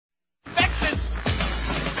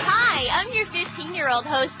your 15-year-old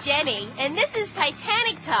host, Jenny, and this is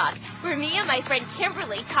Titanic Talk, where me and my friend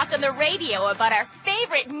Kimberly talk on the radio about our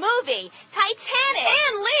favorite movie, Titanic.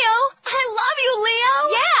 And Leo! I love you, Leo!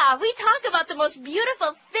 Yeah, we talk about the most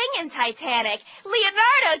beautiful thing in Titanic,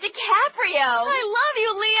 Leonardo DiCaprio. I love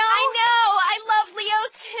you, Leo! I know, I love Leo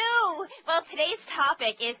too. Well, today's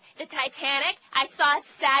topic is the Titanic. I saw it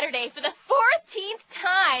Saturday for the 14th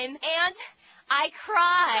time, and I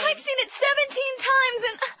cried. I've seen it 17 times,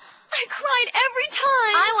 and I cried every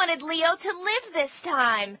time. I wanted Leo to live this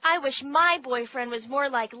time. I wish my boyfriend was more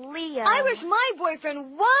like Leo. I wish my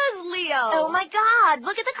boyfriend was Leo. Oh, my God.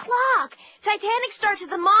 Look at the clock. Titanic starts at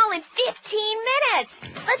the mall in 15 minutes.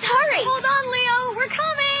 Let's hurry. Hold on, Leo. We're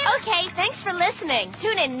coming. Okay, thanks for listening.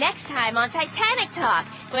 Tune in next time on Titanic Talk,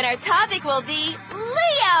 when our topic will be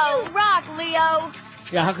Leo. You rock, Leo.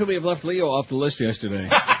 Yeah, how could we have left Leo off the list yesterday?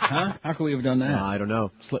 Huh? How could we have done that? I don't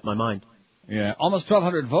know. Slipped my mind. Yeah, almost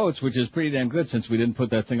 1,200 votes, which is pretty damn good since we didn't put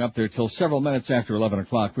that thing up there till several minutes after 11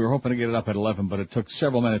 o'clock. We were hoping to get it up at 11, but it took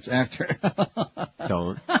several minutes after.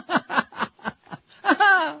 Don't.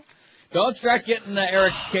 Don't start getting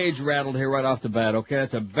Eric's cage rattled here right off the bat, okay?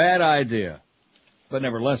 That's a bad idea. But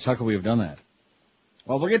nevertheless, how could we have done that?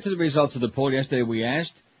 Well, we'll get to the results of the poll. Yesterday we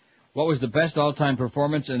asked what was the best all-time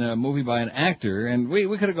performance in a movie by an actor, and we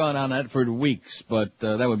could have gone on that for weeks, but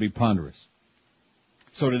that would be ponderous.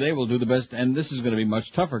 So today we'll do the best, and this is going to be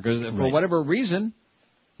much tougher, because for whatever reason,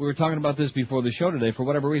 we were talking about this before the show today, for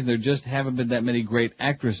whatever reason, there just haven't been that many great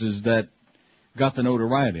actresses that got the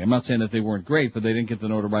notoriety. I'm not saying that they weren't great, but they didn't get the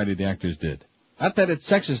notoriety the actors did. Not that it's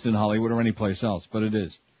sexist in Hollywood or any place else, but it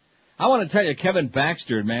is. I want to tell you, Kevin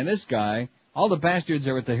Baxter, man, this guy, all the bastards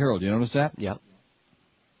are at the Herald. You notice that? Yep.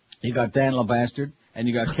 You got Dan LeBastard, and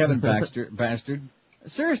you got Kevin Baxter, bastard.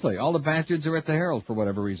 Seriously, all the bastards are at the Herald for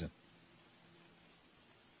whatever reason.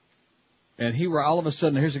 And all of a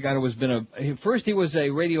sudden, here's a guy who has been first he was a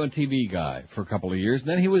radio and TV guy for a couple of years, and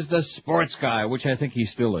then he was the sports guy, which I think he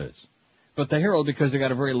still is. But the Herald, because they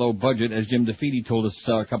got a very low budget, as Jim DeFeedy told us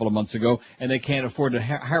a couple of months ago, and they can't afford to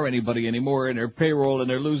hire anybody anymore, and their payroll, and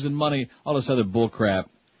they're losing money, all this other bull crap.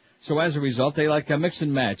 So as a result, they like a mix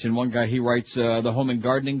and match. And one guy, he writes the home and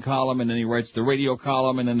gardening column, and then he writes the radio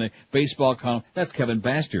column, and then the baseball column. That's Kevin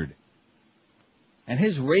Bastard. And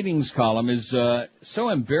his ratings column is so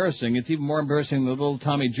embarrassing, it's even more embarrassing than little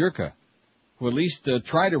Tommy Jerka, who at least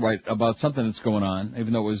tried to write about something that's going on,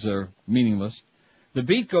 even though it was meaningless. The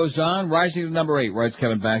beat goes on, rising to number 8, writes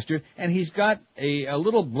Kevin Baxter, and he's got a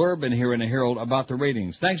little blurb in here in the Herald about the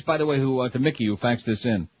ratings. Thanks, by the way, to Mickey, who faxed this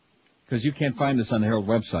in. Because you can't find this on the Herald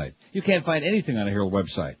website. You can't find anything on the Herald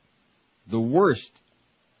website. The worst.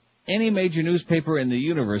 Any major newspaper in the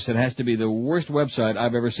universe, it has to be the worst website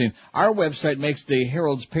I've ever seen. Our website makes the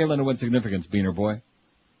Herald's pale into insignificance, Beaner Boy.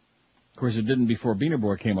 Of course, it didn't before Beaner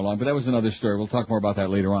Boy came along, but that was another story. We'll talk more about that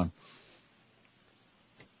later on.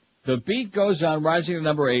 The beat goes on, rising to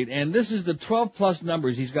number 8, and this is the 12-plus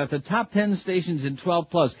numbers. He's got the top 10 stations in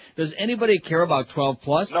 12-plus. Does anybody care about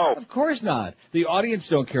 12-plus? No. Of course not. The audience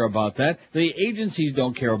don't care about that. The agencies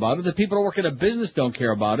don't care about it. The people who work in a business don't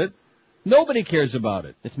care about it. Nobody cares about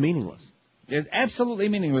it. It's meaningless. It's absolutely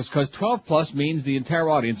meaningless, because 12-plus means the entire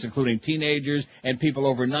audience, including teenagers and people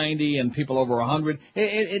over 90 and people over 100.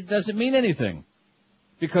 It doesn't mean anything.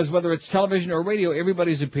 Because whether it's television or radio,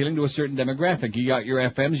 everybody's appealing to a certain demographic. You got your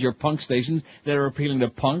FMs, your punk stations that are appealing to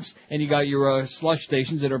punks, and you got your slush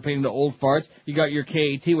stations that are appealing to old farts. You got your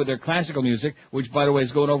KAT with their classical music, which, by the way,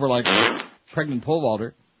 is going over like pregnant pole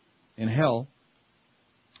vaulter in hell.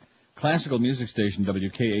 Classical music station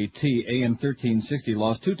WKAT AM 1360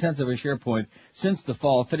 lost 0.2 of a share point since the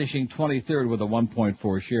fall, finishing 23rd with a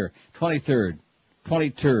 1.4 share.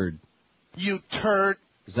 23rd. You turd.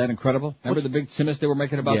 Is that incredible? Remember the big simus they were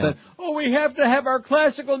making about that? Oh, we have to have our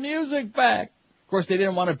classical music back. Of course, they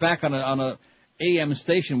didn't want it back on a AM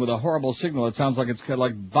station with a horrible signal. It sounds like it's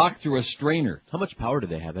like Bach through a strainer. How much power do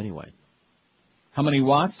they have anyway? How many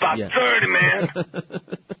watts? About 30, man.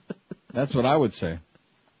 That's what I would say.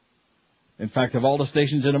 In fact, of all the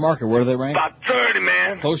stations in the market, where do they rank? About 30,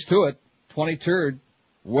 man. Close to it. 23rd.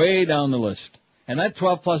 Way down the list. And that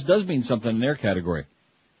 12-plus does mean something in their category.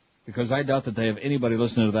 Because I doubt that they have anybody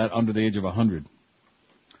listening to that under the age of 100.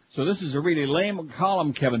 So this is a really lame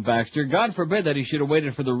column, Kevin Baxter. God forbid that he should have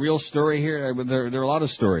waited for the real story here. There are a lot of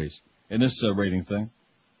stories in this rating thing.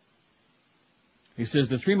 He says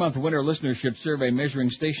the 3-month winter listenership survey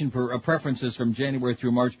measuring station preferences from January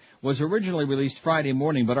through March was originally released Friday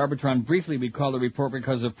morning, but Arbitron briefly recalled the report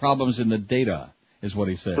because of problems in the data, is what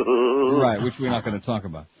he said. Right, which we're not going to talk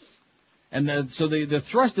about. And so the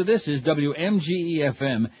thrust of this is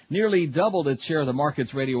WMGE-FM nearly doubled its share of the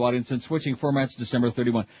market's radio audience since switching formats December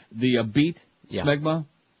 31. The Beat, Smegma,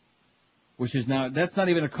 which is now, that's not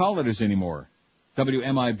even a call letters anymore.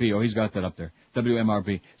 WMIB, oh, he's got that up there.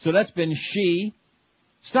 WMRB. So that's been She.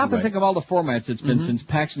 Stop and think of all the formats it's been since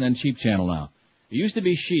Paxson and Cheap Channel now. It used to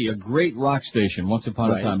be She, a great rock station once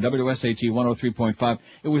upon a time. WSHE 103.5.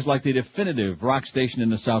 It was like the definitive rock station in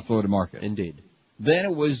the South Florida market. Indeed. Then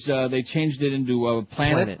it was, they changed it into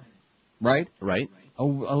Planet. Right? Right. A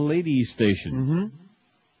ladies station.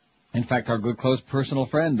 Mm-hmm. In fact, our good close personal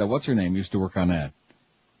friend, what's her name, used to work on that.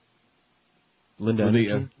 Linda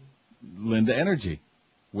Energy. Linda Energy.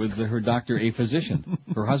 With her doctor, a physician,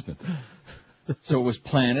 her husband. So it was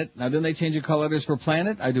Planet. Now, didn't they change the call letters for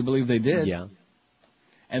Planet? I do believe they did. Yeah.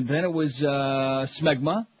 And then it was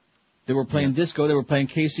Smegma. They were playing disco. They were playing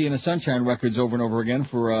Casey and the Sunshine records over and over again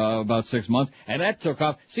for about 6 months. And that took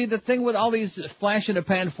off. See, the thing with all these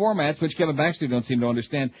flash-in-the-pan formats, which Kevin Baxter don't seem to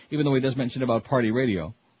understand, even though he does mention about party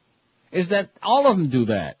radio, is that all of them do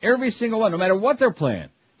that. Every single one, no matter what they're playing.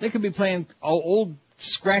 They could be playing old,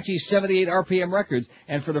 scratchy 78 RPM records,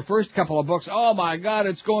 and for the first couple of books, oh, my God,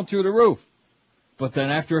 it's going through the roof. But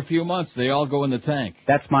then after a few months, they all go in the tank.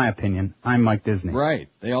 That's my opinion. I'm Mike Disney. Right.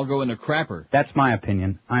 They all go in the crapper. That's my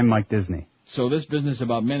opinion. I'm Mike Disney. So this business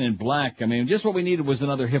about Men in Black, I mean, just what we needed was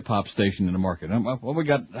another hip-hop station in the market. What we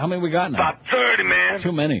got? How many we got now? About 30, man.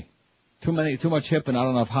 Too many. Too much hip and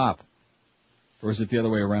not enough hop. Or is it the other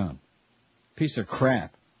way around? Piece of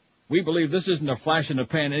crap. We believe this isn't a flash in the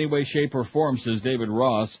pan in any way, shape, or form, says David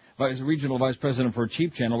Ross, Regional Vice President for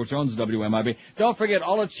Cheap Channel, which owns WMIB. Don't forget,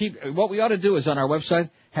 all the cheap, what we ought to do is on our website,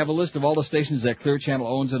 have a list of all the stations that Clear Channel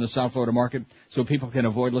owns in the South Florida market so people can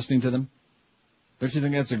avoid listening to them. Don't you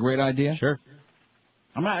think that's a great idea? Sure.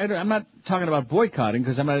 I'm not talking about boycotting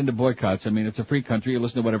because I'm not into boycotts. I mean, it's a free country. You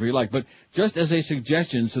listen to whatever you like. But just as a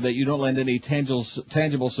suggestion so that you don't lend any tangible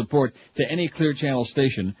support to any Clear Channel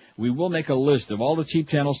station, we will make a list of all the cheap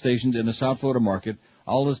channel stations in the South Florida market,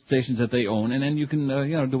 all the stations that they own, and then you can,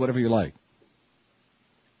 do whatever you like.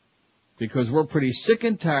 Because we're pretty sick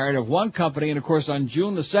and tired of one company, and of course on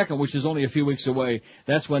June the 2nd, which is only a few weeks away,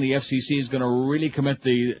 that's when the FCC is going to really commit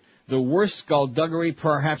the worst skullduggery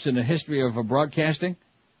perhaps in the history of broadcasting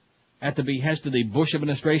at the behest of the Bush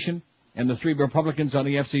administration and the 3 Republicans on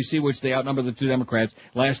the FCC, which they outnumber the 2 Democrats.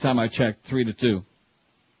 Last time I checked, 3-2.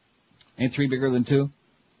 Ain't 3 bigger than 2?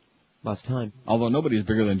 Last time. Although nobody's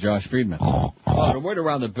bigger than Josh Friedman. The word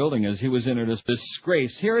around the building is he was in this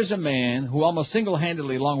disgrace. Here is a man who almost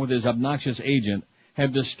single-handedly, along with his obnoxious agent,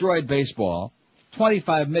 have destroyed baseball.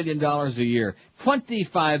 $25 million a year.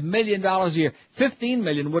 $25 million a year. $15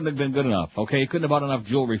 million wouldn't have been good enough, okay? He couldn't have bought enough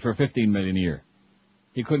jewelry for $15 million a year.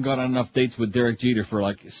 He couldn't got on enough dates with Derek Jeter for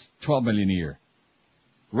like $12 million a year.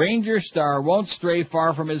 Ranger star won't stray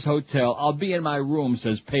far from his hotel. I'll be in my room,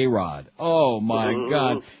 says Payrod. Oh, my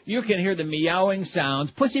God. You can hear the meowing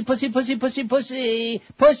sounds. Pussy, pussy, pussy, pussy, pussy,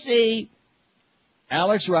 pussy.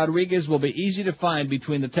 Alex Rodriguez will be easy to find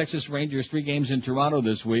between the Texas Rangers 3 games in Toronto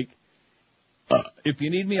this week. If you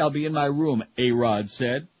need me, I'll be in my room, A-Rod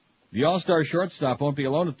said. The All-Star shortstop won't be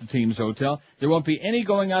alone at the team's hotel. There won't be any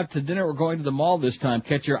going out to dinner or going to the mall this time.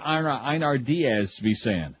 Catcher Einar Diaz be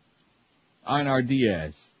saying. Einar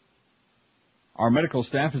Diaz. Our medical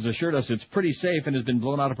staff has assured us it's pretty safe and has been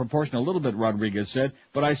blown out of proportion a little bit, Rodriguez said,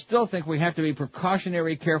 but I still think we have to be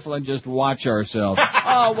precautionary, careful, and just watch ourselves.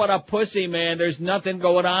 Oh, what a pussy, man. There's nothing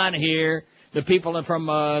going on here. The people from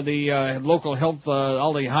the local health,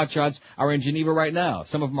 all the hotshots, are in Geneva right now.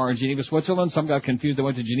 Some of them are in Geneva, Switzerland. Some got confused. They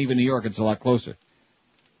went to Geneva, New York. It's a lot closer.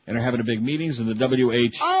 And they're having a big meetings, and the WHO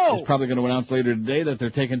is probably going to announce later today that they're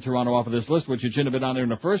taking Toronto off of this list, which it shouldn't have been on there in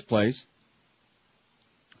the first place.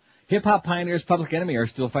 Hip-hop pioneers Public Enemy are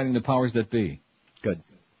still fighting the powers that be. Good.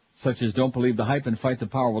 Such as Don't Believe the Hype and Fight the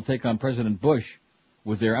Power will take on President Bush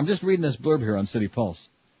with their, I'm just reading this blurb here on City Pulse,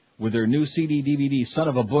 with their new CD DVD, Son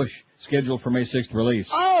of a Bush, scheduled for May 6th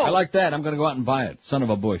release. I like that. I'm going to go out and buy it. Son of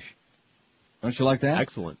a Bush. Don't you like that?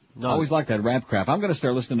 Excellent. No. I always like that rap crap. I'm going to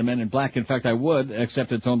start listening to Men in Black. In fact, I would,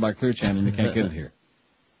 except it's owned by Clear Channel and you can't get it here.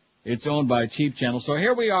 It's owned by Cheap Channel. So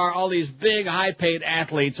here we are, all these big, high-paid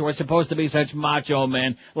athletes who are supposed to be such macho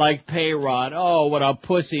men like Payrod. Oh, what a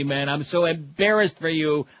pussy, man. I'm so embarrassed for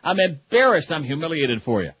you. I'm embarrassed. I'm humiliated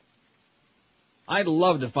for you. I'd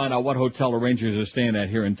love to find out what hotel the Rangers are staying at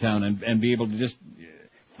here in town and be able to just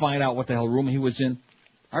find out what the hell room he was in.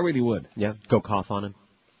 I really would. Yeah, go cough on him.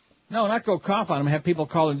 No, not go cough on him. Have people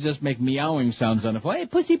call and just make meowing sounds on the phone. Hey,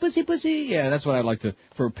 pussy, pussy, pussy. Yeah, that's what I'd like to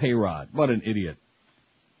for Payrod. What an idiot.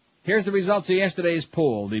 Here's the results of yesterday's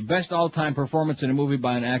poll. The best all-time performance in a movie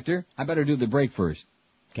by an actor. I better do the break first.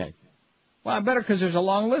 Okay. Well, I better because there's a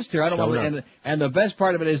long list here. I don't want and the best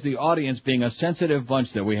part of it is the audience being a sensitive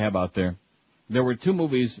bunch that we have out there. There were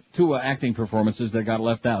two acting performances that got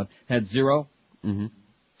left out. Had 0. Mm-hmm.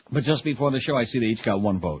 But just before the show, I see they each got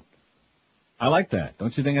 1 vote. I like that.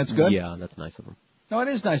 Don't you think that's good? Yeah, that's nice of them. No, it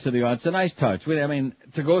is nice of the audience. It's a nice touch. I mean,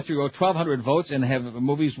 to go through 1,200 votes and have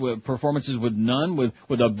movies with performances with none,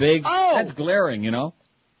 with a big, that's glaring, you know?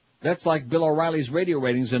 That's like Bill O'Reilly's radio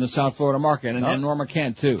ratings in the South Florida market, and Norma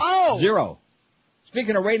Kent, too. 0.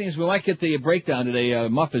 Speaking of ratings, we might get the breakdown today.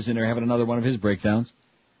 Muff is in there having another one of his breakdowns.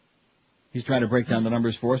 He's trying to break down the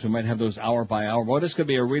numbers for us. We might have those hour by hour. Boy, this could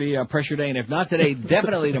be a really pressure day, and if not today,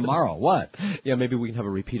 definitely tomorrow. What? Yeah, maybe we can have a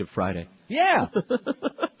repeat of Friday. Yeah.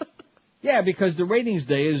 Yeah, because the ratings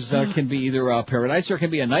day is can be either paradise or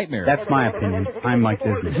can be a nightmare. That's my opinion. I'm Mike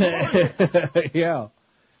Disney. Yeah.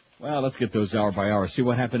 Well, let's get those hour by hour. See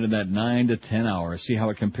what happened in that 9 to 10 hour. See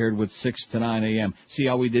how it compared with 6 to 9 a.m. See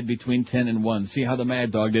how we did between 10 and 1. See how the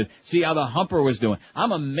Mad Dog did. See how the Humper was doing.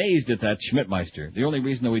 I'm amazed at that Schmidtmeister. The only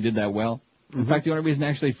reason that we did that well, in fact, the only reason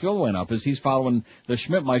actually Phil went up is he's following the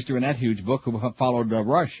Schmidtmeister in that huge book who followed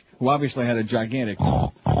Rush, who obviously had a gigantic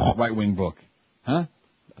right-wing book. Huh?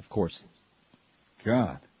 Of course.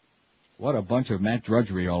 God. What a bunch of Matt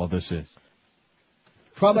drudgery all of this is.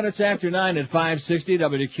 12 minutes after 9 at 560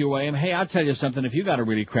 WQAM. Hey, I'll tell you something. If you got a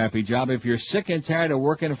really crappy job, if you're sick and tired of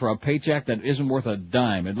working for a paycheck that isn't worth a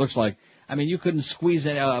dime, it looks like, I mean, you couldn't squeeze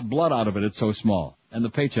any blood out of it. It's so small. And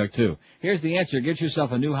the paycheck, too. Here's the answer. Get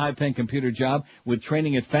yourself a new high-paying computer job with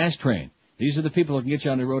training at Fast Train. These are the people who can get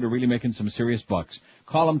you on the road to really making some serious bucks.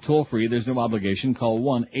 Call them toll-free. There's no obligation. Call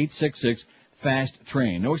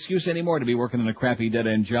 1-866-FAST-TRAIN. No excuse anymore to be working in a crappy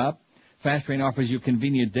dead-end job. Fast Train offers you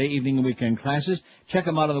convenient day, evening, and weekend classes. Check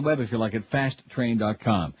them out on the web if you like at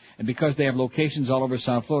fasttrain.com. And because they have locations all over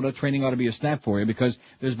South Florida, training ought to be a snap for you because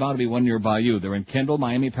there's bound to be one nearby you. They're in Kendall,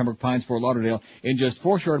 Miami, Pembroke Pines, Fort Lauderdale. In just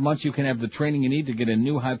 4 short months, you can have the training you need to get a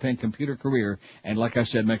new high-paying computer career and, like I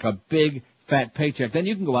said, make a big, fat paycheck. Then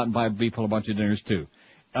you can go out and buy a bunch of dinners, too.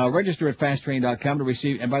 Register at fasttrain.com to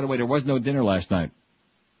receive, and by the way, there was no dinner last night.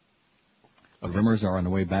 The Rimmers are on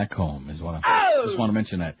the way back home, is what I just want to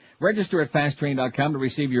mention that. Register at fasttrain.com to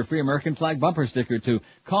receive your free American flag bumper sticker, too.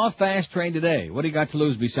 Call Fast Train today. What do you got to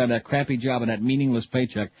lose beside that crappy job and that meaningless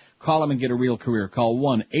paycheck? Call them and get a real career. Call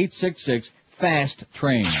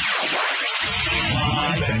 1-866-FAST-TRAIN.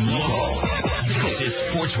 Live and local. This is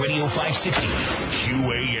Sports Radio 560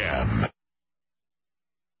 QAM.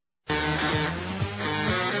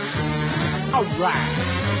 All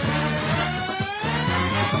right.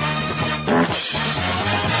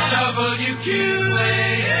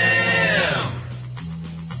 WQAM.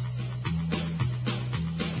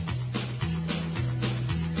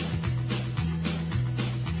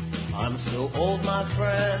 I'm so old, my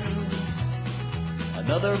friend.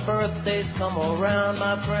 Another birthday's come around,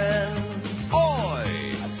 my friend.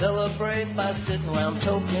 Oi! I celebrate by sitting around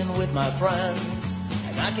toking with my friends.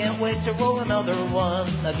 And I can't wait to roll another one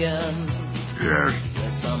again.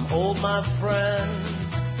 Yes, I'm old, my friend.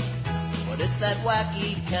 But it's that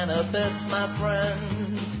wacky cannabis, my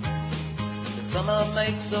friend. The summer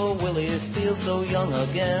makes so Willie feel so young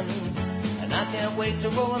again. And I can't wait to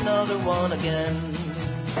roll another one again.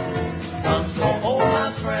 I'm so old,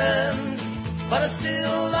 my friend, but I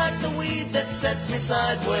still like the weed that sets me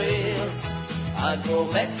sideways. I grow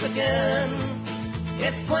Mexican.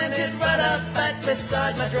 It's planted right out back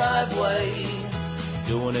beside my driveway.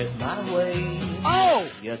 Doing it my way. Oh!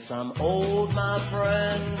 Yes, I'm old, my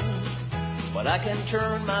friend, but I can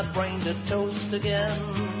turn my brain to toast again.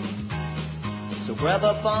 So grab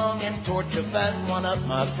a bong and torch a fat one up,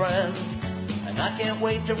 my friend, and I can't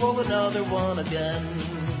wait to roll another one again.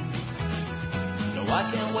 No,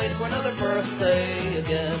 I can't wait for another birthday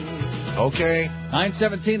again. Okay.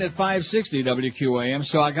 9:17 at 560 WQAM.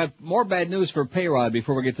 So I got more bad news for Payrod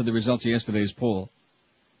before we get to the results of yesterday's poll.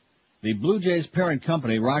 The Blue Jays parent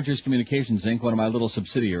company, Rogers Communications Inc., one of my little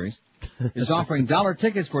subsidiaries, is offering dollar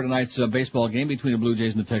tickets for tonight's baseball game between the Blue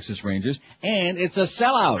Jays and the Texas Rangers, and it's a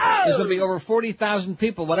sellout. There's going to be over 40,000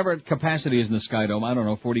 people, whatever capacity is in the Sky Dome. I don't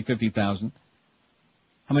know, 40, 50,000.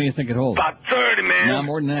 How many do you think it holds? About 30, man. No,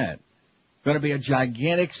 more than that. Going to be a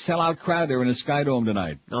gigantic sellout crowd there in the Sky Dome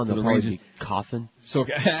tonight. Oh, they'll probably be coughing. So,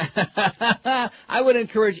 I would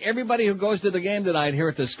encourage everybody who goes to the game tonight here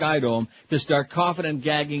at the Sky Dome to start coughing and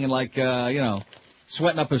gagging and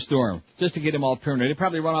sweating up a storm, just to get them all paranoid. They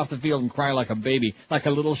probably run off the field and cry like a baby, like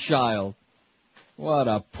a little child. What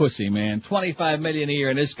a pussy, man. $25 million a year,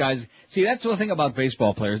 and this guy's... See, that's the thing about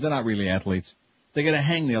baseball players. They're not really athletes. They get a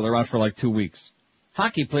hangnail. They're out for like 2 weeks.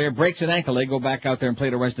 Hockey player breaks an ankle. They go back out there and play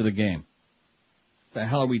the rest of the game. What the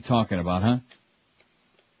hell are we talking about, huh?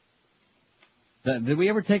 Did we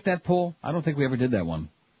ever take that poll? I don't think we ever did that one.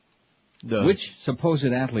 No. Which supposed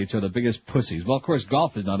athletes are the biggest pussies? Well, of course,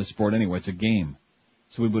 golf is not a sport anyway. It's a game.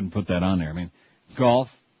 So we wouldn't put that on there. I mean, golf,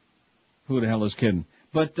 who the hell is kidding?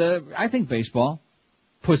 But I think baseball,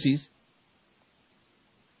 pussies.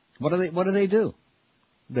 What do they do?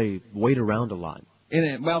 They wait around a lot.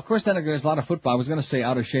 Well, of course, then there's a lot of football. I was going to say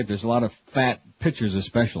out of shape. There's a lot of fat pitchers,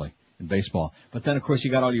 especially in baseball. But then, of course,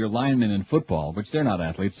 you got all your linemen in football, which they're not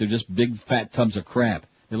athletes. They're just big, fat tubs of crap.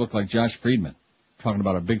 They look like Josh Friedman, talking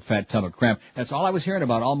about a big, fat tub of crap. That's all I was hearing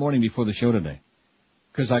about all morning before the show today.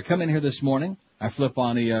 Because I come in here this morning, I flip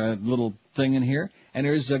on the little thing in here, and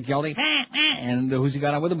there's Geldy, and who's he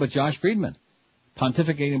got on with him but Josh Friedman,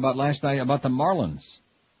 pontificating about last night about the Marlins.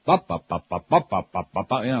 Going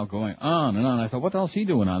on and on. I thought, what the hell's he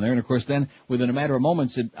doing on there? And, of course, then, within a matter of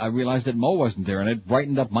moments, I realized that Mo wasn't there, and it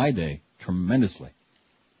brightened up my day tremendously.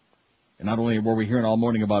 And not only were we hearing all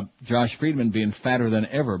morning about Josh Friedman being fatter than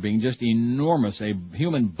ever, being just enormous, a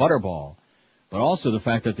human butterball, but also the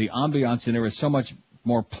fact that the ambiance in there is so much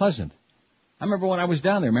more pleasant. I remember when I was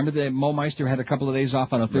down there, remember that Mo Meister had a couple of days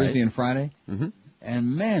off on a Thursday and Friday? Mm-hmm.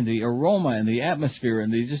 And man, the aroma and the atmosphere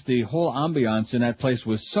and the whole ambiance in that place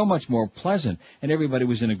was so much more pleasant. And everybody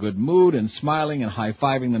was in a good mood and smiling and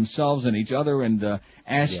high-fiving themselves and each other and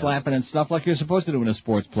ass-slapping and stuff like you're supposed to do in a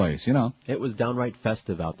sports place, you know. It was downright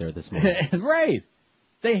festive out there this morning. Right.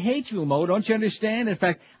 They hate you, Mo. Don't you understand? In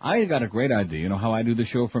fact, I got a great idea. You know how I do the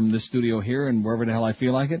show from this studio here and wherever the hell I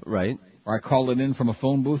feel like it? Right. Or I call it in from a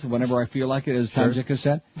phone booth whenever I feel like it, as Tom Zitka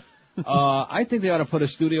said. I think they ought to put a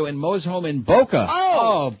studio in Mo's home in Boca.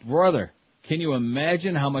 Oh, brother. Can you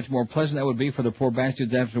imagine how much more pleasant that would be for the poor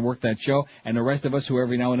bastards that have to work that show and the rest of us who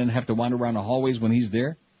every now and then have to wander around the hallways when he's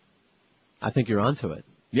there? I think you're onto it.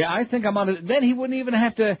 Yeah, I think I'm on it. Then he wouldn't even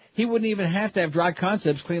have to have Dry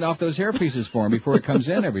Concepts clean off those hair pieces for him before he comes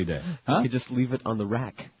in every day. Huh? He could just leave it on the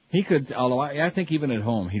rack. He could, although I think even at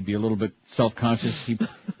home he'd be a little bit self-conscious. He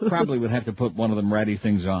probably would have to put one of them ratty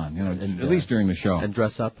things on, you know, at least during the show. And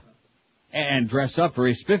dress up. And dress up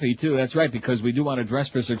very spiffy, too. That's right, because we do want to dress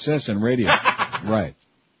for success in radio. Right.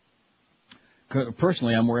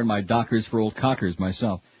 Personally, I'm wearing my Dockers for old cockers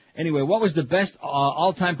myself. Anyway, what was the best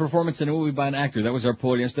all-time performance in a movie by an actor? That was our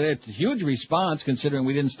poll yesterday. It's a huge response, considering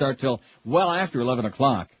we didn't start till well after 11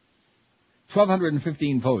 o'clock.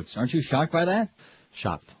 1,215 votes. Aren't you shocked by that?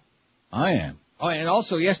 Shocked. I am. Oh, and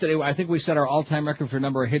also yesterday, I think we set our all-time record for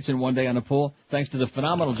number of hits in one day on the poll, thanks to the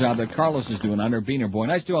phenomenal job that Carlos is doing on our Beaner Boy.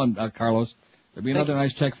 Nice doing, Carlos. There'll be another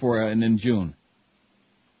nice check for in June.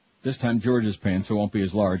 This time George is paying, so it won't be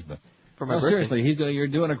as large, but for my birthday. Seriously, you're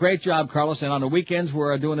doing a great job, Carlos. And on the weekends,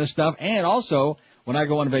 we're doing this stuff. And also, when I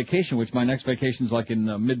go on vacation, which my next vacation's like in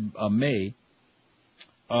mid-May,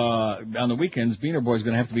 on the weekends, Beaner Boy's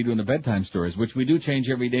going to have to be doing the bedtime stories, which we do change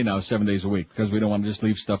every day now, 7 days a week, because we don't want to just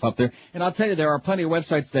leave stuff up there. And I'll tell you, there are plenty of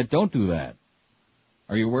websites that don't do that.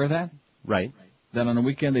 Are you aware of that? Right. Then on the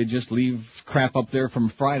weekend, they just leave crap up there from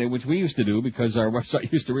Friday, which we used to do because our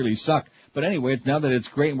website used to really suck. But anyway, now that it's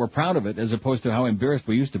great and we're proud of it, as opposed to how embarrassed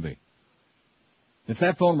we used to be. If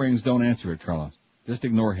that phone rings, don't answer it, Carlos. Just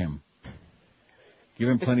ignore him. Give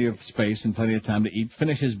him plenty of space and plenty of time to eat.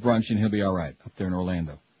 Finish his brunch and he'll be all right up there in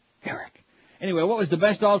Orlando. Eric. Anyway, what was the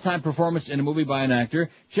best all-time performance in a movie by an actor?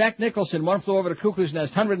 Jack Nicholson, One Flew Over the Cuckoo's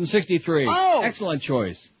Nest, 163. Oh! Excellent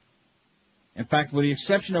choice. In fact, with the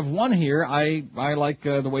exception of one here, I like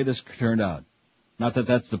the way this turned out. Not that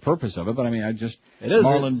that's the purpose of it, but I mean, it is.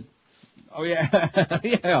 Marlon. Oh, yeah.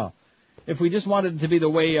 Yeah. If we just wanted it to be the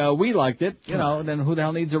way we liked it, you know, then who the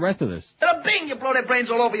hell needs the rest of this? Bing, you blow their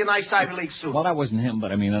brains all over your nice Ivy League suit. Well, that wasn't him,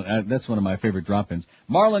 but I mean, that's one of my favorite drop-ins.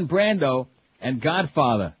 Marlon Brando and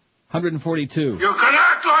Godfather, 142. You can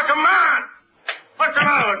act like a man. What's the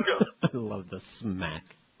matter with you? I love the smack.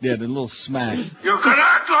 Yeah, the little smack. You can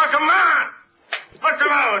act like a man. What's the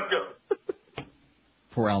matter with you?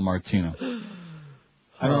 Poor Al Martino.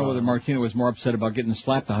 I don't know whether Martino was more upset about getting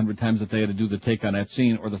slapped 100 times that they had to do the take on that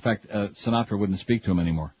scene, or the fact Sinatra wouldn't speak to him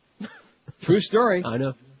anymore. True story. I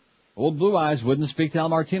know. Old Blue Eyes wouldn't speak to Al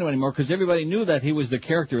Martino anymore because everybody knew that he was the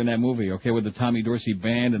character in that movie, okay, with the Tommy Dorsey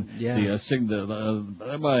band and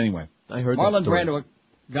but anyway. I heard Marlon that story. Brando,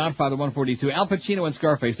 Godfather 142, Al Pacino and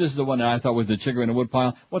Scarface. This is the one that I thought was the chigger in the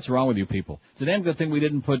woodpile. What's wrong with you people? It's a damn good thing we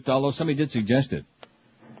didn't put, although somebody did suggest it,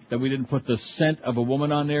 that we didn't put the scent of a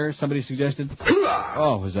woman on there. Somebody suggested.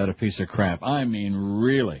 Oh, was that a piece of crap? I mean,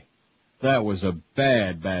 really. That was a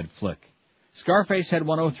bad flick. Scarface had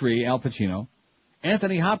 103, Al Pacino.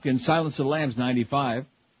 Anthony Hopkins, Silence of the Lambs, 95.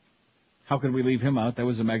 How could we leave him out? That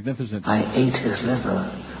was a magnificent... I ate his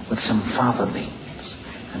liver with some fava beans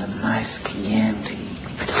and a nice Chianti.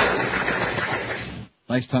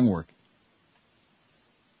 Nice tongue work.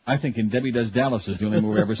 I think in Debbie Does Dallas is the only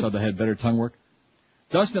movie I ever saw that had better tongue work.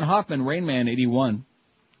 Dustin Hoffman, Rain Man, 81.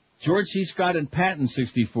 George C. Scott and Patton,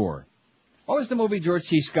 64. What was the movie George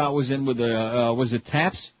C. Scott was in with was it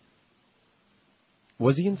Taps?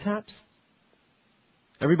 Was he in Taps?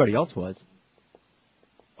 Everybody else was.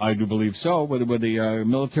 I do believe so, with the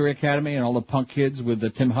military academy and all the punk kids with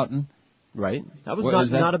Tim Hutton. Right. That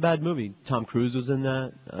was not a bad movie. Tom Cruise was in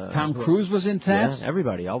that. Tom Cruise was in Taps? Yeah,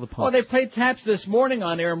 everybody, all the punks. Oh, they played Taps this morning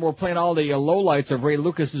on air, and we're playing all the lowlights of Ray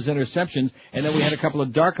Lucas's interceptions, and then we had a couple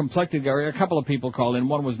of dark-complected guys, a couple of people called in.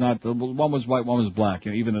 One was not, one was white, one was black,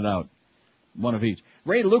 even it out. One of each.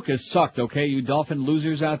 Ray Lucas sucked, okay, you Dolphin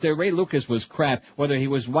losers out there. Ray Lucas was crap, whether he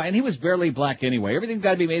was white, and he was barely black anyway. Everything's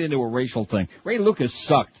got to be made into a racial thing. Ray Lucas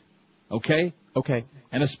sucked, okay? Okay.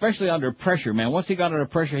 And especially under pressure, man. Once he got under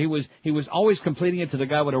pressure, he was always completing it to the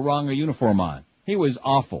guy with a wrong uniform on. He was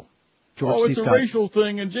awful. It's a racial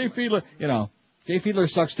thing, and Jay Fiedler, Jay Fiedler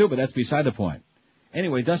sucks too, but that's beside the point.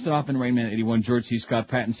 Anyway, Dustin Hoffman, Rain Man, 81, George C. Scott,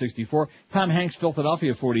 Patton, 64, Tom Hanks,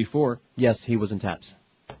 Philadelphia, 44. Yes, he was in Taps.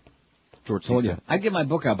 George C. Scott. I'd get my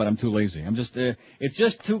book out, but I'm too lazy. It's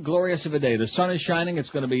just too glorious of a day. The sun is shining.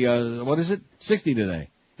 It's going to be, 60 today.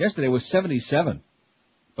 Yesterday was 77.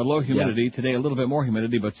 But low humidity. Yeah. Today a little bit more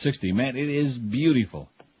humidity, but 60. Man, it is beautiful.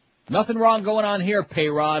 Nothing wrong going on here,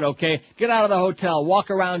 Payrod, okay? Get out of the hotel. Walk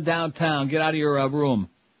around downtown. Get out of your room.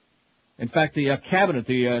 In fact, the cabinet,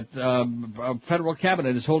 the federal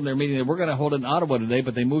cabinet is holding their meeting. We're going to hold it in Ottawa today,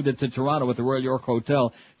 but they moved it to Toronto at the Royal York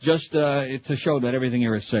Hotel just to show that everything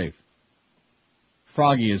here is safe.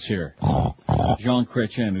 Froggy is here. Jean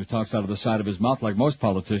Chrétien, who talks out of the side of his mouth like most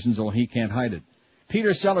politicians, although he can't hide it.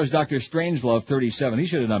 Peter Sellers, Dr. Strangelove, 37. He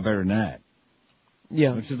should have done better than that.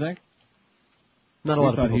 Yeah. Don't you think? Not a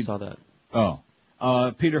lot of people saw that.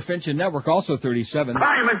 Oh. Peter Finch in Network, also 37.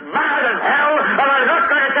 I'm as mad as hell, and I'm not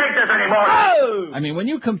going to take this anymore. Oh! I mean, when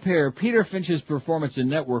you compare Peter Finch's performance in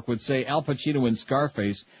Network with, say, Al Pacino in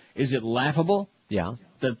Scarface, is it laughable? Yeah.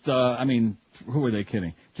 That, who were they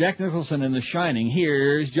kidding? Jack Nicholson in The Shining.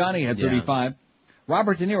 Here's Johnny at 35.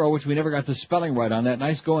 Robert De Niro, which we never got the spelling right on that.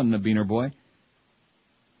 Nice going, the Beaner Boy.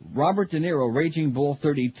 Robert De Niro, Raging Bull,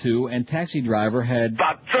 32, and Taxi Driver had...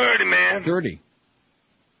 About 30, man. 30.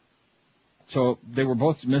 So they were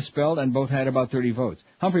both misspelled and both had about 30 votes.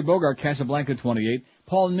 Humphrey Bogart, Casablanca, 28.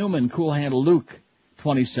 Paul Newman, Cool Hand Luke,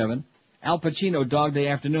 27. Al Pacino, Dog Day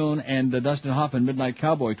Afternoon, and Dustin Hoffman, Midnight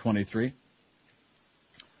Cowboy, 23.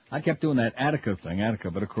 I kept doing that Attica thing,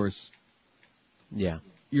 but of course... Yeah.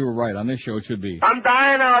 You were right. On this show, it should be. I'm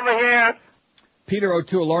dying over here. Peter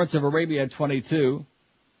O'Toole, Lawrence of Arabia, at 22.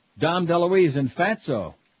 Dom DeLuise and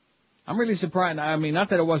Fatso. I'm really surprised. I mean, not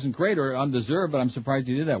that it wasn't great or undeserved, but I'm surprised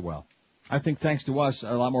you did that well. I think thanks to us,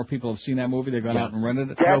 a lot more people have seen that movie. They've gone out and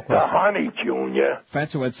rented it. Get the honey, Junior.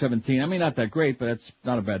 Fatso at 17. I mean, not that great, but that's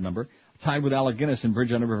not a bad number. Tied with Alec Guinness and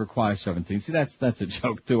Bridge on the River Kwai, 17. See, that's a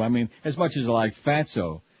joke, too. I mean, as much as I like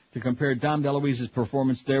Fatso, to compare Dom DeLuise's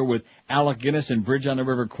performance there with Alec Guinness and Bridge on the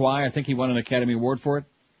River Kwai, I think he won an Academy Award for it.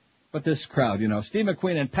 But this crowd, Steve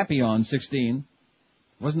McQueen and Papillon, 16.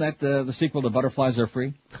 Wasn't that the sequel to Butterflies Are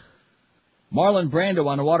Free? Marlon Brando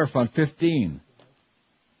on the Waterfront, 15.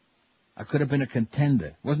 I Could Have Been a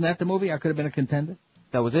Contender. Wasn't that the movie? I Could Have Been a Contender?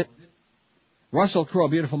 That was it. Russell Crowe,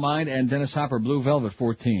 Beautiful Mind, and Dennis Hopper, Blue Velvet,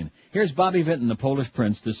 14. Here's Bobby Vinton, the Polish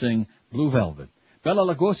Prince, to sing Blue Velvet.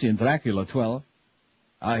 Bela Lugosi in Dracula, 12.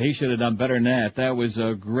 He should have done better than that. That was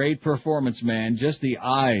a great performance, man. Just the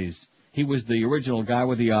eyes. He was the original guy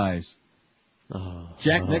with the eyes.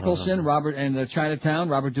 Jack Nicholson, Robert and Chinatown,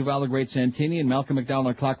 Robert Duvall, the Great Santini, and Malcolm McDowell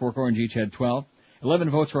and Clockwork Orange each had 12. 11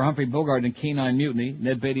 votes for Humphrey Bogart and Canine Mutiny,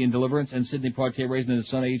 Ned Beatty in Deliverance, and Sidney Poitier, Raisin in the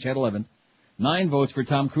Sun each had 11. 9 votes for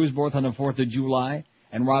Tom Cruise, both on the 4th of July,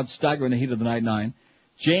 and Rod Steiger in The Heat of the Night, 9.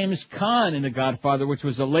 James Caan in The Godfather, which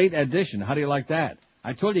was a late addition. How do you like that?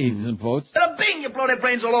 I told you he had some votes. Bing, you blow their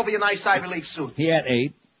brains all over your nice Ivy League suit. He had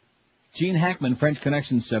 8. Gene Hackman, French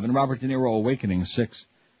Connection, 7. Robert De Niro, Awakening, 6.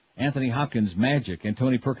 Anthony Hopkins, Magic, and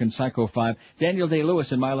Tony Perkins, Psycho, 5. Daniel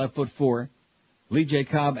Day-Lewis in My Left Foot, 4. Lee J.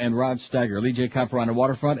 Cobb and Rod Steiger. Lee J. Cobb for On the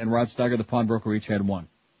Waterfront, and Rod Steiger, The Pawnbroker, each had 1.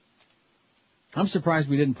 I'm surprised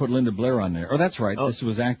we didn't put Linda Blair on there. Oh, that's right. Oh. This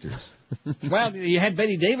was actors. Well, you had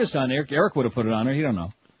Betty Davis on there. Eric would have put it on there. He don't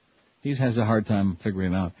know. He has a hard time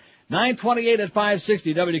figuring it out. 9:28 at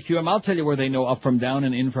 560 WQM. I'll tell you where they know up from down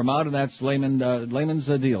and in from out, and that's Layman's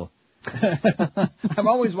deal. I've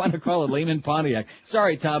always wanted to call it Layman Pontiac.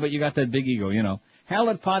 Sorry, Tom, but you got that big ego,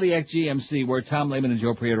 Hallett Pontiac GMC, where Tom Layman and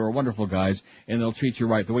Joe Prieto are wonderful guys, and they'll treat you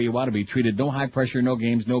right, the way you want to be treated. No high pressure, no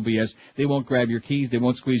games, no BS. They won't grab your keys. They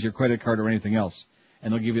won't squeeze your credit card or anything else.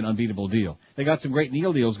 and they'll give you an unbeatable deal. They got some great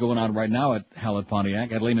Neil deals going on right now at Hallett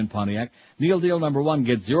Pontiac, at Lehman Pontiac. Neil deal number 1,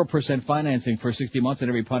 get 0% financing for 60 months on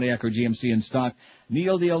every Pontiac or GMC in stock.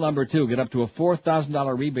 Neil deal number 2, get up to a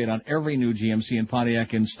 $4,000 rebate on every new GMC and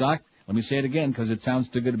Pontiac in stock. Let me say it again because it sounds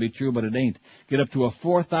too good to be true, but it ain't. Get up to a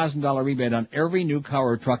 $4,000 rebate on every new car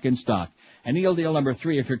or truck in stock. And deal number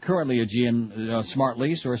 3, if you're currently a GM Smart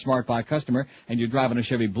Lease or a Smart Buy customer and you're driving a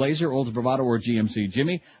Chevy Blazer, Olds Bravado, or GMC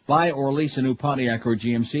Jimmy, buy or lease a new Pontiac or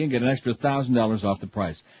GMC and get an extra $1,000 off the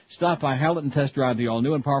price. Stop by Hallett and test drive the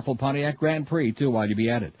all-new and powerful Pontiac Grand Prix, too, while you be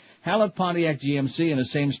at it. Hallett Pontiac GMC in the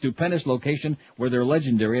same stupendous location where they're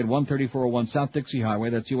legendary at 13401 South Dixie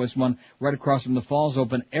Highway. That's US 1 right across from the Falls,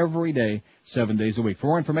 open every day, 7 days a week. For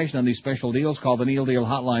more information on these special deals, call the Neil Deal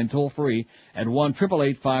hotline toll-free at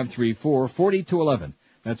 1-888-534-4211.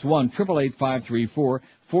 That's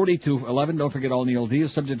 1-888-534-4211. Don't forget all Neil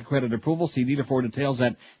deals, subject to credit approval. See dealer for details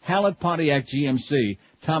at Hallett Pontiac GMC.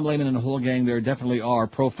 Tom Lehman and the whole gang there definitely are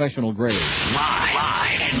professional grade.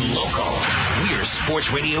 Live and local. We're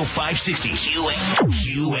Sports Radio 560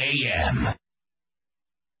 QAM.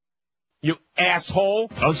 You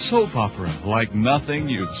asshole! A soap opera like nothing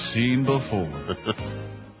you've seen before.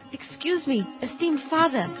 Excuse me, esteemed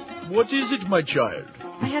father. What is it, my child?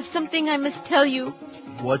 I have something I must tell you.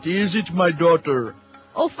 What is it, my daughter?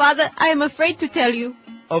 Oh, father, I am afraid to tell you.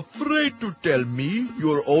 Afraid to tell me,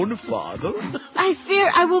 your own father? I fear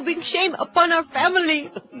I will bring shame upon our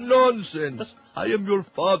family. Nonsense. I am your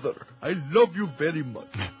father. I love you very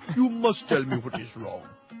much. You must tell me what is wrong.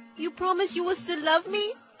 You promise you will still love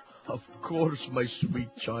me? Of course, my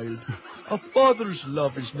sweet child. A father's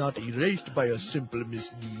love is not erased by a simple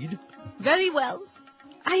misdeed. Very well.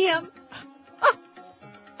 I am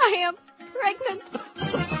pregnant.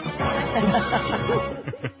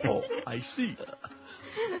 Oh, I see.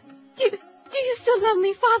 Do you still love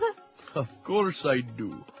me, father? Of course I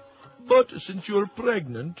do. But since you're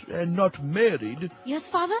pregnant and not married... Yes,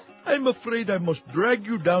 father? I'm afraid I must drag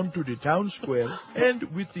you down to the town square and,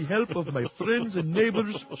 with the help of my friends and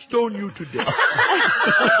neighbors, stone you to death. Yes,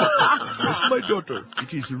 my daughter,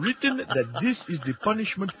 it is written that this is the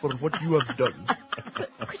punishment for what you have done.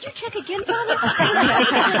 Could you check again, father?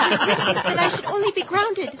 That I should only be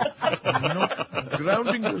grounded. No,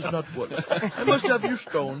 grounding does not work. I must have you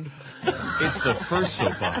stoned. It's the first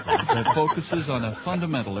soap opera that focuses on a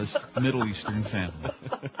fundamentalist Middle Eastern family.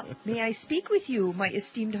 May I speak with you, my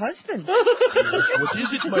esteemed husband? What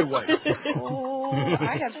is it, my wife? Oh,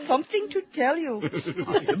 I have something to tell you.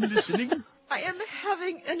 I am listening. I am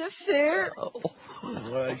having an affair. Oh,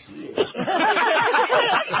 I see. Where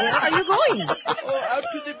are you going? Oh, out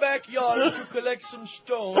to the backyard to collect some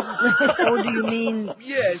stones. Oh, do you mean...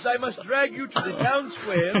 Yes, I must drag you to the town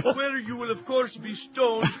square, where you will, of course, be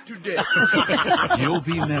stoned to death. You'll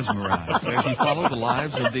be mesmerized as you follow the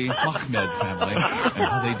lives of the Ahmed family and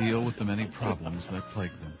how they deal with the many problems that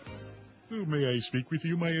plague them. Oh, may I speak with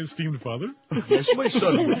you, my esteemed father? Yes, my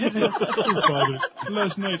son. Oh, father,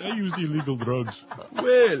 last night I used illegal drugs.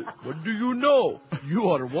 Well, what do you know? You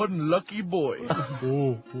are one lucky boy.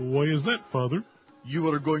 Oh, why is that, father? You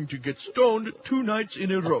are going to get stoned 2 nights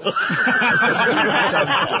in a row.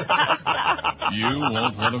 You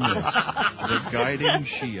won't want to miss The Guiding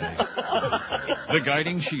Shiite. The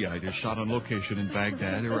Guiding Shiite is shot on location in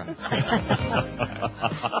Baghdad, Iraq.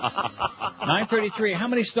 9:33. How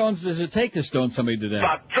many stones does it take to stone somebody today?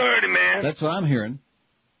 About 30, man. That's what I'm hearing.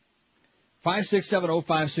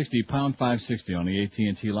 5670560, pound 560 on the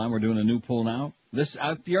AT&T line. We're doing a new poll now. This,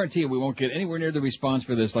 I guarantee you, we won't get anywhere near the response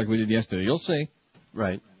for this like we did yesterday. You'll see.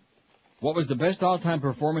 Right. What was the best all-time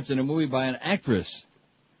performance in a movie by an actress?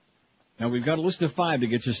 Now, we've got a list of 5 to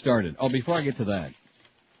get you started. Oh, before I get to that, I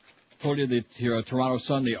told you that Toronto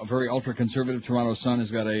Sun, the very ultra-conservative Toronto Sun, has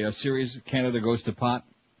got a series, Canada Goes to Pot,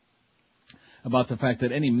 about the fact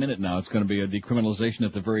that any minute now it's going to be a decriminalization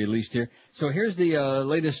at the very least here. So here's the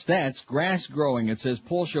latest stats. Grass growing. It says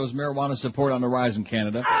poll shows marijuana support on the rise in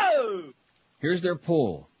Canada. Oh! Here's their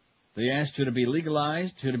poll. They asked, should it be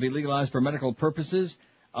legalized? Should it be legalized for medical purposes?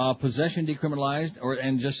 Possession decriminalized,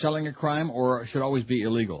 and just selling a crime, or should always be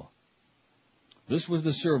illegal? This was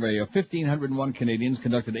the survey of 1,501 Canadians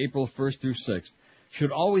conducted April 1st through 6th.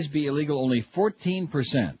 Should always be illegal, only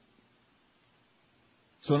 14%.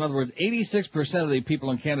 So in other words, 86% of the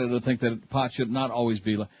people in Canada think that pot should not always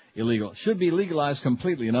be illegal. Should be legalized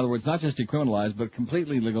completely. In other words, not just decriminalized, but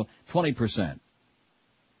completely legal, 20%.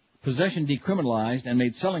 Possession decriminalized and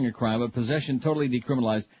made selling a crime, but possession totally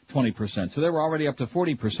decriminalized, 20%. So they were already up to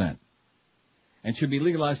 40%. And should be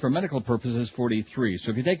legalized for medical purposes, 43.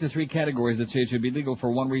 So if you take the 3 categories that say it should be legal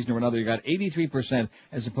for one reason or another, you got 83%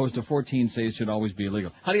 as opposed to 14 say it should always be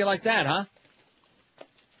illegal. How do you like that, huh?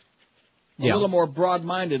 A little more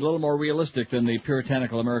broad-minded, a little more realistic than the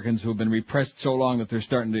puritanical Americans who have been repressed so long that they're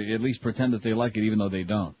starting to at least pretend that they like it even though they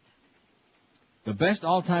don't. The best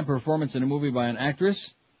all-time performance in a movie by an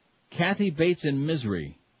actress, Kathy Bates in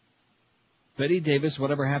Misery. Betty Davis,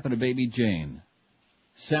 Whatever Happened to Baby Jane.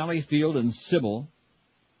 Sally Field in Sybil.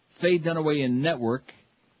 Faye Dunaway in Network.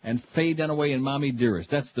 And Faye Dunaway in Mommy Dearest.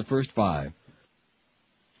 That's the first 5.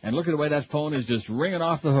 And look at the way that phone is just ringing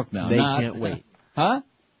off the hook now. They can't wait. Huh?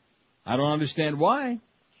 I don't understand why.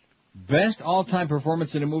 Best all-time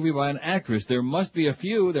performance in a movie by an actress. There must be a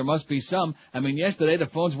few. There must be some. I mean, yesterday the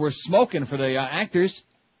phones were smoking for the actors.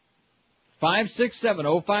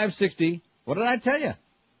 567-0560. What did I tell you?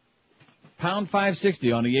 Pound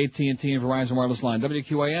 560 on the AT&T and Verizon wireless line.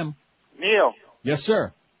 WQAM. Neil. Yes,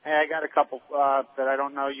 sir. Hey, I got a couple that I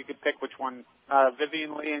don't know. You could pick which one.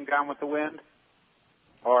 Vivian Lee in Gone with the Wind,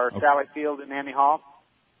 or Sally Field in Annie Hall.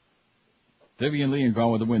 Vivian Lee in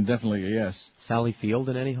Gone with the Wind, definitely a yes. Sally Field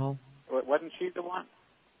in Annie Hall? Wasn't she the one?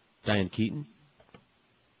 Diane Keaton?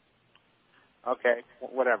 Okay,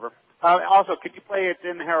 whatever. Also, could you play it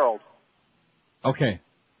in the Herald? Okay.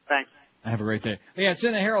 Thanks. Have a great day. Yeah, it's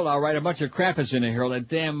in the Herald, all right. A bunch of crap is in the Herald. That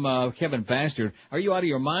damn Kevin Bastard. Are you out of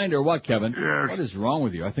your mind or what, Kevin? Yes. What is wrong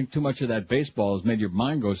with you? I think too much of that baseball has made your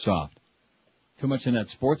mind go soft. Too much in that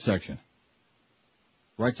sports section.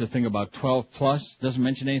 Writes a thing about 12 plus. Doesn't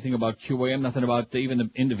mention anything about QAM. Nothing about even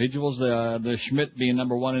the individuals. The Schmidt being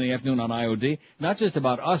number 1 in the afternoon on IOD. Not just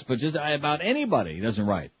about us, but just about anybody. He doesn't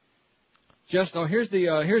write. Just here's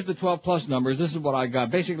the 12 plus numbers. This is what I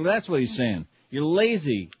got. Basically, that's what he's saying. You're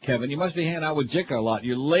lazy, Kevin. You must be hanging out with Jicka a lot.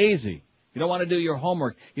 You're lazy. You don't want to do your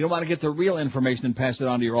homework. You don't want to get the real information and pass it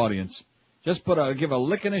on to your audience. Just give a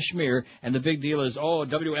lick and a smear, and the big deal is,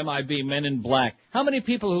 WMIB, Men in Black. How many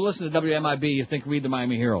people who listen to WMIB you think read the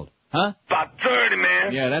Miami Herald? Huh? About 30,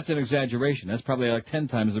 man. Yeah, that's an exaggeration. That's probably like 10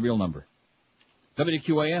 times the real number.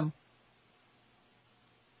 WQAM.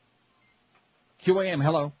 QAM,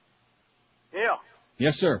 hello. Neil.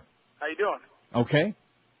 Yes, sir. How you doing? Okay.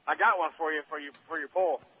 I got one for your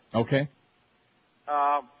poll. Okay.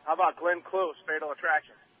 How about Glenn Close, Fatal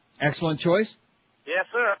Attraction? Excellent choice. Yes,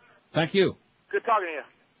 sir. Thank you. Good talking to you.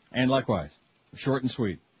 And likewise. Short and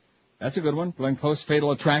sweet. That's a good one. Glenn Close,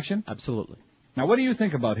 Fatal Attraction. Absolutely. Now, what do you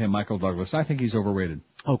think about him, Michael Douglas? I think he's overrated.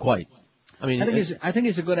 Oh, quite. I mean, I think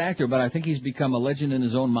he's a good actor, but I think he's become a legend in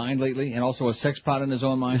his own mind lately, and also a sex pot in his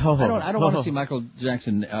own mind. I don't want to see Michael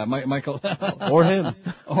Jackson, Michael, or him,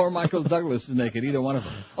 or Michael Douglas naked. Either one of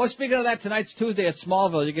them. Oh, speaking of that, tonight's Tuesday at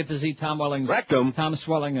Smallville. You get to see Tom Swelling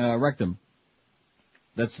rectum.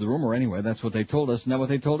 That's the rumor, anyway. That's what they told us. Isn't that what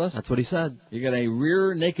they told us? That's what he said. You get a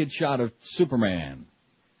rear naked shot of Superman,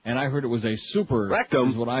 and I heard it was a super rectum.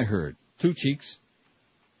 Is what I heard. 2 cheeks.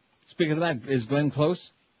 Speaking of that, is Glenn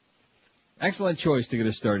Close? Excellent choice to get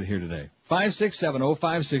us started here today.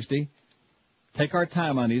 567-0560. Take our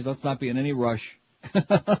time on these. Let's not be in any rush.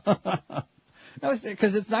 Because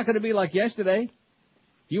it's not going to be like yesterday.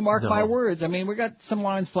 You mark my words. I mean, we got some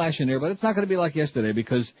lines flashing here, but it's not going to be like yesterday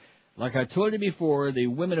because, like I told you before, the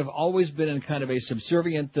women have always been in kind of a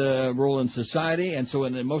subservient role in society, and so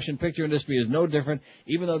in the motion picture industry is no different.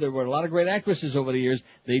 Even though there were a lot of great actresses over the years,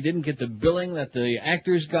 they didn't get the billing that the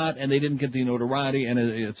actors got, and they didn't get the notoriety, and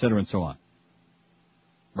et cetera and so on.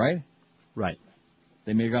 Right? Right.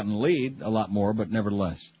 They may have gotten the lead a lot more, but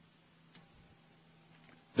nevertheless.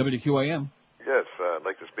 WQAM. Yes, I'd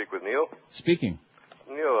like to speak with Neil. Speaking.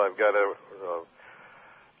 Neil, I've got a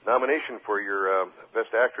nomination for your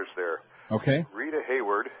Best Actress there. Okay. Rita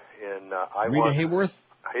Hayworth in Rita Hayworth?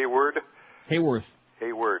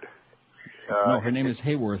 Hayworth. No, her name is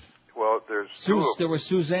Hayworth. Well, there was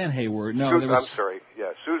Suzanne Hayward. No, I'm sorry.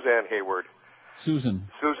 Yeah, Suzanne Hayward. Susan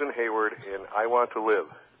Hayward in I Want to Live.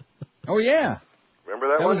 Oh, yeah. Remember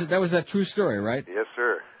that one? That was that true story, right? Yes,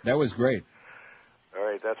 sir. That was great. All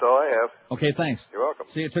right, that's all I have. Okay, thanks. You're welcome.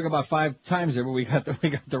 See, it took about 5 times there, but we got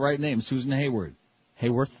the right name, Susan Hayward.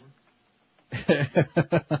 Hayworth.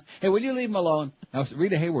 Hey, will you leave him alone? Now,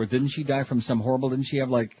 Rita Hayworth, didn't she die from some horrible? Didn't she have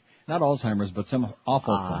not Alzheimer's, but some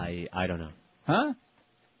awful thing? I don't know. Huh?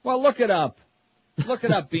 Well, look it up. Look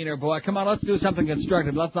it up, Beaner boy. Come on, let's do something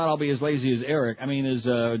constructive. Let's not all be as lazy as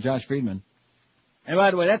Josh Friedman. And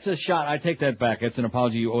by the way, that's a shot. I take that back. That's an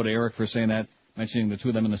apology you owe to Eric for saying that, mentioning the two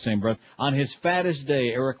of them in the same breath. On his fattest day,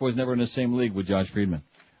 Eric was never in the same league with Josh Friedman,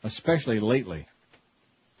 especially lately.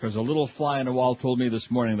 Because a little fly on the wall told me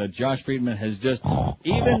this morning that Josh Friedman has just,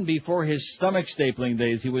 even before his stomach stapling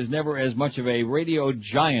days, he was never as much of a radio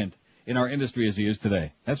giant in our industry as he is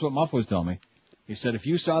today. That's what Muff was telling me. He said, if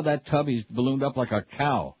you saw that tub, he's ballooned up like a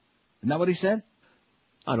cow. Isn't that what he said?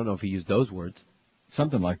 I don't know if he used those words.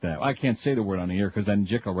 Something like that. I can't say the word on the air because then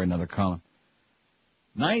Jick will write another column.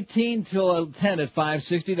 19 till 10 at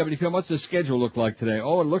 560 WQAM. What's the schedule look like today?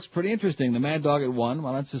 Oh, it looks pretty interesting. The Mad Dog at 1.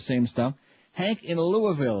 Well, that's the same stuff. Hank in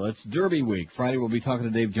Louisville. It's Derby week. Friday we'll be talking to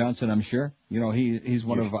Dave Johnson, I'm sure. You know, he's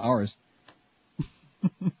one of ours.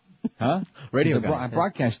 Huh? Radio he's guy. A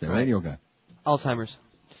broadcaster, right. Radio guy. Alzheimer's.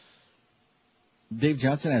 Dave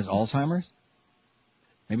Johnson has Alzheimer's?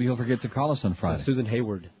 Maybe he'll forget to call us on Friday. Susan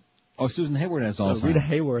Hayward. Oh, Susan Hayward has Alzheimer's. Rita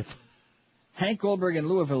Hayworth. Hank Goldberg in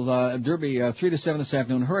Louisville, Derby, 3 to 7 this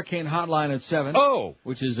afternoon. Hurricane Hotline at 7. Oh!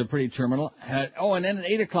 Which is a pretty terminal. And then at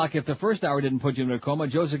 8 o'clock, if the first hour didn't put you in a coma,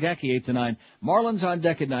 Joe Zagacki, 8 to 9. Marlins on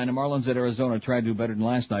deck at 9, and Marlins at Arizona tried to do better than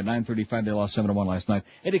last night. 9:35, they lost 7-1 last night.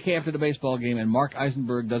 8 K after the baseball game, and Mark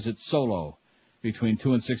Eisenberg does it solo between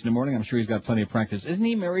 2 and 6 in the morning. I'm sure he's got plenty of practice. Isn't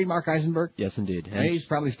he married, Mark Eisenberg? Yes, indeed. And he's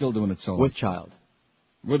probably still doing it solo. With child.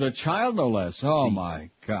 With a child, no less. Oh, my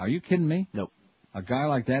God. Are you kidding me? Nope. A guy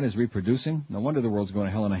like that is reproducing? No wonder the world's going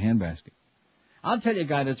to hell in a handbasket. I'll tell you a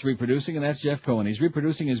guy that's reproducing, and that's Jeff Cohen. He's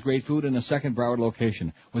reproducing his great food in a second Broward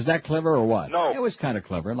location. Was that clever or what? No. It was kind of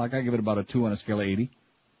clever. Like, I give it about a 2 on a scale of 80.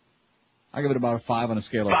 I give it about a 5 on a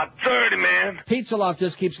scale of... About 30, man. Pizza Loft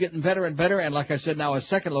just keeps getting better and better, and like I said, now a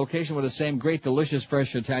second location with the same great, delicious,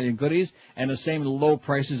 fresh Italian goodies, and the same low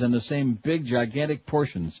prices, and the same big, gigantic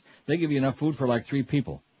portions. They give you enough food for like 3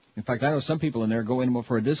 people. In fact, I know some people in there go in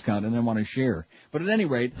for a discount and then want to share. But at any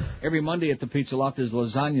rate, every Monday at the Pizza Loft is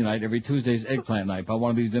lasagna night. Every Tuesday is eggplant night. Buy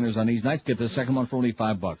one of these dinners on these nights. Get the second one for only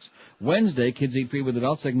 $5. Wednesday, kids eat free with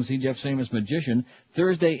adults. They can see Jeff Famous Magician.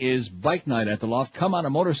 Thursday is bike night at the Loft. Come on a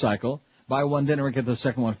motorcycle. Buy one dinner and get the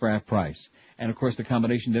second one for half price. And, of course, the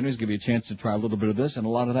combination dinners give you a chance to try a little bit of this and a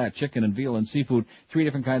lot of that. Chicken and veal and seafood. 3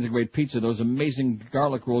 different kinds of great pizza. Those amazing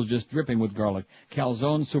garlic rolls just dripping with garlic.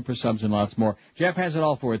 Calzone, super subs, and lots more. Jeff has it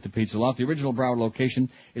all for you at the Pizza Loft. The original Broward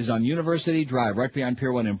location is on University Drive, right behind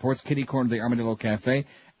Pier 1 Imports, kitty corner of the Armadillo Cafe.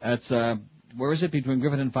 That's, where is it? Between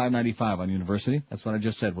Griffin and 595 on University. That's what I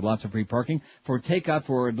just said, with lots of free parking. For takeout,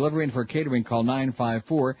 for delivery, and for catering, call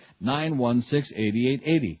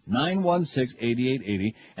 954-916-8880.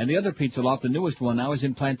 916-8880. And the other Pizza Loft, the newest one now, is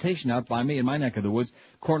in Plantation out by me in my neck of the woods,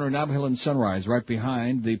 corner of Nob Hill and Sunrise, right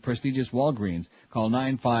behind the prestigious Walgreens. Call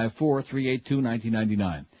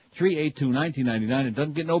 954-382-1999. 382-1999. It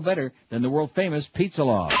doesn't get no better than the world-famous Pizza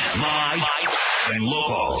Loft. Live and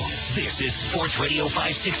local. This is Sports Radio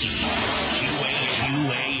 560.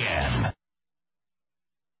 QAM.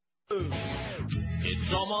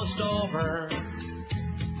 It's almost over.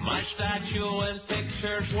 My statue and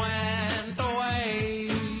pictures went away.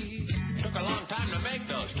 Took a long time to make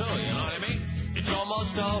those, too, you know what I mean? It's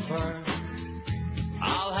almost over.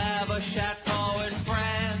 I'll have a chateau in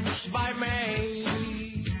France by May.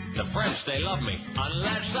 The French, they love me,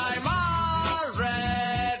 unless I'm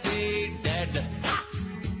already dead.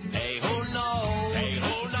 Hey, who knows? Hey,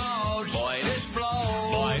 who knows? Boy, this blows.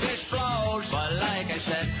 But like I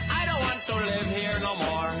said, I don't want to live here no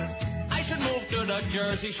more. I should move to the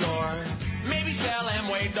Jersey Shore. Maybe sell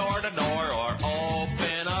Amway door to door, or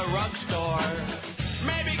open a rug store.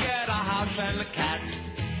 Maybe get a house and a cat.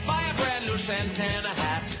 Buy a brand new Santana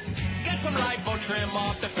hat. Get some lipo trim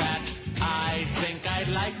off the fat. I think I'd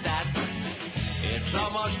like that. It's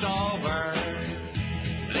almost over.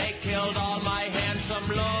 They killed all my handsome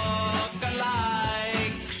lookalikes.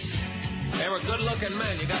 They were good-looking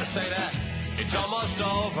men, you gotta say that. It's almost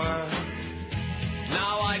over.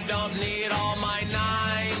 Now I don't need all my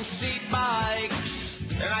 9-seat bikes.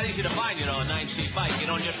 They're not easy to find, you know, a 9-seat bike. You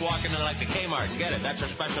don't just walk into like the Kmart and get it. That's a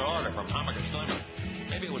special order from Hamburger Slimmer.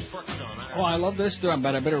 Maybe it was Brookstone. Oh, I love this story,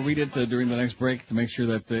 but I better read it during the next break to make sure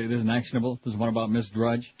that it isn't actionable. This is one about Miss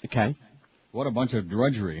Drudge. Okay. What a bunch of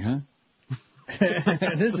drudgery, huh?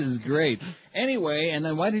 This is great. Anyway, and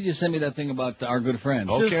then why did you send me that thing about our good friend?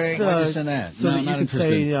 Okay. Why did you send that? So no, that not interested.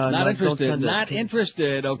 Say, not interested. Not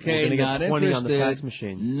interested. Okay, not interested. On the fax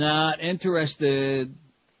machine. Not interested.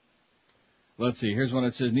 Let's see. Here's what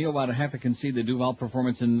it says. Neil, while I have to concede the Duval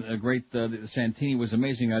performance in a great Santini was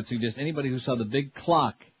amazing, I'd suggest anybody who saw The Big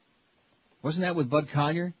Clock. Wasn't that with Bud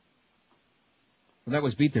Collyer? Well, that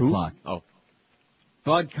was Beat the Clock. Oh.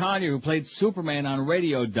 Bud Collyer, who played Superman on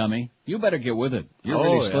Radio, dummy. You better get with it. You're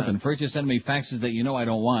really slipping. First you send me faxes that you know I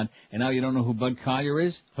don't want, and now you don't know who Bud Collyer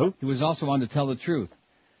is? Who? He was also on To Tell the Truth.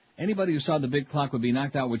 Anybody who saw The Big Clock would be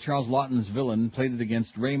knocked out with Charles Lawton's villain, played it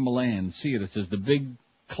against Ray Milland. See it. It says The Big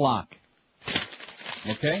Clock.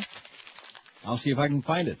 Okay? I'll see if I can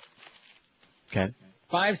find it. Okay.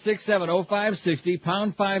 567-0560,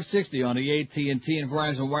 pound 560 on the AT&T and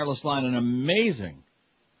Verizon wireless line. An amazing.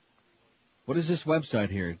 What is this website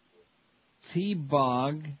here?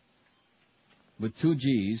 T-Bog, with 2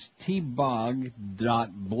 G's,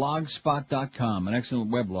 tbog.blogspot.com. An excellent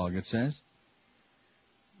weblog, it says.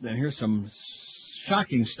 Then here's some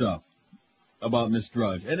shocking stuff about Miss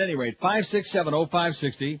Drudge. At any rate,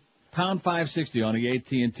 5670560, pound 560 on the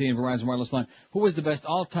AT&T and Verizon wireless line. What was the best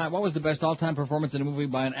all-time performance in a movie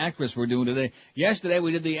by an actress we're doing today? Yesterday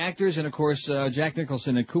we did the actors, and of course, Jack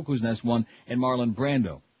Nicholson and Cuckoo's Nest won, and Marlon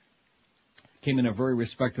Brando came in a very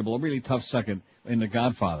respectable, really tough second in The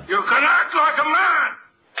Godfather. You can act like a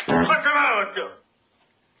man. Look at you.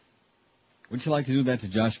 Would you like to do that to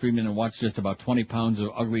Josh Friedman and watch just about 20 pounds of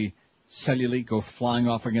ugly cellulite go flying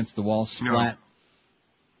off against the wall, splat? No.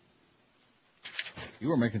 You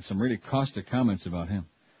were making some really caustic comments about him.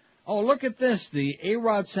 Oh, look at this. The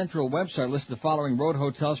A-Rod Central website lists the following road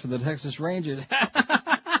hotels for the Texas Rangers.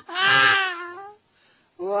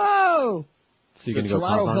 Whoa! So you're going to go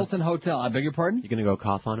Toronto cough on Hilton Hotel. I beg your pardon? You're going to go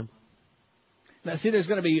cough on him? Now, see, there's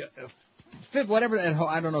going to be, whatever,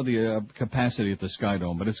 I don't know the capacity at the Sky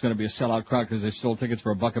Dome, but it's going to be a sellout crowd because they sold tickets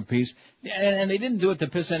for $1 a piece. And they didn't do it to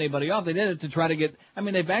piss anybody off. They did it to try to get,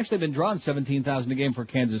 they've actually been drawing 17,000 a game for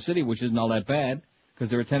Kansas City, which isn't all that bad because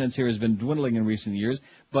their attendance here has been dwindling in recent years.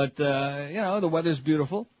 But, the weather's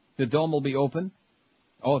beautiful. The dome will be open.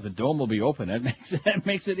 Oh, the dome will be open. That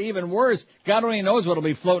makes it even worse. God only knows what'll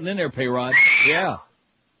be floating in there, Payrod. Yeah.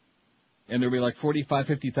 And there'll be like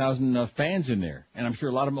 50,000 fans in there. And I'm sure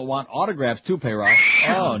a lot of them will want autographs too, Payrod.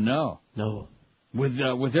 Oh, no. No. With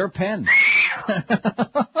their pen. And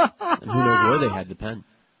who knows where they had the pen.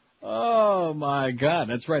 Oh, my God.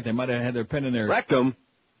 That's right. They might have had their pen in their rectum.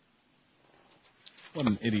 What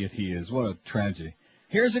an idiot he is. What a tragedy.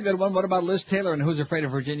 Here's a good one. What about Liz Taylor and Who's Afraid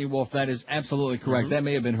of Virginia Woolf? That is absolutely correct. Mm-hmm. That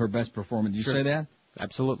may have been her best performance. Did you say that?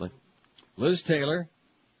 Absolutely. Liz Taylor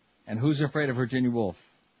and Who's Afraid of Virginia Woolf.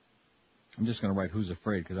 I'm just going to write Who's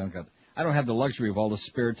Afraid because I don't have the luxury of all the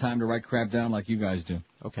spare time to write crap down like you guys do.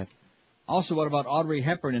 Okay. Also, what about Audrey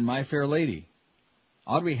Hepburn in My Fair Lady?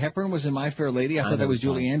 Audrey Hepburn was in My Fair Lady? I thought that was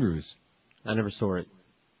Julie Andrews. I never saw it.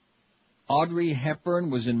 Audrey Hepburn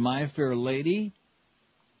was in My Fair Lady?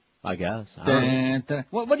 I guess.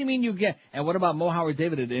 What do you mean you get? And what about Mo Howard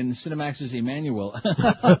David in Cinemax's Emmanuel?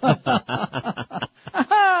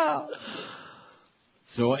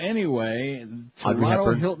 So anyway,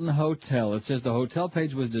 Toronto Hilton Hotel. It says the hotel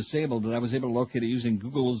page was disabled, and I was able to locate it using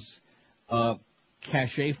Google's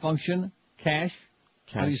cache function. Cache?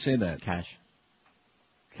 How do you say that? Cache.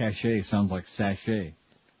 Cache sounds like sachet.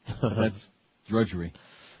 That's drudgery.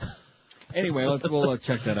 Anyway, we'll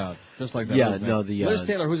check that out. Just like that. Yeah, no, Liz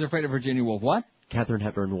Taylor, Who's Afraid of Virginia Woolf? What? Katharine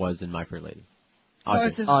Hepburn was in My Fair Lady. Audrey. Oh,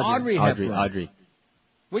 it says Audrey Hepburn. Audrey.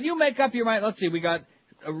 When you make up your mind, let's see, we got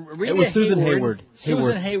Rita it was Susan Hayward.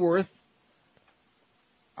 Susan Hayworth.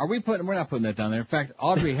 We're not putting that down there. In fact,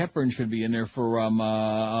 Audrey Hepburn should be in there for, what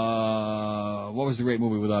was the great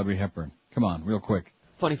movie with Audrey Hepburn? Come on, real quick.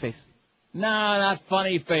 Funny Face. No, not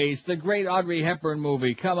Funny Face. The great Audrey Hepburn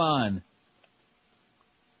movie. Come on.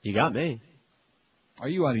 You got me. Are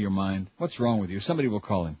you out of your mind? What's wrong with you? Somebody will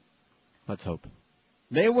call him. Let's hope.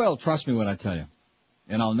 They will. Trust me when I tell you.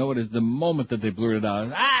 And I'll know it is the moment that they blurt it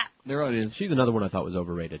out. There it is. She's another one I thought was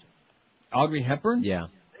overrated. Audrey Hepburn? Yeah.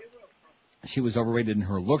 She was overrated in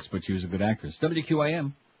her looks, but she was a good actress.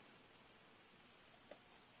 WQAM.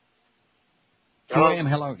 QAM,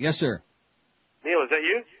 hello. Yes, sir. Neil, is that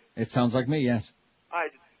you? It sounds like me, yes. I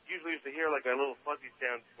usually used to hear like a little fuzzy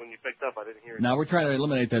sound when you picked up. I didn't hear it. Now we're trying to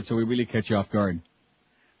eliminate that so we really catch you off guard.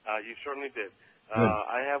 You certainly did.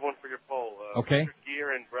 I have one for your poll. Okay. Richard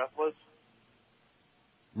Gere in Breathless.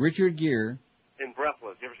 Richard Gere. In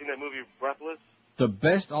Breathless. You ever seen that movie, Breathless? The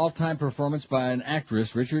best all-time performance by an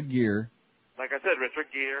actress, Richard Gere. Like I said, Richard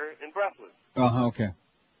Gere in Breathless. Okay.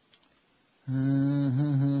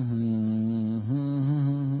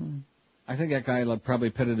 I think that guy probably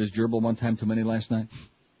petted his gerbil one time too many last night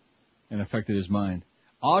and affected his mind.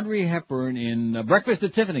 Audrey Hepburn in Breakfast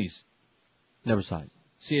at Tiffany's. Never saw it.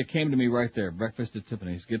 See, it came to me right there. Breakfast at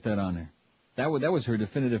Tiffany's. Get that on there. That was her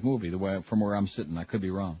definitive movie, from where I'm sitting. I could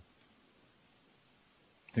be wrong.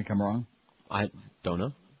 Think I'm wrong? I don't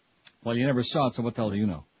know. Well, you never saw it, so what the hell do you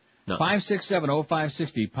know? No.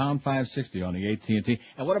 567-0560, pound 560 on the AT&T.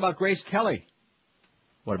 And what about Grace Kelly?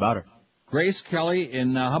 What about her? Grace Kelly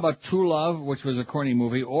in, how about True Love, which was a corny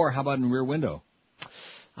movie, or how about in Rear Window?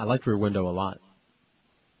 I liked Rear Window a lot.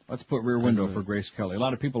 Let's put Rear Window for Grace Kelly. A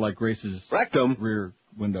lot of people like Grace's rectum. Rear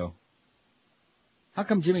Window. How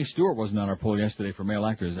come Jimmy Stewart wasn't on our poll yesterday for male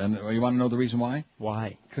actors? And you want to know the reason why?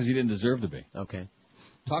 Why? Because he didn't deserve to be. Okay.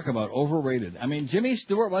 Talk about overrated. I mean, Jimmy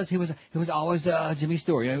Stewart was always Jimmy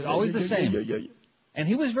Stewart. He was always the same. Yeah. And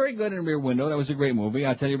he was very good in Rear Window. That was a great movie.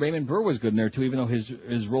 I tell you, Raymond Burr was good in there too, even though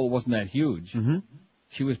his role wasn't that huge. Mm-hmm.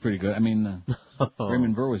 She was pretty good. I mean,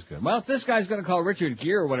 Raymond Burr was good. Well, if this guy's going to call Richard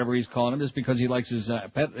Gere or whatever he's calling him just because he likes his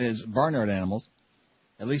his barnyard animals,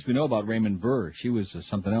 at least we know about Raymond Burr. She was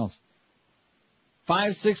something else.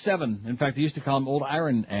 567. In fact, they used to call him Old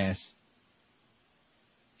Iron Ass.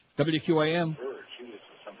 WQAM.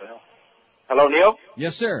 Hello, Neil?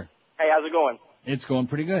 Yes, sir. Hey, how's it going? It's going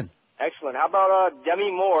pretty good. Excellent. How about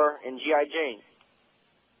Demi Moore in G.I. Jane?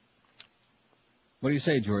 What do you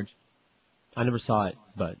say, George? I never saw it,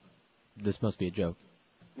 but this must be a joke.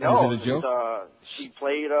 No, is it a joke? She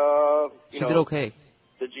played, she did okay.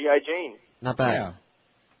 The G.I. Jane. Not bad. Yeah.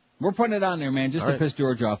 We're putting it on there, man, just All to right. piss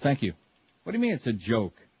George off. Thank you. What do you mean it's a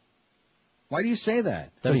joke? Why do you say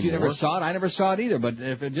that? Because you never saw it? I never saw it either, but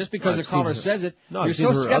just because the caller says it, you're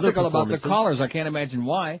so skeptical about the callers, I can't imagine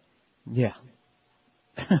why. Yeah.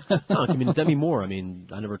 No, I mean, Demi Moore, I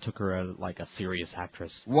never took her as, like, a serious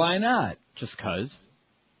actress. Why not? Just 'cause.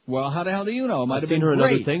 Well, how the hell do you know? It might I've have seen been her in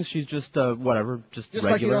great. other things. She's just, whatever, just Just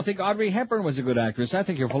regular. like you don't think Audrey Hepburn was a good actress. I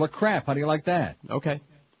think you're full of crap. How do you like that? Okay.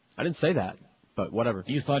 I didn't say that, but whatever.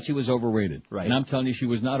 You thought she was overrated. Right. And I'm telling you she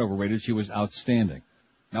was not overrated. She was outstanding.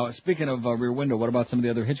 Now, speaking of Rear Window, what about some of the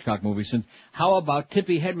other Hitchcock movies? How about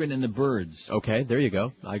Tippi Hedren in The Birds? Okay, there you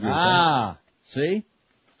go. I agree with that. See?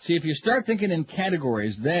 See, if you start thinking in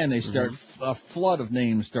categories, then they start, a flood of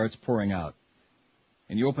names starts pouring out.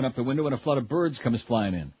 And you open up the window and a flood of birds comes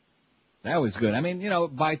flying in. That was good. I mean,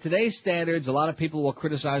 by today's standards, a lot of people will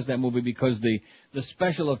criticize that movie because the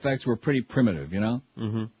special effects were pretty primitive,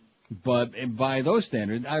 Mm-hmm. But by those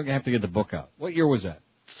standards, I have to get the book out. What year was that?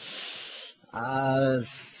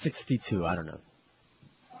 62, I don't know.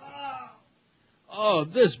 Oh,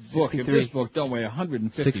 this book, 63. if this book don't weigh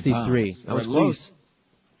 150 63. pounds. That was at close. least.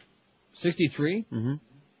 63? Mm-hmm.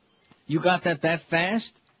 You got that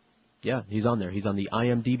fast? Yeah, he's on there. He's on the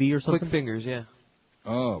IMDb or something. Quick fingers, yeah.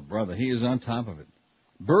 Oh, brother, he is on top of it.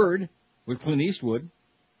 Bird with Clint Eastwood.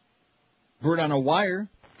 Bird on a Wire.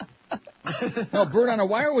 No, Bird on a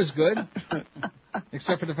Wire was good.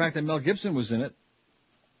 Except for the fact that Mel Gibson was in it.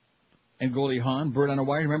 And Goldie Hawn, Bird on a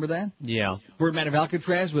Wire, remember that? Yeah. Birdman of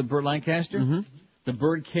Alcatraz with Burt Lancaster. Mm-hmm. The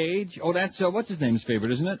Bird Cage. Oh, that's, what's his name's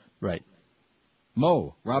favorite, isn't it? Right.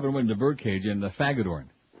 Mo, Robin Williams, The Birdcage, and the Fagadorn.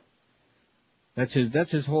 That's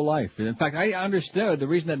his whole life. In fact, I understood the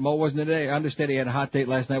reason that Mo wasn't today. I understand he had a hot date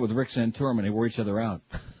last night with Rick Santorum and they wore each other out.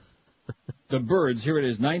 The Birds, here it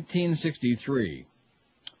is, 1963.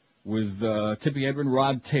 With Tippi Hedren,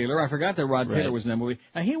 Rod Taylor. I forgot that Rod Taylor was in that movie.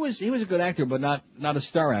 Now, he was a good actor, but not a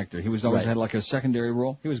star actor. He was always had like a secondary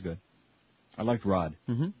role. He was good. I liked Rod.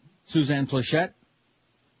 Mm-hmm. Suzanne Plachette,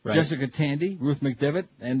 Jessica Tandy, Ruth McDevitt,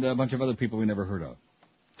 and a bunch of other people we never heard of.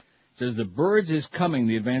 Says The Birds is coming,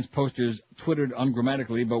 the advance posters twittered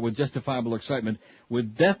ungrammatically, but with justifiable excitement.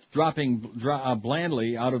 With death dropping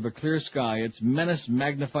blandly out of the clear sky, its menace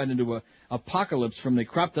magnified into a apocalypse from the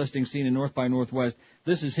crop dusting scene in North by Northwest.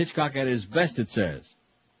 This is Hitchcock at his best, it says.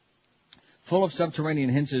 Full of subterranean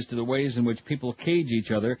hints as to the ways in which people cage each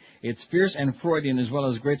other, it's fierce and Freudian as well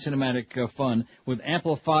as great cinematic fun, with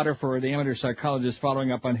ample fodder for the amateur psychologist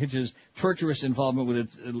following up on Hitch's torturous involvement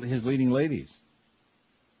with his leading ladies.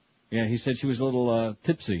 Yeah, he said she was a little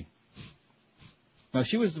tipsy. Now,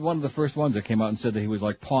 she was one of the first ones that came out and said that he was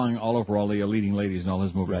like pawing all over all the leading ladies in all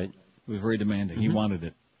his movies. Right. He was very demanding. Mm-hmm. He wanted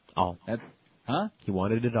it. All. Huh? He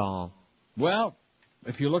wanted it all. Well,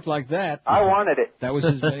 if you look like that. I wanted it. That was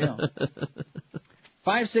his,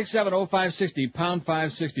 5670560, pound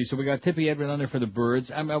 560. So we got Tippi Hedren on there for The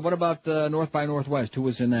Birds. What about North by Northwest? Who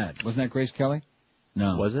was in that? Wasn't that Grace Kelly?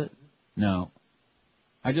 No. Was it? No.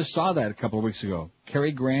 I just saw that a couple of weeks ago.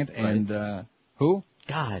 Cary Grant and, who?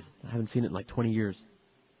 God, I haven't seen it in like 20 years.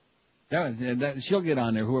 She'll get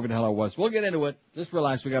on there, whoever the hell it was. We'll get into it. Just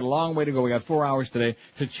relax. We got a long way to go. We got 4 hours today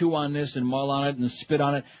to chew on this and mull on it and spit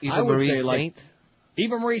on it. Eva Marie Saint?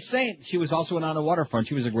 Eva Marie Saint. She was also in On the Waterfront.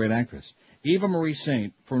 She was a great actress. Eva Marie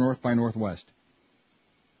Saint for North by Northwest.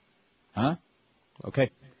 Huh? Okay.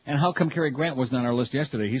 And how come Cary Grant wasn't on our list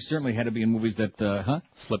yesterday? He certainly had to be in movies that,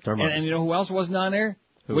 slipped our mind. And you know who else wasn't on there?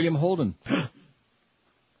 Who? William Holden.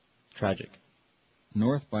 Tragic.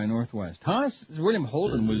 North by Northwest. Huh? William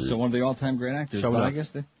Holden was one of the all-time great actors, but I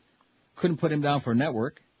guess they couldn't put him down for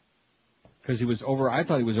network because he was I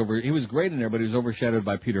thought he was he was great in there, but he was overshadowed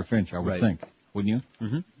by Peter Finch, I would think. Wouldn't you?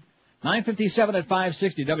 Mm-hmm. 9:57 at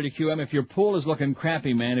 560 WQM. If your pool is looking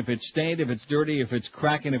crappy, man, if it's stained, if it's dirty, if it's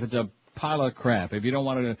cracking, if it's a pile of crap, if you don't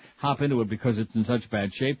want to hop into it because it's in such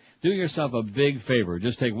bad shape, do yourself a big favor.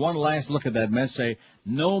 Just take one last look at that mess, say,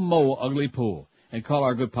 no mo ugly pool, and call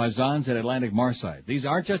our good paisans at Atlantic Marside. These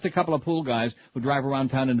aren't just a couple of pool guys who drive around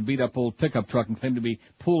town in a beat-up old pickup truck and claim to be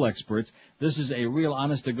pool experts. This is a real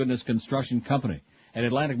honest-to-goodness construction company. At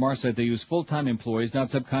Atlantic Marcite, they use full-time employees, not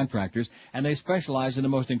subcontractors, and they specialize in the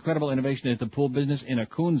most incredible innovation at the pool business in a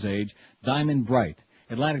coon's age, Diamond Bright.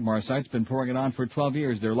 Atlantic Marcite's been pouring it on for 12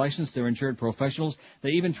 years. They're licensed, they're insured professionals.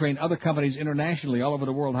 They even train other companies internationally all over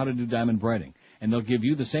the world how to do diamond brighting. And they'll give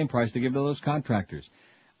you the same price they give to those contractors.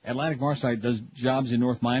 Atlantic Marcite does jobs in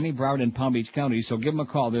North Miami, Broward, and Palm Beach counties, so give them a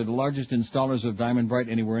call. They're the largest installers of Diamond Bright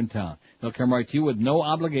anywhere in town. They'll come right to you with no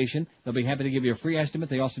obligation. They'll be happy to give you a free estimate.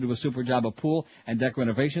 They also do a super job of pool and deck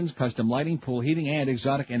renovations, custom lighting, pool heating, and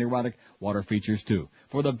exotic and erotic water features, too.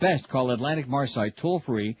 For the best, call Atlantic Marcite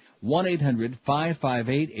toll-free,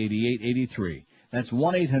 1-800-558-8883. That's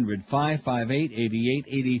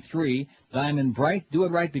 1-800-558-8883. Diamond Bright. Do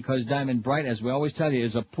it right because Diamond Bright, as we always tell you,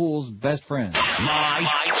 is a pool's best friend. Live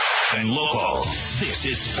and local. This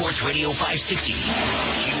is Sports Radio 560.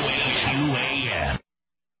 QAM.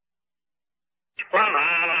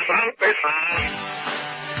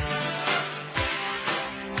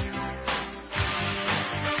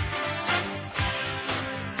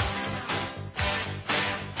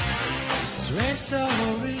 Strange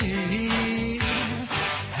stories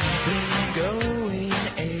have been going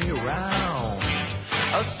around.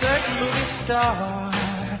 A certain movie star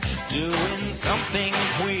doing something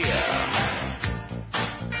queer.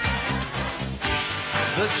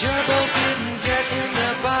 The gerbil didn't get in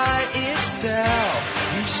there by itself.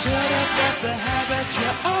 He should have left the habit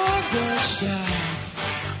on the shelf.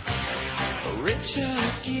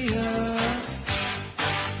 Richard Gere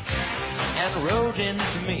and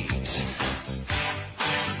rodents meet.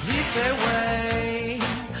 He's away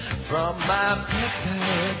from my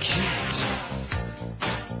parakeet.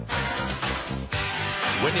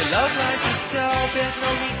 When your love life is dull, there's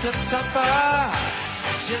no need to suffer.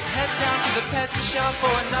 Just head down to the pet shop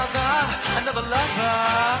for another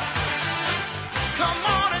lover. Come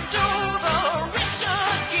on and do the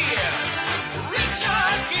Richard Gere.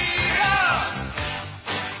 Richard Gere.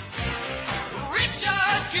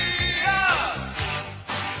 Richard Gere.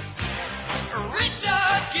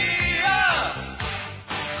 Richard Gere.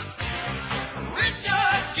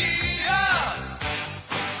 Richard Gere.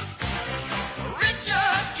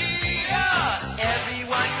 Richard Gere.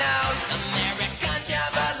 Everyone knows American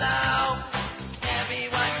Juggalo.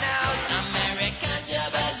 Everyone knows American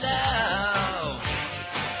Juggalo.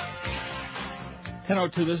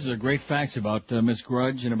 10:02, this is a great facts about Miss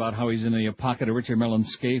Grudge and about how he's in the pocket of Richard Mellon's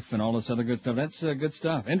scaife and all this other good stuff. That's good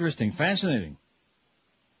stuff. Interesting. Fascinating.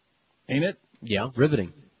 Ain't it? Yeah,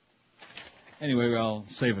 riveting. Anyway, I'll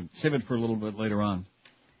save it for a little bit later on.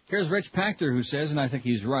 Here's Rich Pachter who says, and I think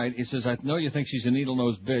he's right, he says, I know you think she's a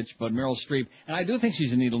needle-nosed bitch, but Meryl Streep, and I do think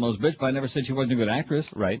she's a needle-nosed bitch, but I never said she wasn't a good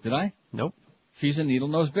actress. Right. Did I? Nope. She's a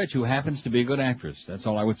needle-nosed bitch who happens to be a good actress. That's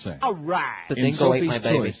all I would say. All right. The thing go ate my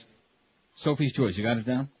baby. Choice. Sophie's Choice. You got it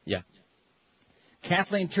down? Yeah.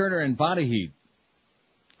 Kathleen Turner and Body Heat.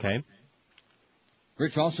 Okay.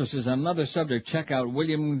 Rich also says, on another subject, check out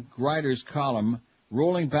William Greider's column,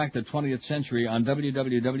 Rolling Back the 20th Century, on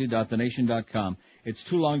www.thenation.com. It's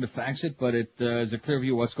too long to fax it, but it is a clear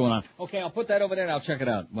view of what's going on. Okay, I'll put that over there and I'll check it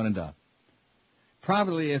out when I'm done.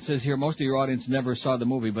 Probably, it says here, most of your audience never saw the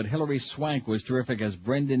movie, but Hilary Swank was terrific as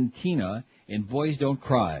Brendan Tina in Boys Don't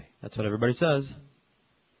Cry. That's what everybody says.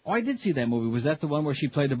 Oh, I did see that movie. Was that the one where she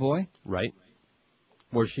played a boy? Right.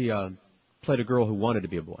 Where she played a girl who wanted to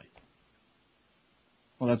be a boy.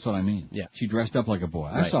 Well, that's what I mean. Yeah. She dressed up like a boy.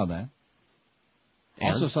 Right. I saw that.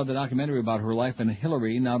 And? Also saw the documentary about her life, and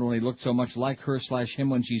Hillary not only looked so much like her/him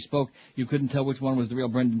when she spoke, you couldn't tell which one was the real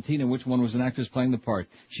Brendan Tina and which one was an actress playing the part.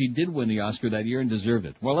 She did win the Oscar that year and deserved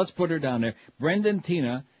it. Well, let's put her down there. Brendan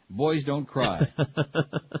Tina, Boys Don't Cry.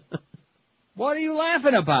 What are you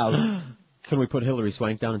laughing about? Can we put Hilary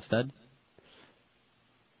Swank down instead?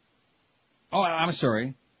 Oh, I'm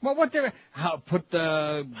sorry. Well, what did put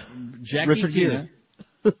Jackie Richard Tina,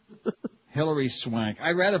 Hilary Swank.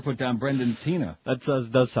 I'd rather put down Brendan Tina. That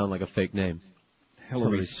does sound like a fake name.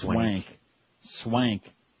 Hilary Swank. Swank.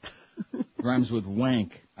 Rhymes with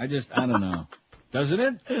wank. I don't know. Doesn't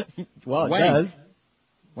it? Well, it wank. does.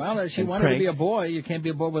 Well, she And wanted crank. to be a boy. You can't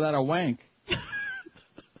be a boy without a wank.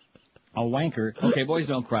 A wanker. Okay, Boys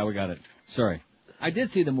Don't Cry. We got it. Sorry. I did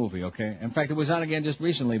see the movie, okay? In fact, it was on again just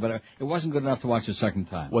recently, but it wasn't good enough to watch a second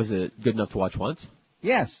time. Was it good enough to watch once?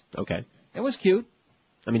 Yes. Okay. It was cute.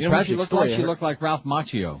 I mean, You know what she tragic looked story. like? She looked like Ralph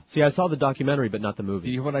Macchio. See, I saw the documentary, but not the movie.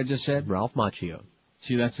 Do you hear what I just said? Ralph Macchio.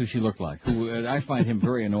 See, that's who she looked like. Who I find him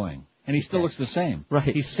very annoying. And he still looks the same.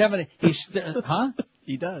 Right. He's 70. Huh?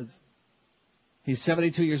 He does. He's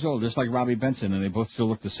 72 years old, just like Robbie Benson, and they both still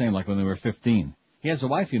look the same like when they were 15. He has a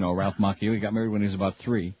wife, Ralph Macchio. He got married when he was about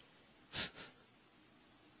 3.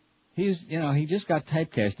 he just got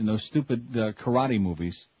typecast in those stupid karate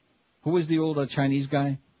movies. Who was the old Chinese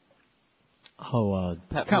guy? Oh,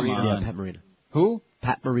 Pat Come Morita. on. Yeah, Pat Morita. Who?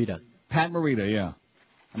 Pat Morita. Pat Morita, yeah.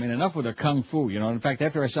 I mean, enough with the kung fu, In fact,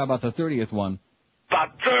 after I saw about the 30th one,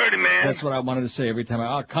 About 30, man. that's what I wanted to say every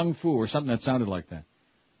time. Kung fu or something that sounded like that.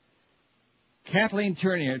 Kathleen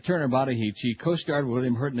Turner Body Heat. She co-starred with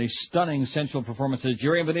William Hurt in a stunning sensual performance as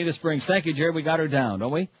Jerry and Bonita Springs. Thank you, Jerry. We got her down,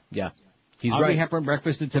 don't we? Yeah. He's Audrey right. Hepburn,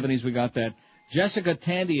 Breakfast at Tiffany's. We got that. Jessica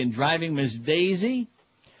Tandy in Driving Miss Daisy.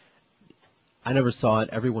 I never saw it.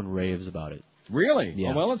 Everyone raves about it. Really?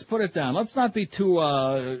 Yeah. Well, let's put it down. Let's not be too,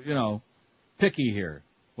 picky here.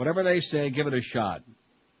 Whatever they say, give it a shot.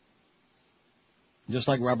 Just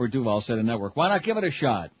like Robert Duvall said in Network. Why not give it a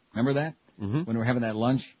shot? Remember that? Mm-hmm. When we were having that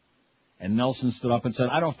lunch? And Nelson stood up and said,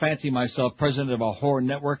 I don't fancy myself president of a whore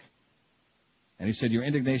network. And he said, your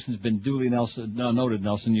indignation's been duly noted,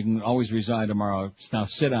 Nelson. You can always resign tomorrow. Now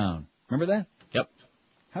sit down. Remember that? Yep.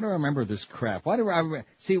 How do I remember this crap? Why do I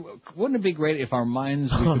see? Wouldn't it be great if our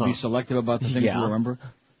minds, we could be selective about the things we remember?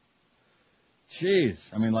 Jeez.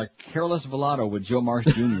 I mean, like Careless Velato with Joe Marsh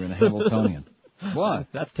Jr. in the Hamiltonian. What?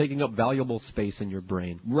 That's taking up valuable space in your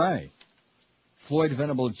brain. Right. Floyd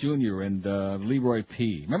Venable Jr. and Leroy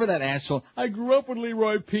P. Remember that asshole? I grew up with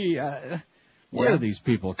Leroy P. Where do these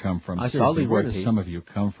people come from? I Seriously, saw Leroy where do P. some of you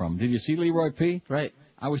come from? Did you see Leroy P? Right.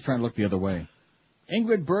 I was trying to look the other way.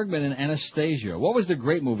 Ingrid Bergman and Anastasia. What was the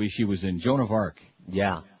great movie she was in? Joan of Arc.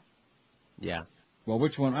 Yeah. Yeah. Well,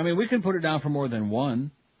 which one? I mean, we can put her down for more than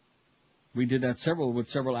one. We did that with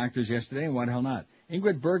several actors yesterday, and why the hell not?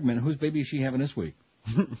 Ingrid Bergman, whose baby is she having this week?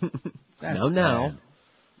 That's No. bad.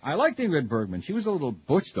 I liked Ingrid Bergman. She was a little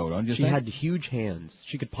butch, though, don't you She think? had huge hands.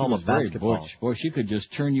 She could She palm a was very basketball. butch. Boy, she could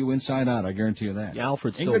just turn you inside out, I guarantee you that. Yeah,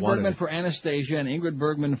 Alfred still Ingrid wanted Bergman it. for Anastasia and Ingrid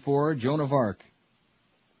Bergman for Joan of Arc.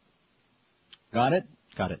 Got it?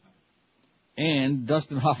 Got it. And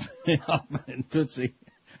Dustin Hoffman and Tootsie.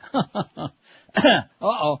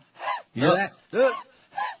 Uh-oh. You hear that?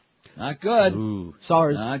 Not good. Ooh,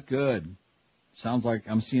 SARS. Not good. Sounds like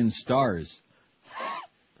I'm seeing stars.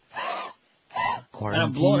 And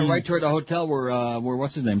I'm blowing it right toward the hotel where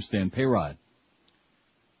what's his name staying? Payrod.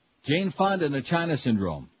 Jane Fonda and the China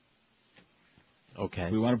Syndrome. Okay.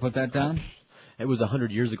 We want to put that down? It was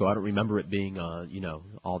 100 years ago. I don't remember it being,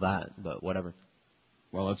 all that, but whatever.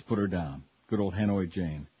 Well, let's put her down. Good old Hanoi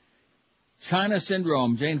Jane. China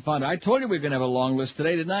Syndrome, Jane Fonda. I told you we were going to have a long list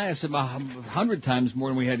today, didn't I? I said 100 times more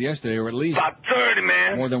than we had yesterday, or at least About 30,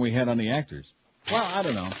 man. more than we had on the actors. Well, I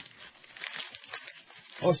don't know.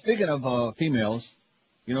 Oh, speaking of females,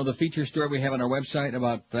 you know the feature story we have on our website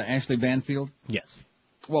about Ashley Banfield? Yes.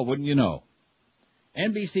 Well, wouldn't you know?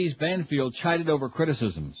 NBC's Banfield chided over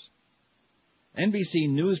criticisms. NBC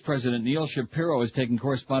News President Neil Shapiro has taken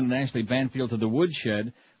correspondent Ashley Banfield to the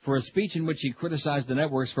woodshed for a speech in which he criticized the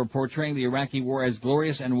networks for portraying the Iraqi war as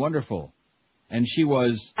glorious and wonderful. And she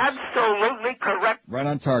was absolutely correct. Right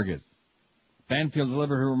on target. Banfield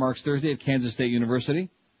delivered her remarks Thursday at Kansas State University.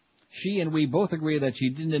 She and we both agree that she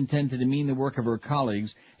didn't intend to demean the work of her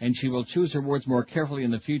colleagues, and she will choose her words more carefully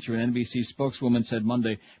in the future, an NBC spokeswoman said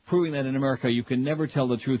Monday, proving that in America you can never tell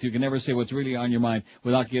the truth, you can never say what's really on your mind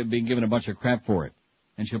without being given a bunch of crap for it.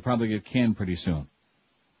 And she'll probably get canned pretty soon.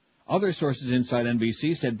 Other sources inside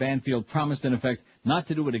NBC said Banfield promised, in effect, not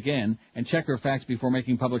to do it again and check her facts before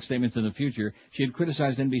making public statements in the future. She had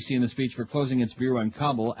criticized NBC in the speech for closing its bureau in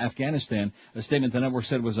Kabul, Afghanistan, a statement the network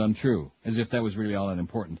said was untrue, as if that was really all that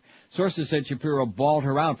important. Sources said Shapiro bawled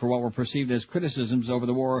her out for what were perceived as criticisms over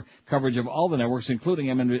the war coverage of all the networks, including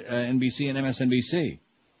NBC and MSNBC.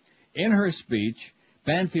 In her speech,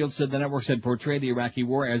 Banfield said the networks had portrayed the Iraqi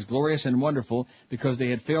war as glorious and wonderful because they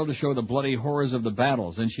had failed to show the bloody horrors of the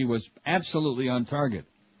battles, and she was absolutely on target.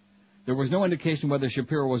 There was no indication whether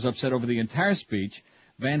Shapiro was upset over the entire speech.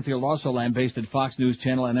 Banfield also lambasted Fox News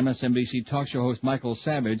Channel and MSNBC talk show host Michael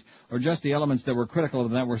Savage, or just the elements that were critical of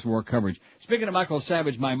the network's war coverage. Speaking of Michael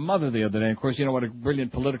Savage, my mother the other day, of course, you know what a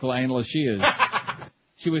brilliant political analyst she is.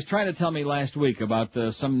 She was trying to tell me last week about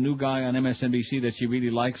some new guy on MSNBC that she really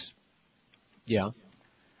likes. Yeah.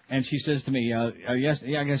 And she says to me, I guess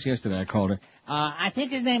yesterday I called her, I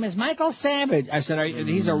think his name is Michael Savage. I said,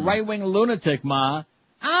 he's a right-wing lunatic, Ma.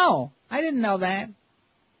 Oh, I didn't know that.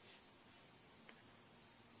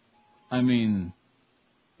 I mean,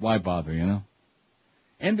 why bother, you know?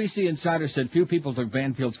 NBC Insider said few people took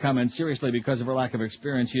Banfield's comments seriously because of her lack of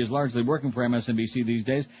experience. She is largely working for MSNBC these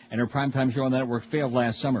days, and her primetime show on the network failed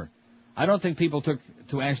last summer. I don't think people took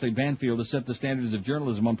to Ashley Banfield to set the standards of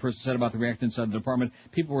journalism, one person said about the reaction inside the department.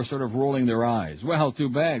 People were sort of rolling their eyes. Well, too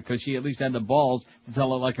bad, because she at least had the balls to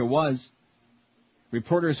tell it like it was.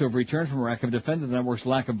 Reporters who have returned from Iraq have defended the network's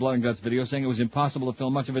lack of blood and guts video, saying it was impossible to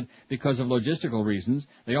film much of it because of logistical reasons.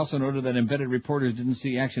 They also noted that embedded reporters didn't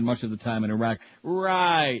see action much of the time in Iraq.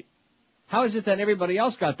 Right. How is it that everybody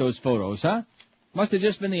else got those photos, huh? Must have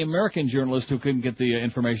just been the American journalist who couldn't get the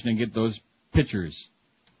information and get those pictures.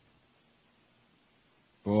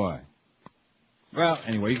 Boy. Well,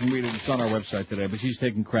 anyway, you can read it. It's on our website today, but she's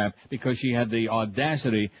taking crap because she had the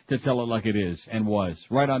audacity to tell it like it is, and was.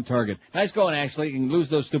 Right on target. Nice going, Ashley. You can lose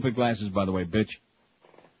those stupid glasses, by the way, bitch.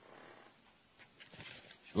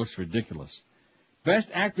 She looks ridiculous. Best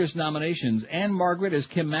Actress nominations, Anne Margaret as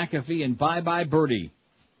Kim McAfee in Bye Bye Birdie.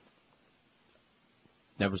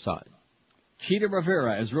 Never saw it. Cheetah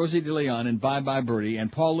Rivera as Rosie DeLeon in Bye Bye Birdie,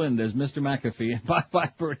 and Paul Lynde as Mr. McAfee in Bye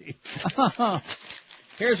Bye Birdie.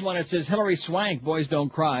 Here's one that says Hilary Swank, Boys Don't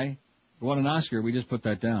Cry. Won an Oscar. We just put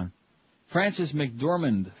that down. Frances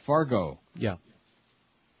McDormand, Fargo. Yeah.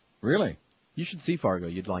 Really? You should see Fargo.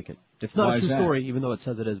 You'd like it. It's not a true story, even though it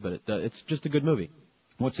says it is, but it's just a good movie.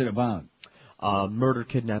 What's it about? Murder,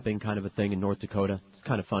 kidnapping kind of a thing in North Dakota. It's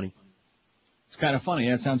kind of funny. It's kind of funny.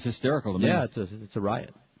 Yeah, it sounds hysterical to me. Yeah, it's a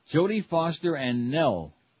riot. Jodie Foster and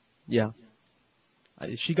Nell. Yeah.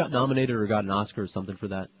 She got nominated or got an Oscar or something for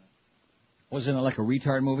that. Wasn't it like a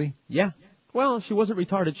retard movie? Yeah. Well, she wasn't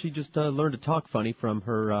retarded. She just learned to talk funny from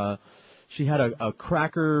her. She had a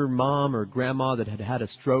cracker mom or grandma that had a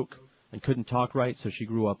stroke and couldn't talk right, so she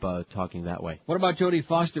grew up talking that way. What about Jodie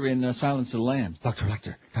Foster in Silence of the Lambs? Dr.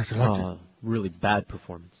 Lecter. Really bad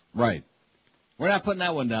performance. Right. We're not putting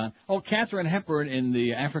that one down. Oh, Katharine Hepburn in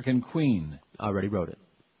The African Queen. I already wrote it.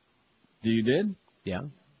 You did? Yeah.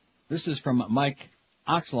 This is from Mike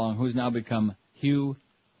Oxlong, who's now become Hugh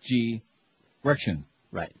G. Rection.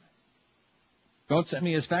 Right. Don't send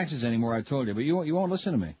me his faxes anymore, I told you, but you won't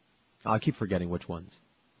listen to me. I keep forgetting which ones.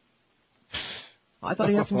 I thought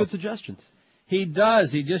he had some good suggestions. He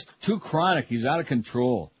does. He's just too chronic. He's out of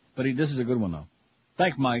control. But this is a good one, though.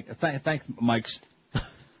 Thank Mike's.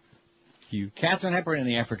 Hugh. Katharine Hepburn and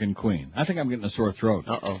the African Queen. I think I'm getting a sore throat.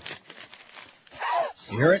 Uh-oh.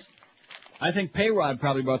 You hear it? I think Payrod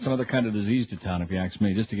probably brought some other kind of disease to town, if you ask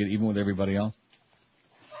me, just to get even with everybody else.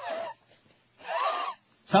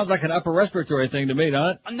 Sounds like an upper respiratory thing to me,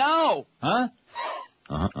 doesn't it? No. Huh?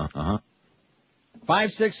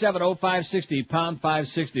 5670560, pound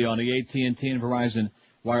 560 on the AT&T and Verizon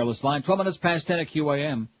wireless line. 12 minutes past 10 at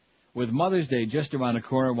QAM. With Mother's Day just around the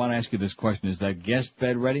corner, I want to ask you this question. Is that guest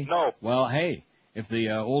bed ready? No. Well, hey, if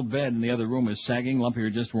the old bed in the other room is sagging, lumpy, or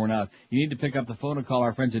just worn out, you need to pick up the phone and call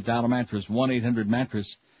our friends at Dial a Mattress,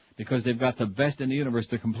 1-800-MATTRESS, because they've got the best in the universe,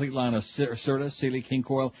 the complete line of Serta, Sealy, King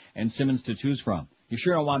Coil, and Simmons to choose from. You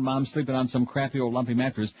sure don't want Mom sleeping on some crappy old lumpy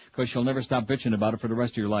mattress, because she'll never stop bitching about it for the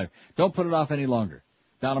rest of your life. Don't put it off any longer.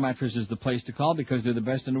 Dial a Mattress is the place to call because they're the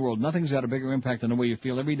best in the world. Nothing's got a bigger impact on the way you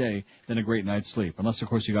feel every day than a great night's sleep. Unless, of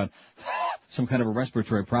course, you got some kind of a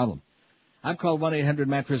respiratory problem. I've called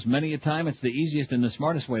 1-800-MATTRESS many a time. It's the easiest and the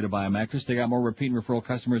smartest way to buy a mattress. They got more repeat and referral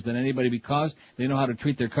customers than anybody because they know how to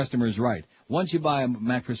treat their customers right. Once you buy a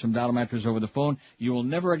mattress from Dial a Mattress over the phone, you will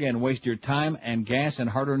never again waste your time and gas and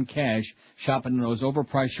hard-earned cash shopping in those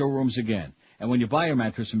overpriced showrooms again. And when you buy your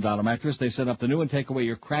mattress from Dial a Mattress, they set up the new and take away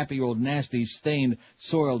your crappy, old, nasty, stained,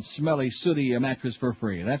 soiled, smelly, sooty mattress for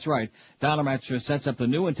free. That's right. Dial a Mattress sets up the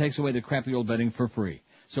new and takes away the crappy old bedding for free.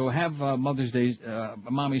 So have Mother's Day,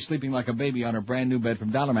 Mommy sleeping like a baby on her brand new bed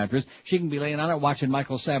from Dial a Mattress. She can be laying on it watching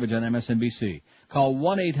Michael Savage on MSNBC. Call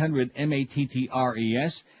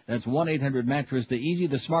 1-800-MATTRES. That's 1-800-MATTRESS, the easy,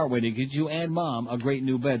 the smart way to get you and Mom a great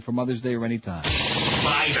new bed for Mother's Day or any time.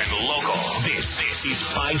 Live and local. This is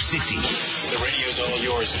 560. The radio's all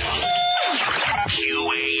yours now.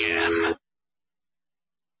 QAM.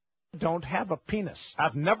 Don't have a penis.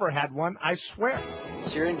 I've never had one, I swear. The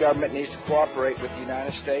Syrian government needs to cooperate with the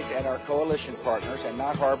United States and our coalition partners and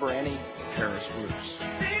not harbor any terrorist groups.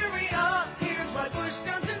 Syria, here's why Bush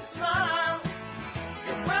doesn't smile.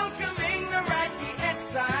 You're welcoming Iraqi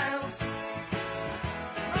exiles.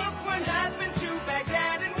 Look what happened to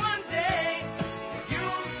Baghdad in one day.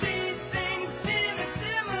 You'll see things in a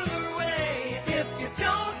similar way. If you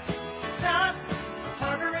don't stop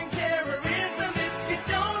harboring terrorism, if you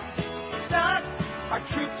don't stop, our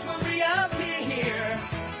troops will be out here.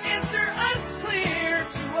 Answer us clear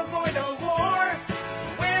to avoid a war.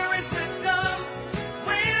 Where is Saddam?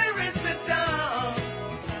 Where is Saddam?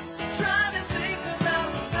 Try to think about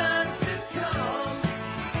the times to come.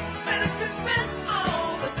 Better confess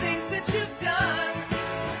all the things that you've done.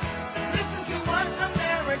 Listen to what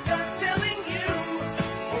America's telling you,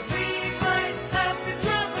 or we might have to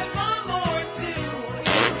drop a bomb or two.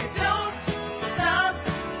 If you don't stop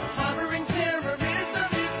harboring terrorism,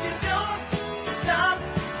 if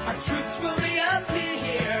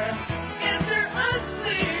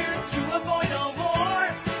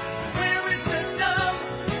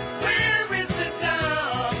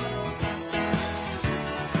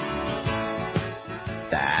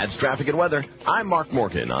That's traffic and weather. I'm Mark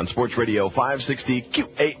Morgan on Sports Radio 560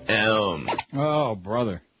 QAM. Oh,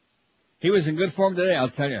 brother. He was in good form today, I'll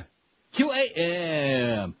tell you.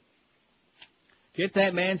 QAM. Get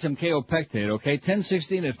that man some Kaopectate, okay?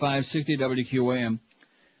 1016 at 560 WQAM.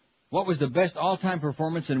 What was the best all-time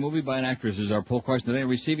performance in a movie by an actress is our poll question today.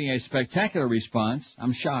 Receiving a spectacular response.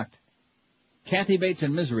 I'm shocked. Kathy Bates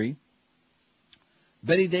in Misery.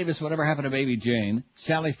 Betty Davis, Whatever Happened to Baby Jane.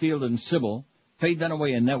 Sally Field and Sybil. Faye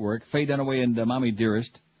Dunaway in Network. Faye Dunaway and Mommy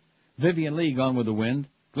Dearest. Vivian Lee, Gone with the Wind.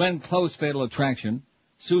 Glenn Close, Fatal Attraction.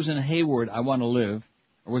 Susan Hayward, I Want to Live.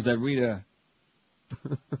 Or was that Rita?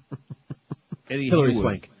 Eddie Hillary Haywood.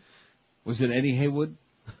 Swank. Was it Eddie Haywood?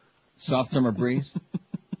 Soft Summer Breeze?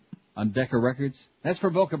 On Decca Records? That's for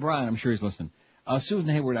Boca Brian. I'm sure he's listening. Susan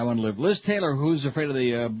Hayward, I Want to Live. Liz Taylor, Who's Afraid of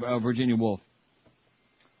the Virginia Wolf?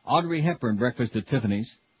 Audrey Hepburn, Breakfast at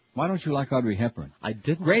Tiffany's. Why don't you like Audrey Hepburn? I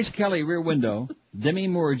didn't. Grace Kelly, Rear Window. Demi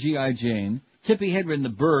Moore, G.I. Jane. Tippi Hedren, The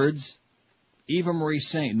Birds. Eva Marie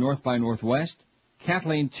Saint, North by Northwest.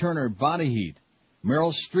 Kathleen Turner, Body Heat.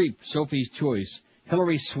 Meryl Streep, Sophie's Choice.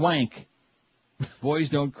 Hilary Swank, Boys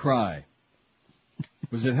Don't Cry.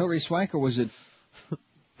 Was it Hilary Swank or was it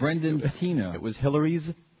Brendan Patino? It was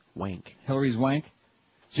Hillary's Wank. Hillary's Wank.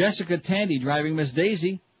 Jessica Tandy, Driving Miss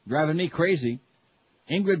Daisy. Driving Me Crazy.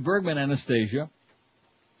 Ingrid Bergman, Anastasia.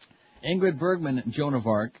 Ingrid Bergman, Joan of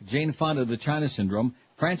Arc. Jane Fonda, The China Syndrome.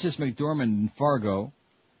 Frances McDormand in Fargo.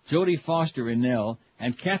 Jodie Foster in Nell.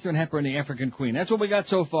 And Katharine Hepburn, The African Queen. That's what we got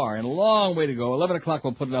so far, and a long way to go. 11 o'clock,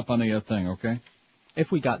 we'll put it up on the thing, okay?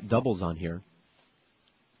 If we got doubles on here,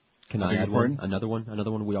 can I add one? Another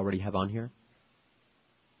one we already have on here?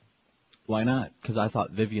 Why not? Because I thought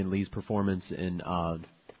Vivian Lee's performance in,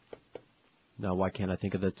 now why can't I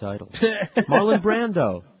think of the title? Marlon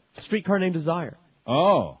Brando, Streetcar Named Desire.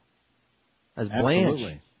 Oh. As Blanche.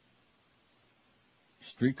 Absolutely.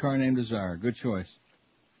 Streetcar Named Desire, good choice.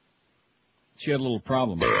 She had a little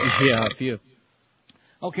problem. Yeah, a few.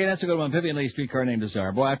 Okay, that's a good one. Vivian Lee, Streetcar Named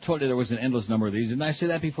Desire. Boy, I've told you there was an endless number of these. Didn't I say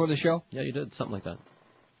that before the show? Yeah, you did. Something like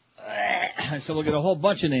that. So we'll get a whole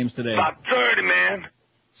bunch of names today. About 30, man.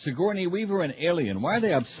 Sigourney Weaver and Alien. Why are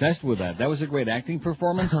they obsessed with that? That was a great acting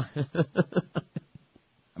performance. I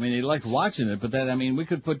mean, they liked watching it, but that, I mean, we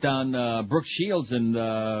could put down Brooke Shields and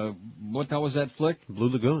what the hell was that flick? Blue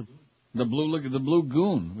Lagoon. The Blue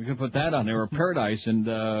Goon. We could put that on there. Or Paradise and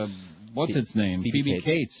what's its name? Phoebe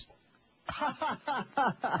Cates.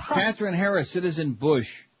 Catherine Harris, Citizen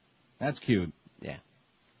Bush. That's cute. Yeah.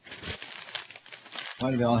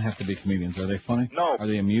 Why do they all have to be comedians? Are they funny? No. Are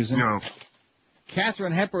they amusing? No.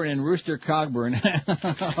 Catherine Hepburn and Rooster Cogburn.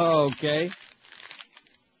 Okay.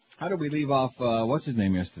 How did we leave off, what's his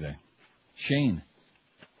name yesterday? Shane.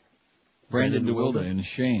 Brandon DeWilde and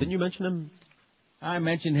Shane. Didn't you mention him? I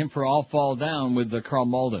mentioned him for All Fall Down with Carl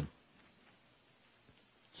Malden.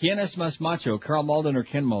 Quienes Mas Macho, Carl Malden or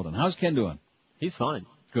Ken Malden? How's Ken doing? He's fine.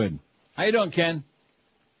 Good. How you doing, Ken?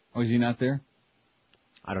 Oh, is he not there?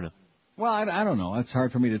 I don't know. Well, I don't know. That's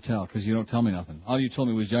hard for me to tell because you don't tell me nothing. All you told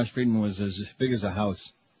me was Josh Friedman was as big as a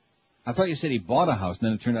house. I thought you said he bought a house, and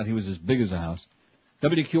then it turned out he was as big as a house.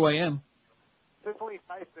 WQAM. Cicely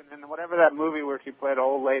Tyson in whatever that movie where she played an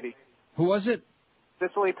old lady. Who was it?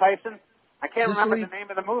 Cicely Tyson? I can't remember Cicely? the name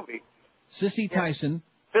of the movie. Sissy Tyson.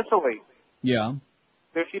 Cicely. Yeah.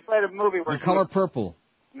 So she played a movie where The Color Purple.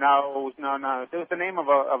 No. It was the name of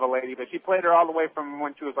a lady, but she played her all the way from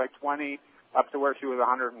when she was like 20 up to where she was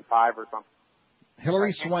 105 or something.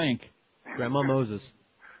 Hilary Swank. Grandma Moses.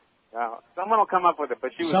 Someone will come up with it,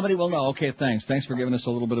 but she was... Somebody will know. Okay, thanks. Thanks for giving us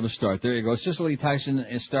a little bit of a start. There you go. Cicely Tyson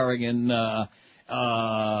is starring in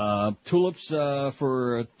Tulips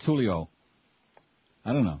for Tullio.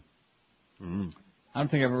 I don't know. I don't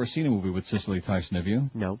think I've ever seen a movie with Cicely Tyson, have you?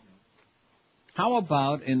 No. How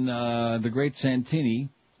about in The Great Santini,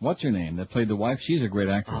 what's her name, that played the wife? She's a great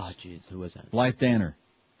actress. Oh, jeez, who was that? Blythe Danner.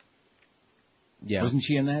 Yeah. Wasn't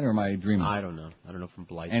she in that, or am I dreaming? I don't know. I don't know from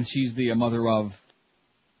Blythe. And she's the mother of...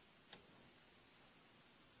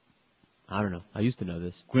 I don't know. I used to know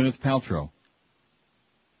this. Gwyneth Paltrow.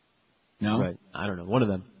 No? Right. I don't know. One of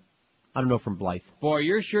them. I don't know from Blythe. Boy,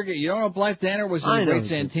 you're sure... You don't know Blythe Danner was in The Great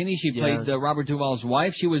Santini? She played Robert Duvall's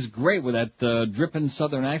wife. She was great with that dripping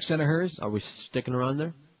southern accent of hers. Are we sticking around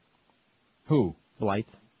there? Who? Blythe.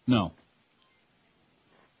 No.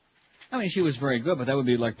 I mean, she was very good, but that would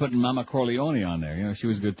be like putting Mama Corleone on there. You know, she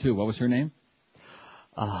was good too. What was her name?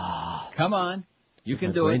 Come on. You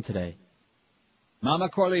can do it. Today. Mama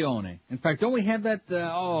Corleone. In fact, don't we have that?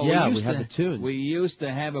 Yeah, we have the tune. We used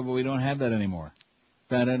to have it, but we don't have that anymore.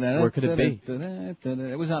 Where could it be?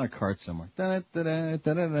 It was on a cart somewhere.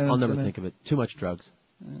 I'll never think of it. Too much drugs.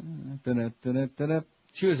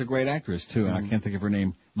 She was a great actress, too, and I can't think of her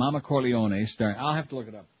name. Mama Corleone, starring... I'll have to look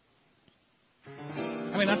it up.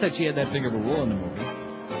 I mean, not that she had that big of a role in the movie.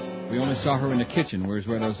 We only saw her in the kitchen, where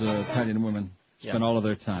those Italian women spend all of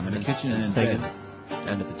their time. In the kitchen and in bed.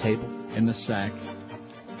 And at the table. In the sack.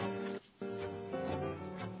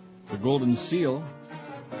 The Golden Seal.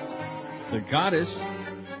 The Goddess.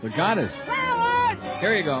 The Goddess.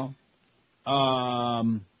 Here you go.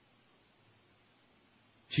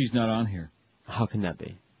 She's not on here. How can that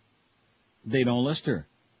be? They don't list her.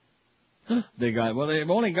 They've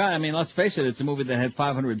only got, I mean, let's face it, it's a movie that had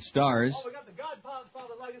 500 stars. Oh, we got the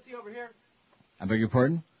Godfather Legacy over here. I beg your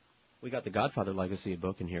pardon? We got the Godfather Legacy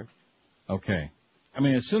book in here. Okay. I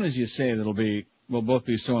mean, as soon as you say it, we'll both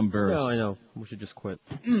be so embarrassed. No, I know. We should just quit.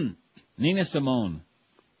 Nina Simone.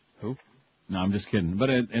 Who? No, I'm just kidding. But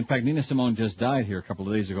in fact, Nina Simone just died here a couple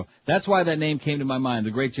of days ago. That's why that name came to my mind.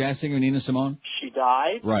 The great jazz singer Nina Simone. She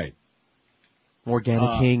died? Right.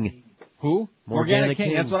 Morgana King. Who? Morgana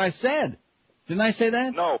King. That's what I said. Didn't I say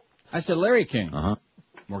that? No. I said Larry King. Uh-huh.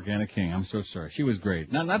 Morgana King. I'm so sorry. She was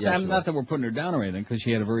great. Not that we're putting her down or anything, because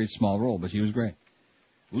she had a very small role, but she was great.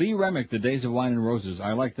 Lee Remick, The Days of Wine and Roses.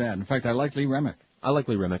 I like that. In fact, I like Lee Remick. I like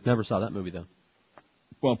Lee Remick. Never saw that movie, though.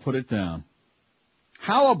 Well, put it down.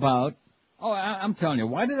 How about... Oh, I'm telling you,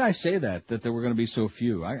 why did I say that there were going to be so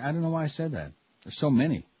few? I don't know why I said that. There's so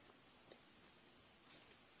many.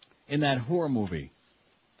 In that horror movie,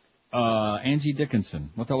 Angie Dickinson.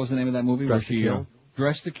 What was the name of that movie? Dressed to Kill.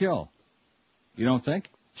 Dressed to Kill. You don't think?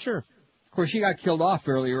 Sure. Of course, she got killed off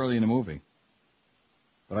fairly early in the movie.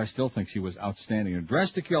 But I still think she was outstanding.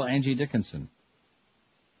 Dressed to Kill, Angie Dickinson.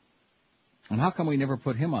 And how come we never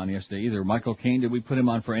put him on yesterday either? Michael Caine, did we put him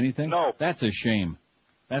on for anything? No. That's a shame.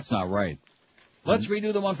 That's not right. Let's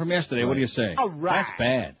redo the one from yesterday. Right. What do you say? All right. That's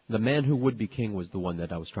bad. The Man Who Would Be King was the one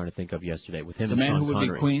that I was trying to think of yesterday with him The and Sean Man Who Connery.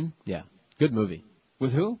 Would Be Queen? Yeah. Good movie.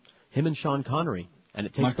 With who? Him and Sean Connery. And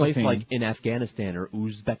it takes Michael place Caine. like in Afghanistan or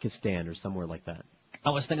Uzbekistan or somewhere like that. I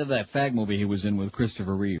was thinking of that fag movie he was in with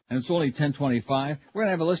Christopher Reeve. And it's only 10:25. We're going to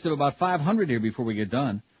have a list of about 500 here before we get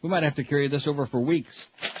done. We might have to carry this over for weeks.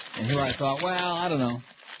 And here I thought, well, I don't know.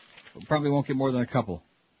 We probably won't get more than a couple.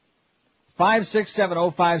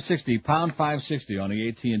 5670560, pound 560 on the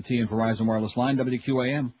AT&T and Verizon wireless line,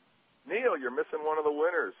 WQAM. Neil, you're missing one of the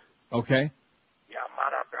winners. Okay. Your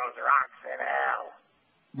mother throws rocks in hell.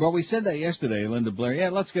 Well, we said that yesterday, Linda Blair. Yeah,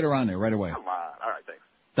 let's get her on there right away. Come on. All right, thanks.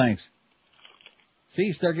 Thanks. See,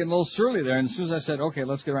 you start getting a little surly there, and as soon as I said, okay,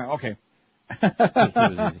 let's get her on. Okay.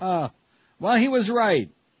 Well, he was right.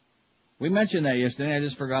 We mentioned that yesterday. I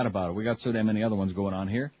just forgot about it. We got so damn many other ones going on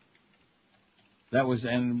here. That was,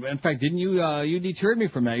 and in fact, didn't you, you deterred me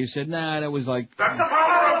from that. You said, nah, that was like... That the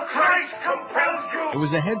power of Christ compels you! It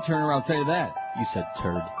was a head turner, I'll tell you that. You said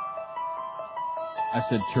turd. I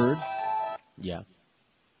said turd? Yeah.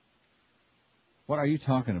 What are you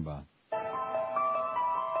talking about?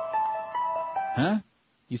 Huh?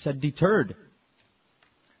 You said deterred.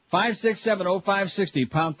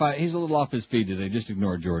 5670560, pound 5. He's a little off his feet today. Just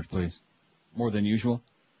ignore George, please. More than usual.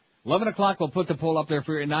 11 o'clock, we'll put the poll up there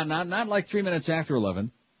for you. Not like 3 minutes after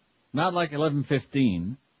 11. Not like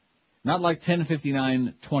 11:15. Not like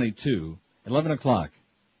 10:59:22. 11 o'clock.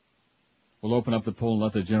 We'll open up the poll and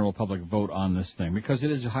let the general public vote on this thing because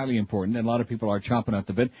it is highly important and a lot of people are chomping at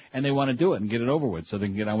the bit and they want to do it and get it over with so they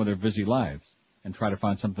can get on with their busy lives and try to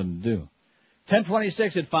find something to do.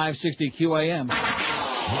 10:26 at 560 QAM.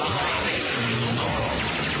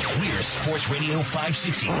 We're Sports Radio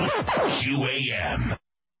 560 QAM.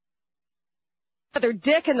 Another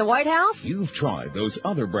dick in the White House? You've tried those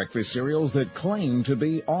other breakfast cereals that claim to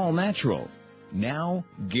be all natural. Now,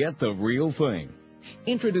 get the real thing.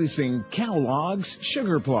 Introducing Cowlogs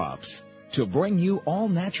Sugar Plops. To bring you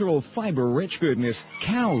all-natural fiber-rich goodness,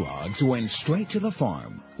 Cowlogs went straight to the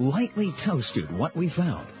farm, lightly toasted what we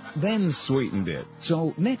found, then sweetened it.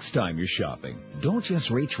 So next time you're shopping, don't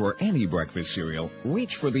just reach for any breakfast cereal.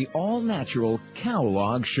 Reach for the all-natural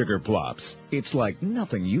Cowlog Sugar Plops. It's like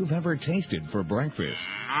nothing you've ever tasted for breakfast.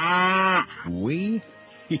 We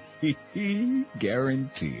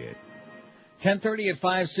guarantee it. 10:30 at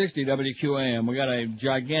 560 WQAM. We got a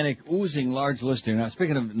gigantic, oozing large list here. Now,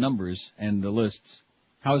 speaking of numbers and the lists,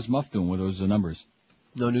 how's Muff doing with those numbers?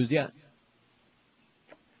 No news yet.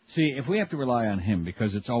 See, if we have to rely on him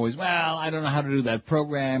because it's always, well, I don't know how to do that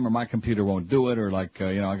program, or my computer won't do it, or like,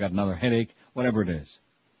 I got another headache, whatever it is.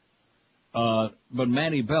 But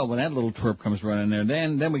Manny Bell, when that little twerp comes running there,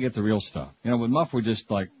 then we get the real stuff. With Muff, we're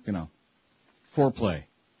just like, foreplay.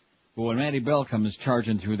 But when Manny Bell comes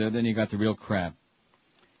charging through there, then you got the real crap.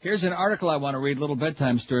 Here's an article I want to read, a little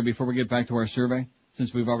bedtime story before we get back to our survey,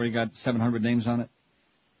 since we've already got 700 names on it.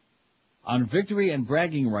 On Victory and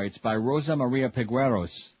Bragging Rights by Rosa Maria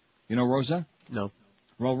Pegueros. You know Rosa? No.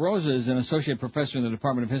 Well, Rosa is an associate professor in the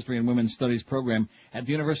Department of History and Women's Studies program at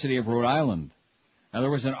the University of Rhode Island. Now,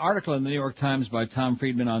 there was an article in the New York Times by Tom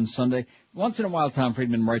Friedman on Sunday. Once in a while, Tom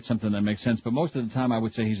Friedman writes something that makes sense, but most of the time I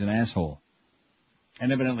would say he's an asshole.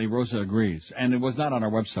 And evidently Rosa agrees. And it was not on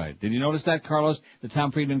our website. Did you notice that, Carlos? The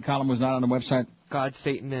Tom Friedman column was not on the website? God,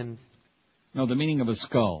 Satan, and... No, the meaning of a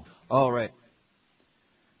skull. Oh, right.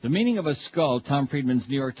 The meaning of a skull, Tom Friedman's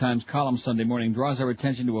New York Times column Sunday morning, draws our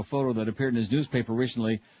attention to a photo that appeared in his newspaper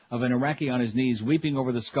recently of an Iraqi on his knees weeping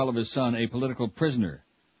over the skull of his son, a political prisoner.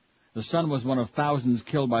 The son was one of thousands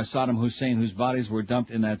killed by Saddam Hussein whose bodies were dumped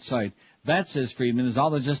in that site. That, says Friedman, is all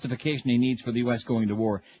the justification he needs for the U.S. going to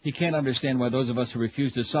war. He can't understand why those of us who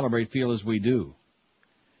refuse to celebrate feel as we do.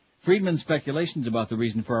 Friedman's speculations about the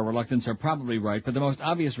reason for our reluctance are probably right, but the most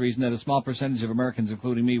obvious reason that a small percentage of Americans,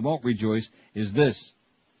 including me, won't rejoice is this.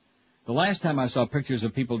 The last time I saw pictures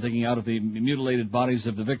of people digging out of the mutilated bodies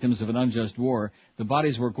of the victims of an unjust war, the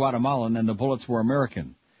bodies were Guatemalan and the bullets were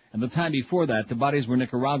American. And the time before that, the bodies were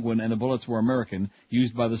Nicaraguan and the bullets were American,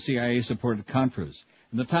 used by the CIA-supported Contras.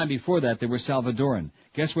 And the time before that, they were Salvadoran.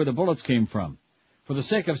 Guess where the bullets came from? For the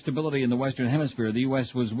sake of stability in the Western Hemisphere, the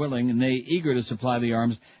U.S. was willing, nay, eager to supply the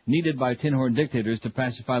arms needed by tin-horn dictators to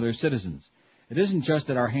pacify their citizens. It isn't just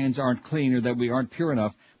that our hands aren't clean or that we aren't pure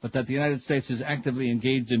enough, but that the United States is actively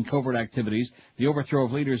engaged in covert activities, the overthrow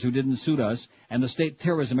of leaders who didn't suit us, and the state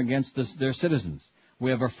terrorism against their citizens.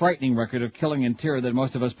 We have a frightening record of killing and terror that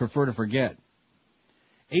most of us prefer to forget.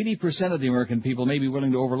 80% of the American people may be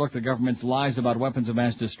willing to overlook the government's lies about weapons of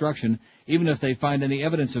mass destruction, even if they find any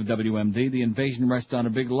evidence of WMD. The invasion rests on a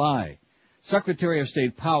big lie. Secretary of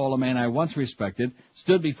State Powell, a man I once respected,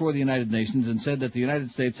 stood before the United Nations and said that the United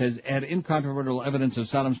States has had incontrovertible evidence of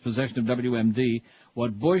Saddam's possession of WMD.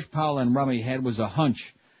 What Bush, Powell, and Rummy had was a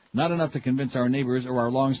hunch. Not enough to convince our neighbors or our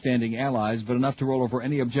long-standing allies, but enough to roll over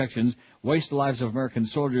any objections, waste the lives of American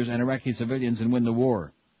soldiers and Iraqi civilians, and win the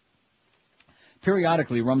war.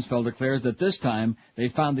 Periodically, Rumsfeld declares that this time they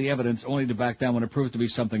found the evidence only to back down when it proves to be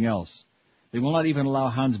something else. They will not even allow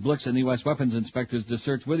Hans Blix and the U.S. weapons inspectors to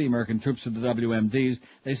search with the American troops for the WMDs.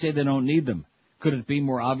 They say they don't need them. Could it be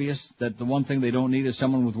more obvious that the one thing they don't need is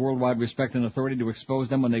someone with worldwide respect and authority to expose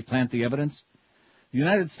them when they plant the evidence? The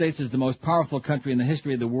United States is the most powerful country in the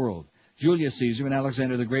history of the world. Julius Caesar and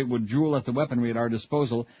Alexander the Great would drool at the weaponry at our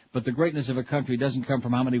disposal, but the greatness of a country doesn't come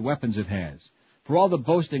from how many weapons it has. For all the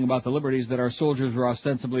boasting about the liberties that our soldiers were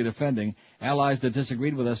ostensibly defending, allies that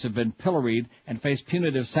disagreed with us have been pilloried and face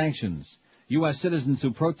punitive sanctions. U.S. citizens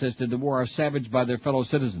who protested the war are savaged by their fellow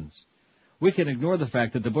citizens. We can ignore the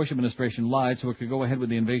fact that the Bush administration lied so it could go ahead with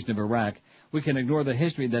the invasion of Iraq. We can ignore the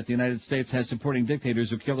history that the United States has supporting dictators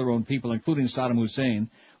who kill their own people, including Saddam Hussein.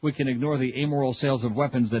 We can ignore the amoral sales of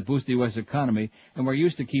weapons that boost the U.S. economy, and we're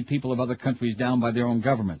used to keep people of other countries down by their own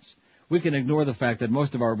governments. We can ignore the fact that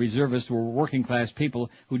most of our reservists were working-class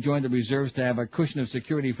people who joined the reserves to have a cushion of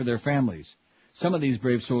security for their families. Some of these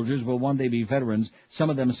brave soldiers will one day be veterans, some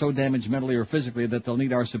of them so damaged mentally or physically that they'll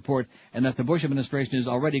need our support, and that the Bush administration is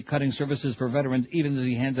already cutting services for veterans even as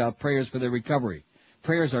he hands out prayers for their recovery.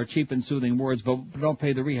 Prayers are cheap and soothing words, but don't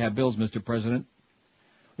pay the rehab bills, Mr. President.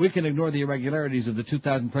 We can ignore the irregularities of the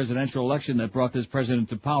 2000 presidential election that brought this president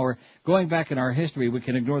to power. Going back in our history, we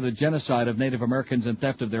can ignore the genocide of Native Americans and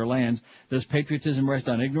theft of their lands. Does patriotism rest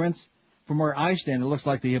on ignorance? From where I stand, it looks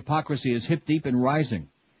like the hypocrisy is hip-deep and rising.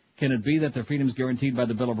 Can it be that the freedoms guaranteed by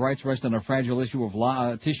the Bill of Rights rest on a fragile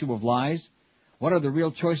tissue of lies? What are the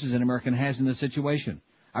real choices an American has in this situation?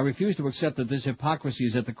 I refuse to accept that this hypocrisy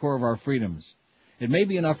is at the core of our freedoms. It may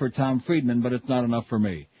be enough for Tom Friedman, but it's not enough for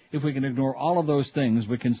me. If we can ignore all of those things,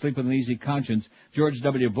 we can sleep with an easy conscience. George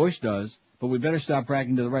W. Bush does, but we better stop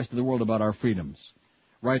bragging to the rest of the world about our freedoms.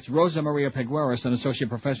 Writes Rosa Maria Pegueros, an associate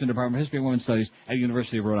professor in the Department of History and Women's Studies at the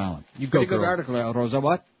University of Rhode Island. You go, Pretty girl. good article, Rosa.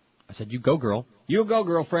 What? I said, you go, girl. You go,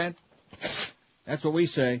 girlfriend. That's what we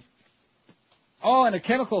say. Oh, and a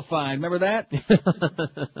chemical find. Remember that?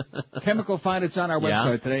 Chemical find. It's on our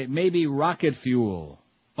website today. Maybe rocket fuel.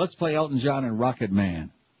 Let's play Elton John and Rocket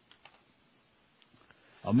Man.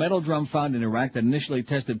 A metal drum found in Iraq that initially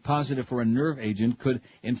tested positive for a nerve agent could,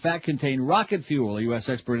 in fact, contain rocket fuel, a U.S.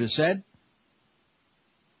 expert has said.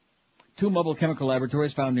 2 mobile chemical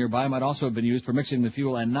laboratories found nearby might also have been used for mixing the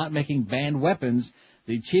fuel and not making banned weapons,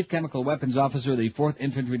 the chief chemical weapons officer of the 4th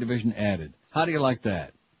Infantry Division added. How do you like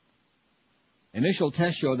that? Initial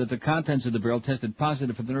tests showed that the contents of the barrel tested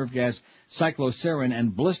positive for the nerve gas cyclocerin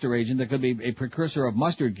and blister agent that could be a precursor of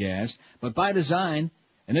mustard gas, but by design,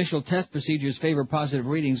 initial test procedures favor positive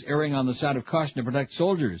readings, erring on the side of caution to protect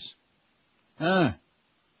soldiers.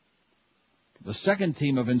 The second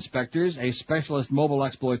team of inspectors, a specialist mobile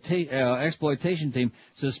exploitation team,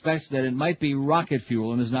 suspects that it might be rocket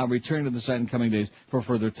fuel and is now returning to the site in coming days for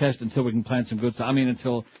further tests until we can plant some good stuff.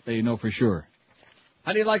 Until they know for sure.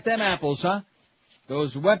 How do you like them apples, huh?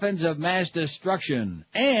 Those weapons of mass destruction.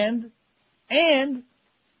 And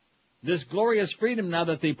this glorious freedom now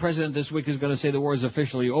that the president this week is going to say the war is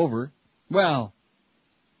officially over. Well,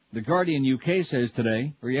 the Guardian UK says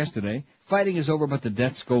today, or yesterday, fighting is over but the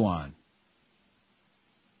deaths go on.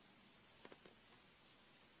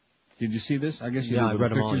 Did you see this? I guess you did. I read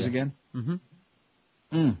the them pictures all, again.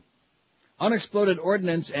 Mm-hmm. Unexploded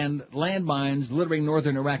ordnance and landmines littering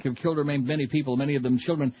northern Iraq have killed or maimed many people, many of them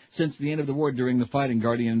children, since the end of the war during the fighting,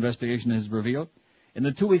 Guardian investigation has revealed. In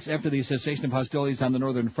the 2 weeks after the cessation of hostilities on the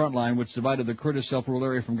northern front line, which divided the Kurdish self-rule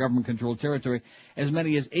area from government-controlled territory, as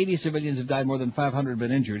many as 80 civilians have died, more than 500 have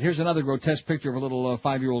been injured. Here's another grotesque picture of a little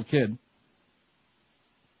 5-year-old kid.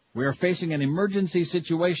 We are facing an emergency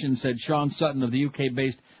situation, said Sean Sutton of the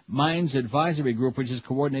UK-based Mines Advisory Group, which is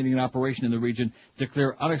coordinating an operation in the region to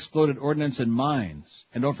clear unexploded ordnance and mines.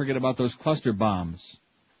 And don't forget about those cluster bombs.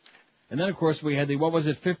 And then, of course, we had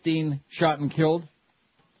 15 shot and killed?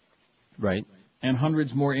 Right. And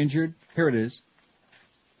hundreds more injured? Here it is.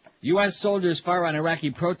 U.S. soldiers fire on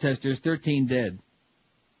Iraqi protesters, 13 dead.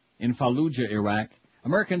 In Fallujah, Iraq.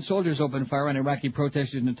 American soldiers opened fire on Iraqi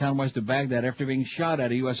protesters in the town west of Baghdad after being shot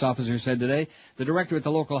at, a U.S. officer said today. The director at the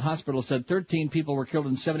local hospital said 13 people were killed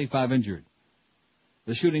and 75 injured.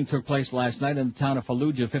 The shooting took place last night in the town of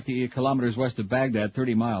Fallujah, 58 kilometers west of Baghdad,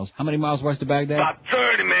 30 miles. How many miles west of Baghdad? About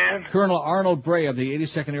 30, man. Colonel Arnold Bray of the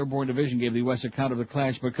 82nd Airborne Division gave the U.S. account of the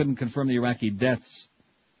clash but couldn't confirm the Iraqi deaths.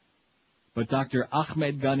 But Dr.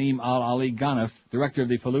 Ahmed Ghanim Al-Ali Ghanif, director of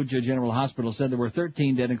the Fallujah General Hospital, said there were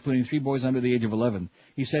 13 dead, including 3 boys under the age of 11.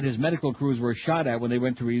 He said his medical crews were shot at when they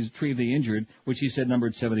went to retrieve the injured, which he said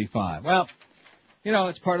numbered 75. Well,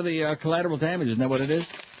 it's part of the collateral damage, isn't that what it is?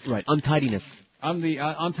 Right, untidiness. On the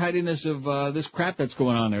untidiness of this crap that's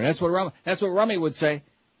going on there. That's what Rummy would say.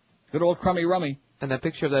 Good old crummy Rummy. And that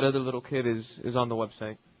picture of that other little kid is on the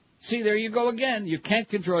website. See, there you go again. You can't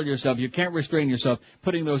control yourself. You can't restrain yourself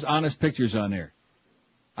putting those honest pictures on there.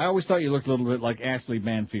 I always thought you looked a little bit like Ashley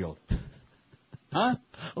Banfield. Huh?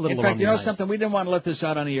 In fact, you know something? We didn't want to let this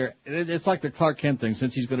out on the air. It's like the Clark Kent thing,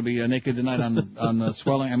 since he's going to be naked tonight on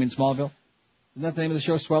Smallville. Isn't that the name of the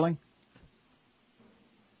show, Swelling?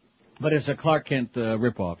 But it's a Clark Kent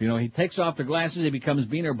ripoff. He takes off the glasses, he becomes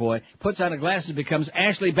Beaner Boy. Puts on the glasses, becomes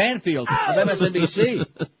Ashley Banfield of MSNBC.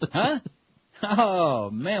 Huh?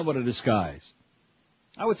 Oh, man, what a disguise.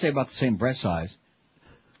 I would say about the same breast size.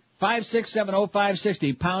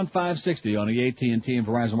 5670560, pound 560 on the AT&T and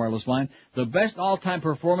Verizon wireless line. The best all-time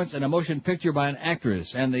performance in a motion picture by an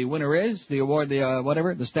actress. And the winner is, the award,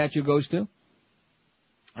 the statue goes to.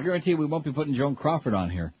 I guarantee we won't be putting Joan Crawford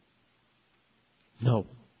on here. No.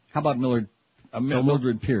 How about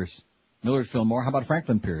Mildred Pierce? Mildred Fillmore. How about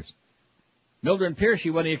Franklin Pierce? Mildred Pierce,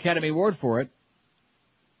 she won the Academy Award for it.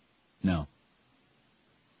 No.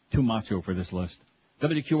 Too macho for this list.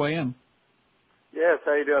 WQAM. Yes,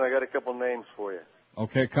 how you doing? I got a couple names for you.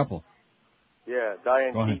 Okay, a couple. Yeah,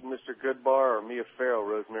 Diane Keaton, Mr. Goodbar, or Mia Farrow,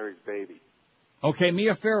 Rosemary's Baby. Okay,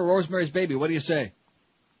 Mia Farrow, Rosemary's Baby. What do you say?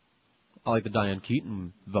 I like the Diane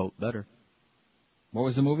Keaton vote better. What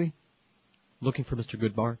was the movie? Looking for Mr.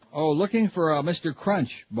 Goodbar. Oh, Looking for Mr.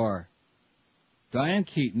 Crunch Bar. Diane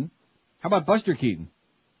Keaton. How about Buster Keaton?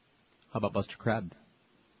 How about Buster Crabbe?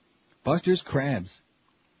 Buster's Crabs.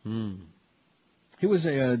 He was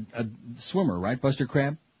a swimmer, right, Buster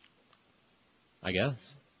Crabbe? I guess.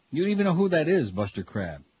 You don't even know who that is, Buster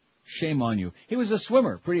Crabbe. Shame on you. He was a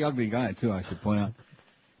swimmer. Pretty ugly guy, too, I should point out.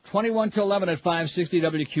 21 till 11 at 560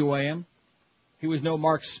 WQAM. He was no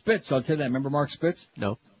Mark Spitz, I'll tell you that. Remember Mark Spitz?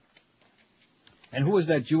 No. And who was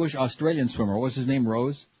that Jewish Australian swimmer? What was his name?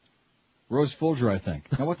 Rose Folger, I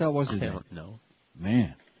think. Now, what the hell was his name? I don't know.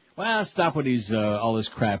 Man. Well, stop with these, all this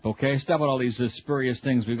crap, okay? Stop with all these spurious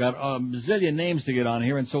things. We've got a bazillion names to get on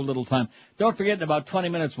here and so little time. Don't forget, in about 20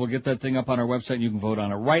 minutes, we'll get that thing up on our website and you can vote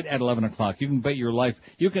on it right at 11 o'clock. You can bet your life.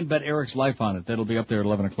 You can bet Eric's life on it. That'll be up there at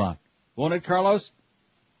 11 o'clock. Won't it, Carlos?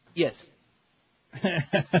 Yes.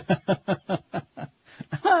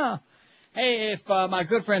 Hey, if my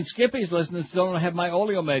good friend Skippy's listening, still don't have my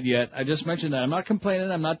Oleomed yet. I just mentioned that. I'm not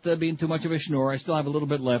complaining. I'm not being too much of a schnorr. I still have a little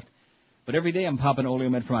bit left. But every day I'm popping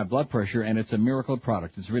Oleomed for my blood pressure, and it's a miracle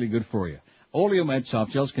product. It's really good for you. Oleomed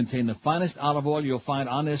soft gels contain the finest olive oil you'll find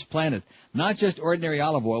on this planet. Not just ordinary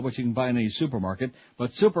olive oil, which you can buy in any supermarket,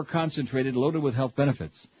 but super concentrated, loaded with health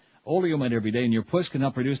benefits. Oleomed every day, and your puss can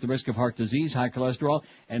help reduce the risk of heart disease, high cholesterol.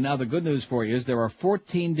 And now the good news for you is there are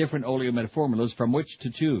 14 different Oleomed formulas from which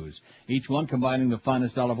to choose, each one combining the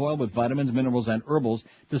finest olive oil with vitamins, minerals, and herbals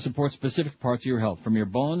to support specific parts of your health, from your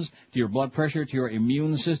bones to your blood pressure to your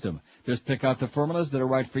immune system. Just pick out the formulas that are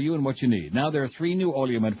right for you and what you need. Now there are 3 new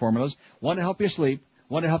Oleomed formulas, one to help you sleep,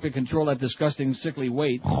 one to help you control that disgusting sickly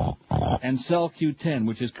weight, and Cell Q10,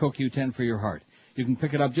 which is CoQ10 for your heart. You can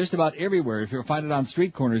pick it up just about everywhere. If you'll find it on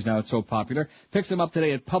street corners now, it's so popular. Pick them up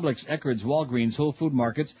today at Publix, Eckerd's, Walgreens, Whole Food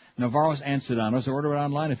Markets, Navarro's, and Sedano's, or order it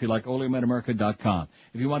online if you like, OleomedAmerica.com.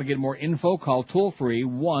 If you want to get more info, call toll-free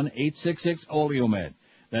 1-866-OleoMed.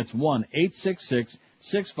 That's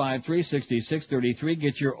 1-866-653-6633.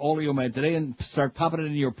 Get your Oleomed today and start popping it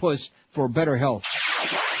into your puss for better health.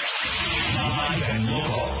 Live and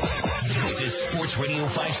local. This is Sports Radio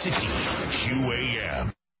 560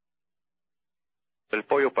 QAM. El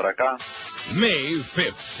pollo para acá. May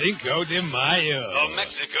 5th, Cinco de Mayo. The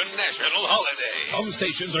Mexican national holiday. Some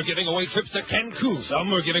stations are giving away trips to Cancun.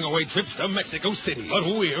 Some are giving away trips to Mexico City. But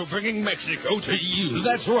we're bringing Mexico to you.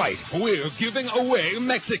 That's right. We're giving away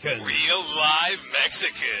Mexican. Real live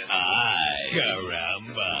Mexican. Ay,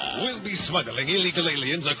 caramba. We'll be smuggling illegal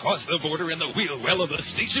aliens across the border in the wheel well of the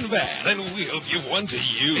station van. Then we'll give one to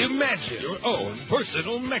you. Imagine your own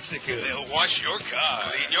personal Mexican. They'll wash your car,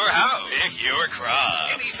 clean your house, pick your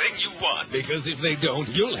crops, anything you want. Because if they don't,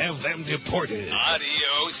 you'll have them deported.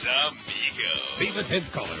 Adios, amigo. Be the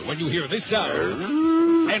 10th caller when you hear this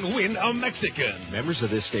sound and win a Mexican. Members of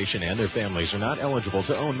this station and their families are not eligible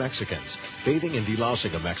to own Mexicans. Bathing and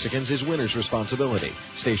delousing of Mexicans is winner's responsibility.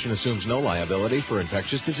 Station assumes no liability for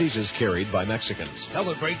infectious diseases carried by Mexicans.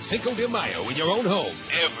 Celebrate Cinco de Mayo in your own home.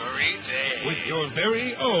 Every day. With your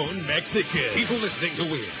very own Mexican. People listening to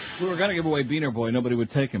win. We were going to give away Beaner Boy. Nobody would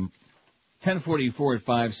take him. 1044 at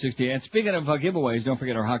 560. And speaking of giveaways, don't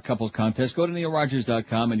forget our Hot Couples contest. Go to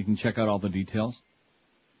neilrogers.com and you can check out all the details.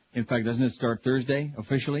 In fact, doesn't it start Thursday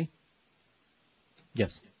officially?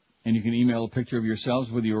 Yes. And you can email a picture of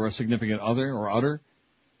yourselves with your significant other or other.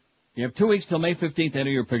 You have 2 weeks till May 15th to enter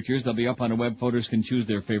your pictures. They'll be up on the web. Voters can choose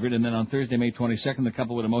their favorite. And then on Thursday, May 22nd, the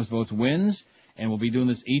couple with the most votes wins. And we'll be doing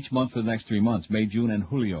this each month for the next 3 months, May, June, and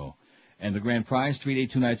Julio. And the grand prize, 3-day,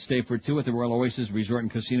 2-night stay for 2 at the Royal Oasis Resort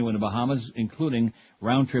and Casino in the Bahamas, including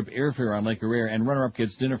round-trip airfare on Lake Arrare, and runner-up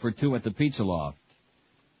gets dinner for 2 at the Pizza Loft.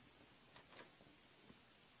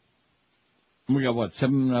 We got,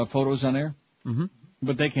 7 photos on there? Mm-hmm.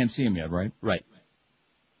 But they can't see them yet, right? Right.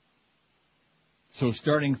 So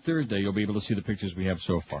starting Thursday, you'll be able to see the pictures we have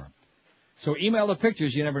so far. So email the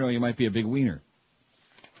pictures. You never know, you might be a big wiener.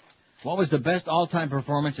 What was the best all-time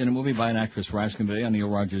performance in a movie by an actress? We're asking today on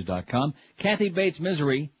neilrogers.com. Kathy Bates,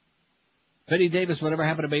 Misery. Betty Davis, Whatever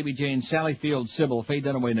Happened to Baby Jane. Sally Field, Sybil, Faye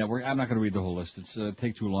Dunaway Network. I'm not going to read the whole list. It's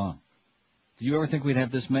take too long. Did you ever think we'd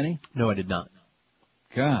have this many? No, I did not.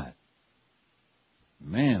 God.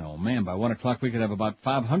 Man, oh man, by 1 o'clock we could have about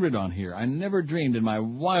 500 on here. I never dreamed in my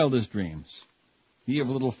wildest dreams. Ye of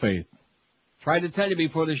little faith. Tried to tell you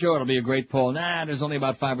before the show it'll be a great poll. Nah, there's only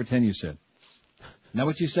about 5 or 10, you said. Isn't that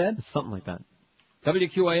what you said? Something like that.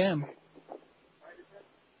 WQAM.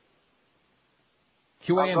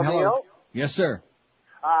 QAM, hello. Neil? Yes, sir.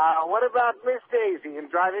 What about Miss Daisy in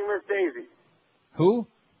Driving Miss Daisy? Who?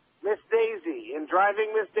 Miss Daisy in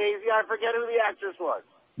Driving Miss Daisy. I forget who the actress was.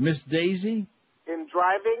 Miss Daisy? In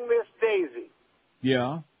Driving Miss Daisy.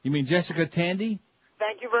 Yeah. You mean Jessica Tandy?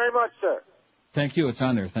 Thank you very much, sir. Thank you. It's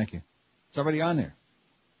on there. Thank you. It's already on there.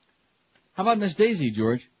 How about Miss Daisy,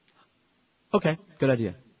 George? Okay. Good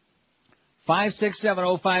idea.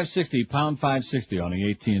 5670560, pound 560 on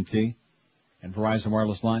the AT&T and Verizon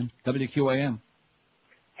wireless line. WQAM.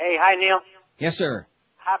 Hey, hi, Neil. Yes, sir.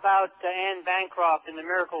 How about Anne Bancroft in The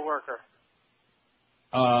Miracle Worker?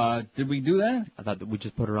 Did we do that? I thought that we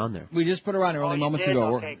just put her on there. We just put her on there only moments did?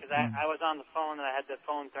 ago. Okay, because I was on the phone and I had the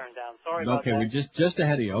phone turned down. Sorry about that. Okay, we just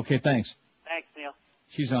ahead of you. Okay, thanks. Thanks, Neil.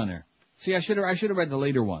 She's on there. See, I should have read the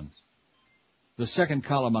later ones. The second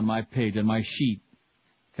column on my page, on my sheet.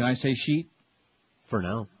 Can I say sheet? For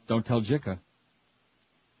now. Don't tell Jicka.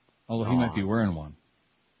 Although he might be wearing one.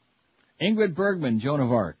 Ingrid Bergman, Joan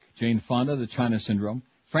of Arc. Jane Fonda, The China Syndrome.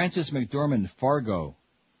 Frances McDormand, Fargo.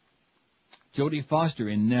 Jodie Foster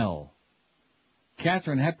in Nell.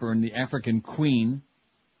 Katharine Hepburn, The African Queen,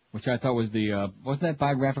 which I thought was wasn't that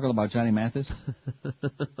biographical about Johnny Mathis?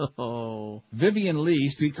 Oh. Vivian Lee,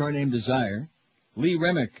 Streetcar Named Desire. Lee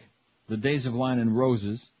Remick, The Days of Wine and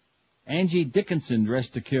Roses. Angie Dickinson,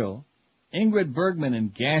 Dressed to Kill. Ingrid Bergman in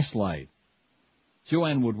Gaslight.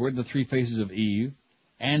 Joanne Woodward, The Three Faces of Eve.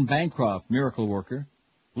 Anne Bancroft, Miracle Worker.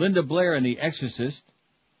 Linda Blair in The Exorcist.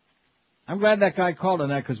 I'm glad that guy called on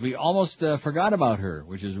that because we almost forgot about her,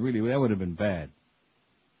 which is really, that would have been bad.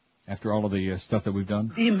 After all of the stuff that we've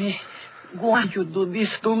done. Dime, why you do this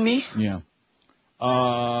to me? Yeah.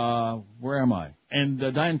 Where am I? And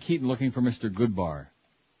Diane Keaton looking for Mr. Goodbar.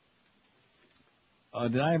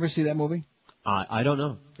 Did I ever see that movie? I don't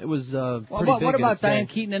know. It was pretty big. What about Diane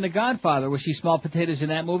Keaton in The Godfather? Was she small potatoes in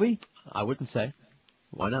that movie? I wouldn't say.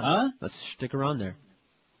 Why not? Huh? Let's stick around there.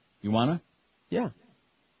 You wanna? Yeah.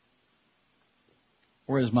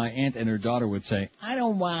 Or as my aunt and her daughter would say, I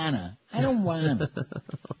don't wanna. I don't wanna.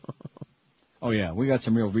 Oh yeah, we got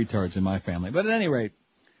some real retards in my family. But at any rate,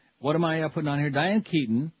 what am I putting on here? Diane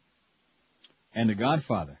Keaton and The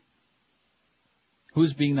Godfather.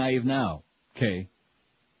 Who's being naive now? Kay.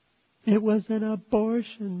 It was an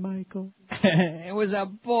abortion, Michael. It was a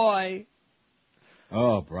boy.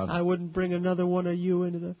 Oh, brother. I wouldn't bring another one of you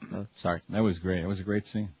into the... Oh, sorry. That was great. It was a great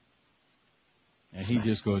scene. And he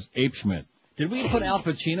just goes ape-schmidt. Did we put Al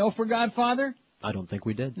Pacino for Godfather? I don't think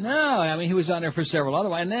we did. No, I mean, he was on there for several other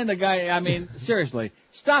ones. And then the guy, I mean, seriously,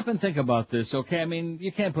 stop and think about this, okay? I mean,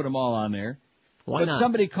 you can't put them all on there. Why but not?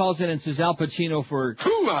 Somebody calls in and says Al Pacino for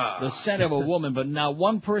The Scent of a Woman, but now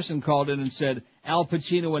one person called in and said Al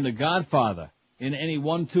Pacino in The Godfather in any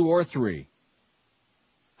 1, 2, or 3.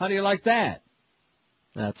 How do you like that?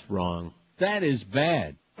 That's wrong. That is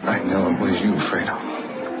bad. I know it was you,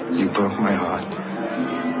 Fredo. You broke my heart.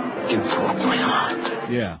 You broke my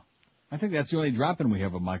heart. Yeah. I think that's the only drop-in we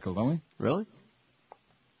have of Michael, don't we? Really?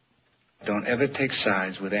 Don't ever take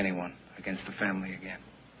sides with anyone against the family again.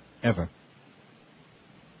 Ever.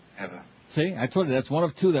 Ever. See, I told you that's one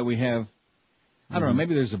of two that we have. I don't know,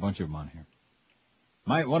 maybe there's a bunch of them on here.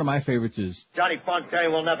 One of my favorites is... Johnny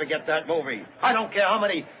Fontaine will never get that movie. I don't care how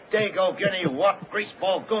many Dago, Guinea, Wop,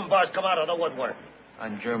 Greaseball, Goombas come out of the woodwork.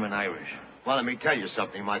 I'm German-Irish. Well, let me tell you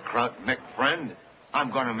something, my Kraut Mick friend. I'm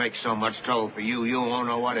going to make so much trouble for you, you won't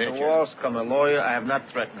know what hit you. The walls come a lawyer. I have not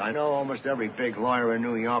threatened. I know almost every big lawyer in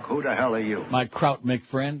New York. Who the hell are you? My Kraut Mick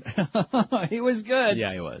friend. He was good.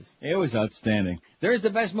 Yeah, he was. It was outstanding. There's the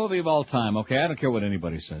best movie of all time, okay? I don't care what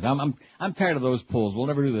anybody says. I'm tired of those pulls. We'll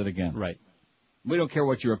never do that again. Right. We don't care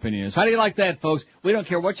what your opinion is. How do you like that, folks? We don't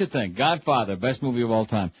care what you think. Godfather, best movie of all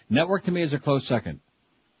time. Network to me is a close second.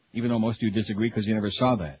 Even though most of you disagree because you never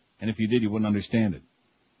saw that. And if you did, you wouldn't understand it.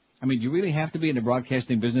 I mean, do you really have to be in the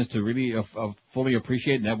broadcasting business to really fully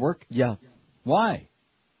appreciate network? Yeah. Why?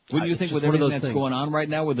 Wouldn't you think with everything that's going on right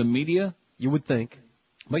now with the media? You would think.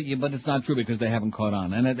 But it's not true because they haven't caught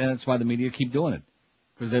on. And that's why the media keep doing it.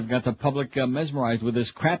 Because they've got the public mesmerized with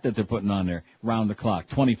this crap that they're putting on there round the clock,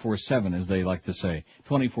 24/7, as they like to say,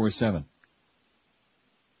 24/7.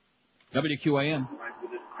 WQAM.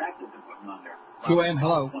 QAM,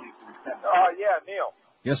 hello. Yeah, Neil.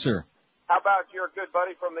 Yes, sir. How about your good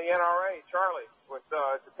buddy from the NRA, Charlie, with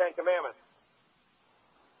the Ten Commandments?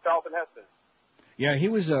 Charlton Heston. Yeah, he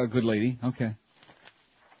was a good lady. Okay.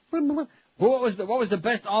 What was the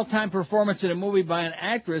best all-time performance in a movie by an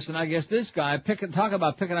actress? And I guess this guy, talk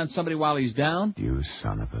about picking on somebody while he's down. You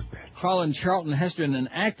son of a bitch. Calling Charlton Heston an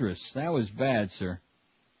actress. That was bad, sir.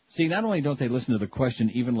 See, not only don't they listen to the question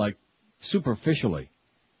even like superficially,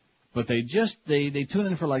 but they tune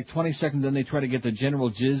in for like 20 seconds, then they try to get the general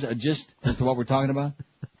gist as to what we're talking about.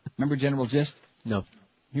 Remember General Gist? No.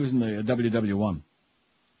 He was in the WW1.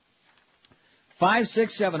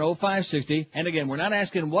 5670560. And again, we're not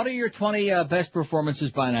asking what are your 20 best performances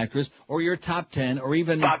by an actress, or your top 10, or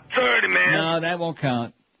even... Top 30, man. No, that won't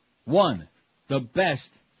count. 1, the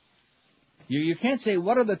best. You can't say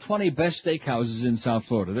what are the 20 best steakhouses in South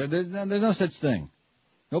Florida. There's no such thing.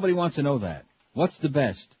 Nobody wants to know that. What's the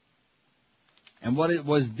best? And what it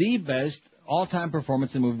was the best all-time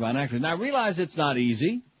performance in a movie by an actress. Now, I realize it's not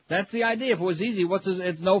easy. That's the idea. If it was easy,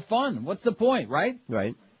 it's no fun. What's the point, right?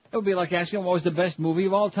 Right. It would be like asking what was the best movie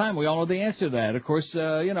of all time. We all know the answer to that. Of course, You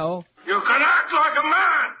can act like a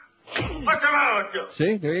man. What's the matter with you?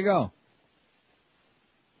 See, there you go.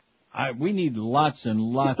 We need lots and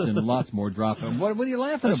lots and lots more drop-in. What are you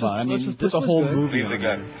laughing about? Let's just put the whole movie on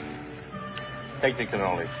again. Take the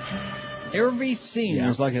cannoli. Every scene,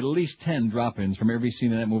 there's like at least 10 drop-ins from every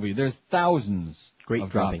scene in that movie. There's thousands of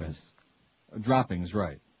droppings. Droppings,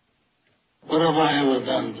 right. What have I ever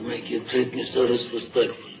done to make you treat me so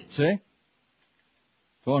disrespectfully? See?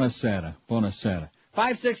 Buonasera.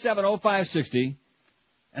 5670560.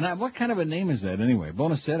 And what kind of a name is that anyway?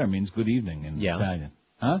 Buonasera means good evening in Italian.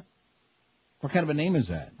 Huh? What kind of a name is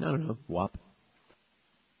that? I don't know. WAP.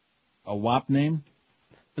 A WAP name?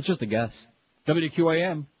 It's just a guess.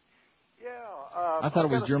 WQAM. Yeah. I thought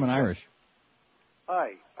it was German-Irish.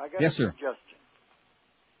 Hi. I got Yes, a sir. suggestion.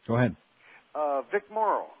 Go ahead. Vic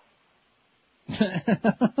Morrow.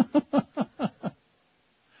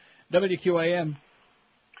 WQAM.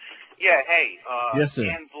 Yeah, hey, Yes, sir.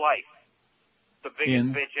 Ann Blythe, the biggest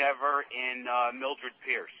In? bitch ever in Mildred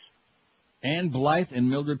Pierce. Ann Blythe and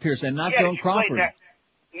Mildred Pierce, and not yeah, Joan she Crawford. played that.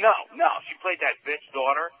 No, she played that bitch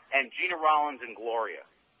daughter, and Gina Rollins and Gloria.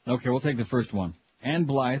 Okay, we'll take the first one. Ann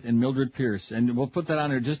Blythe and Mildred Pierce, and we'll put that on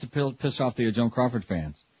there just to piss off the Joan Crawford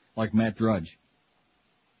fans, like Matt Drudge.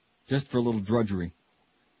 Just for a little drudgery.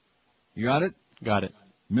 You got it? Got it.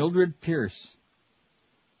 Mildred Pierce.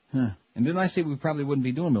 Huh. And didn't I say we probably wouldn't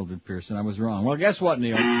be doing Mildred Pierce, and I was wrong? Well, guess what,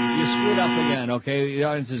 Neil? You screwed up again, okay? The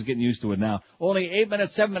audience is getting used to it now. Only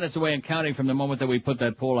 7 minutes away and counting from the moment that we put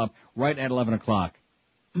that poll up, right at 11 o'clock.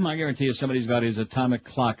 I guarantee you somebody's got his atomic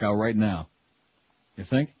clock out right now. You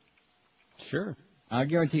think? Sure. I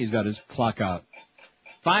guarantee he's got his clock out.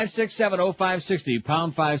 5670560,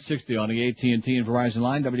 pound 560 on the AT&T and Verizon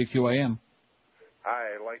line, WQAM.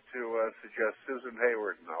 Hi, I'd like to suggest Susan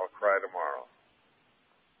Hayward, and I'll cry tomorrow.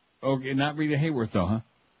 Okay, not Rita Hayworth, though, huh?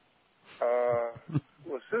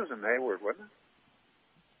 Was Susan Hayward, wasn't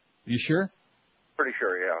it? You sure? Pretty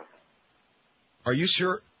sure, yeah. Are you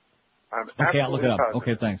sure? I'm Okay, I'll look it up. positive.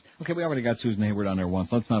 Okay, thanks. Okay, we already got Susan Hayward on there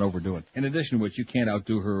once. Let's not overdo it. In addition to which, you can't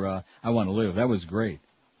outdo her, I Want to Live. That was great.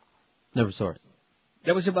 Never saw it.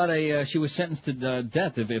 That was about she was sentenced to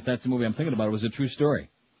death, if that's the movie I'm thinking about. It was a true story.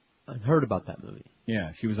 I heard about that movie.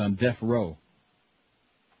 Yeah, she was on death row.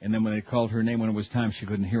 And then when they called her name when it was time, she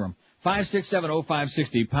couldn't hear them.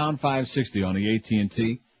 5670560, pound 560 on the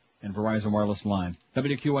AT&T and Verizon Wireless line.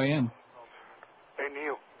 WQAM. Hey,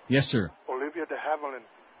 Neil. Yes, sir. Olivia de Havilland.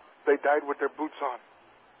 They died with their boots on.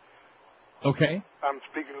 Okay. I'm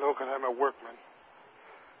speaking local. I'm at work, man.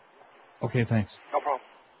 Okay, thanks. No problem.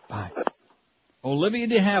 Bye. Olivia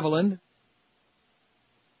de Havilland.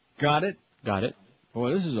 Got it? Got it.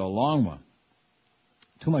 Boy, this is a long one.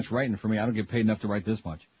 Too much writing for me. I don't get paid enough to write this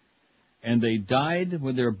much. And they died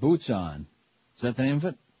with their boots on. Is that the name of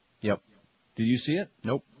it? Yep. Did you see it?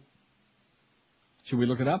 Nope. Should we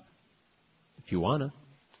look it up? If you wanna.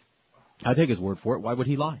 I take his word for it. Why would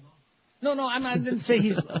he lie? No, I didn't say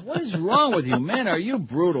he's... What is wrong with you, man? Are you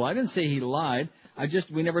brutal? I didn't say he lied.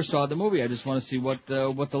 We never saw the movie. I just want to see what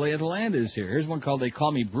the lay of the land is here. Here's one called They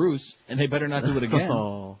Call Me Bruce, and they better not do it again.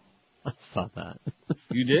 Oh, I saw that.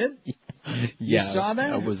 You did? Yeah. You saw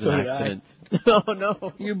that? That was an accident. Oh,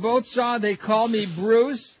 no. You both saw They Call Me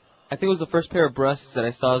Bruce? I think it was the first pair of breasts that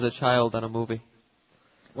I saw as a child on a movie.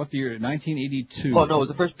 What year? 1982. Oh, no, it was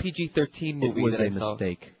the first PG-13 movie that I saw. It was a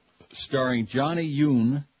mistake. Starring Johnny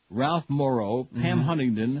Yoon, Ralph Morrow, Pam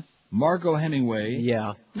Huntington, Margot Hemingway,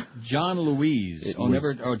 yeah, John Louise, John,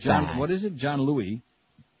 bad. What is it? John Louis,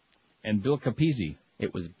 and Bill Capizzi.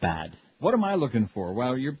 It was bad. What am I looking for?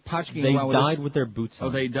 Well, you're potchking. They died with their boots on.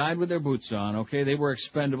 Oh, they died with their boots on. Okay, they were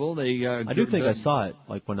expendable. They. I do think I saw it,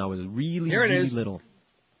 like when I was really little.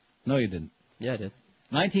 No, you didn't. Yeah, I did.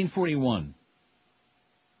 1941,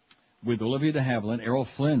 with Olivia de Havilland, Errol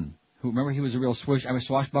Flynn, who remember he was a real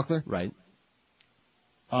swashbuckler, right?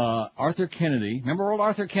 Arthur Kennedy. Remember old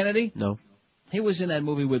Arthur Kennedy? No. He was in that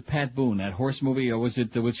movie with Pat Boone, that horse movie. Or was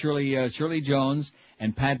it with Shirley Jones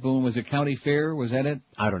and Pat Boone? Was it County Fair? Was that it?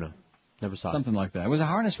 I don't know. Never saw Something like that. It was a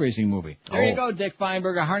harness racing movie. There you go, Dick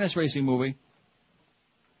Feinberg, a harness racing movie.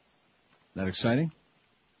 That exciting?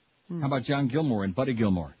 How about John Gilmore and Buddy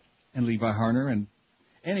Gilmore and Levi Harner? And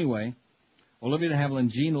anyway, Olivia de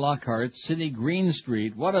Havilland, Gene Lockhart, Sidney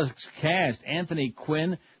Greenstreet. What a cast. Anthony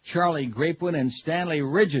Quinn, Charlie Grapewood, and Stanley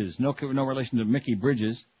Ridges. No relation to Mickey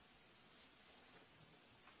Bridges.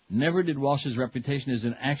 Never did Walsh's reputation as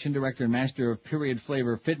an action director and master of period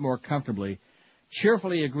flavor fit more comfortably.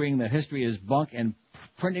 Cheerfully agreeing that history is bunk and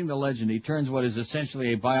printing the legend, he turns what is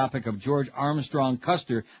essentially a biopic of George Armstrong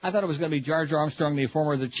Custer. I thought it was going to be George Armstrong,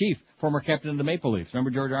 the chief, former captain of the Maple Leafs. Remember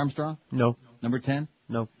George Armstrong? No. Number 10?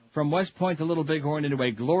 No. From West Point to Little Bighorn into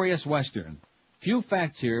a glorious Western. Few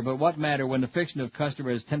facts here, but what matter when the fiction of Custer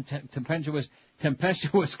as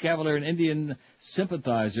tempestuous cavalier and Indian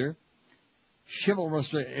sympathizer,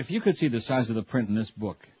 chivalrous. If you could see the size of the print in this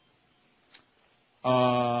book.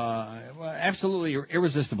 Absolutely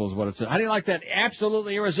irresistible is what it says. How do you like that?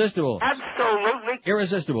 Absolutely irresistible. Absolutely.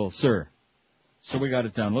 Irresistible, sir. So we got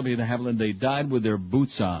it down. Olivia de Havilland, they died with their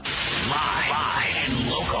boots on. Live and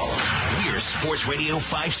local. We're Sports Radio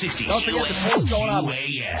 560. Don't forget the poll's going up.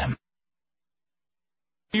 QAM.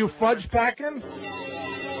 You fudge packing?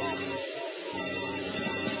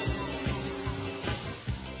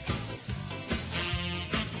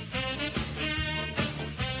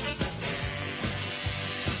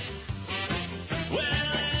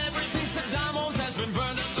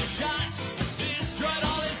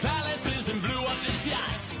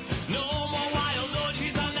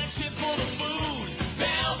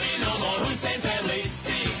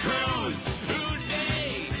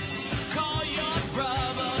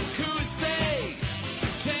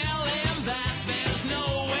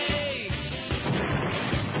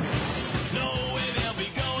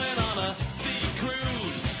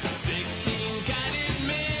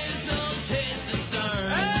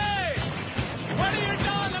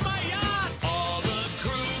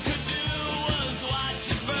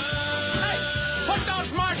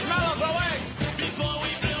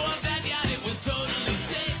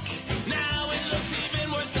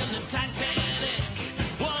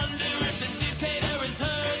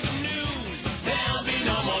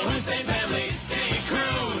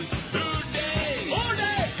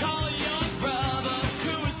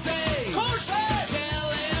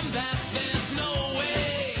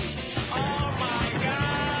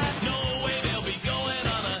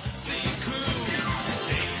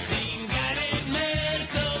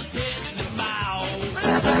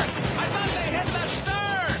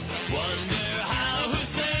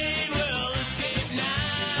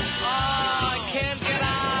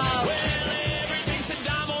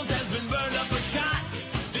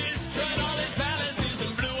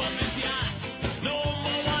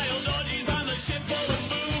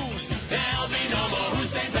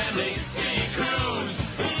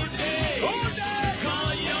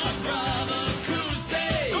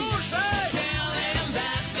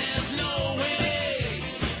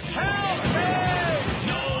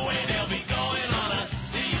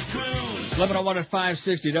 11:01 at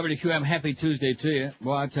 560 WQM. Happy Tuesday to you.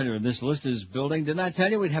 Well, I tell you, this list is building. Didn't I tell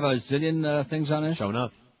you we'd have a zillion things on this? Shown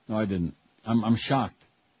up. No, I didn't. I'm shocked.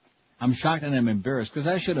 I'm shocked and I'm embarrassed because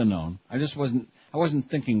I should have known. I wasn't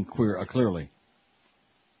thinking clearly.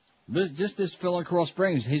 This Phil in Coral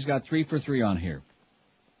Springs, he's got 3 for 3 on here.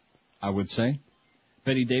 I would say.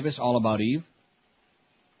 Betty Davis, All About Eve.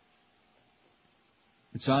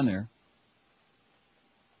 It's on there.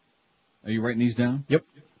 Are you writing these down? Yep.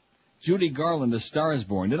 Judy Garland, A Star Is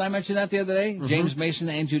Born. Did I mention that the other day? Mm-hmm. James Mason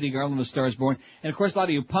and Judy Garland, A Star Is Born. And, of course, a lot of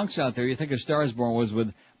you punks out there, you think A Star Is Born was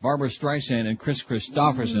with Barbara Streisand and Chris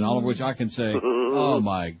Christopherson, all of which I can say, oh,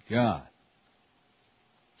 my God.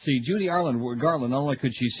 See, Judy Garland, not only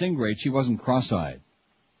could she sing great, she wasn't cross-eyed.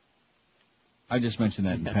 I just mentioned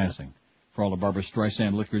that in passing. For all the Barbara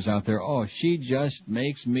Streisand lickers out there, oh, she just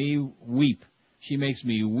makes me weep. She makes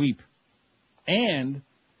me weep. And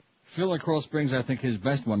Phil at Coral Springs, I think his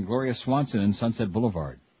best one, Gloria Swanson in Sunset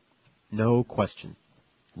Boulevard. No question.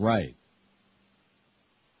 Right.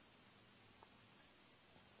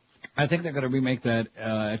 I think they're going to remake that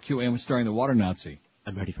at QAM starring the Water Nazi.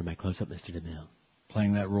 I'm ready for my close-up, Mr. DeMille.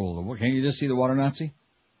 Playing that role. Can't you just see the Water Nazi?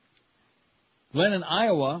 Glenn in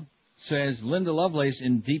Iowa says, Linda Lovelace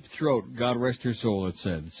in Deep Throat, God rest her soul, it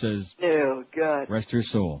said. It says, oh, God. Rest her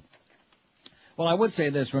soul. Well, I would say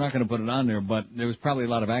this, we're not going to put it on there, but there was probably a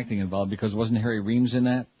lot of acting involved because wasn't Harry Reams in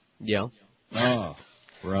that? Yeah. Oh,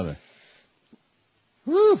 brother.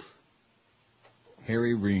 Woo!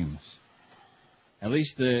 Harry Reams. At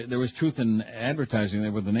least there was truth in advertising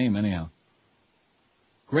there with the name, anyhow.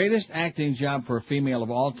 Greatest acting job for a female of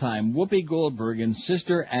all time, Whoopi Goldberg in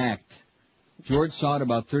Sister Act. George saw it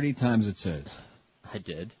about 30 times, it says. I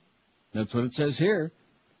did. That's what it says here.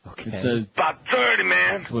 Okay. It says... About 30,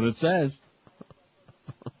 man. That's what it says.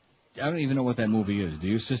 I don't even know what that movie is. Do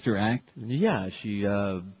you, Sister Act? Yeah, she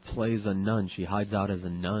plays a nun. She hides out as a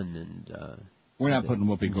nun, and we're not putting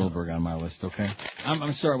Whoopi Goldberg on my list, okay?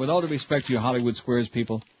 I'm sorry. With all due respect to you Hollywood Squares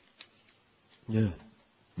people. Yeah.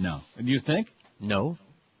 No. Do you think? No.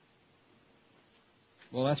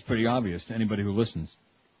 Well, that's pretty obvious to anybody who listens.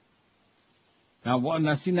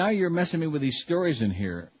 Now, see, now you're messing me with these stories in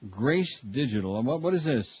here. Grace Digital. And what is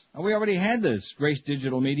this? Oh, we already had this. Grace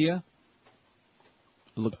Digital Media.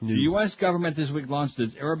 Look new. The U.S. government this week launched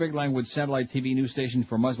its Arabic language satellite TV news station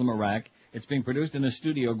for Muslim Iraq. It's being produced in a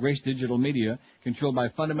studio, Grace Digital Media, controlled by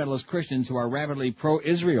fundamentalist Christians who are rabidly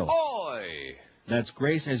pro-Israel. Oi! That's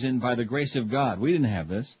grace as in by the grace of God. We didn't have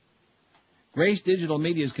this. Grace Digital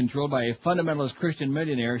Media is controlled by a fundamentalist Christian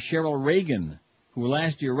millionaire, Cheryl Reagan, who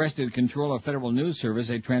last year wrested control of Federal News Service,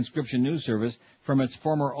 a transcription news service, from its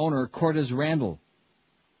former owner, Cortez Randall.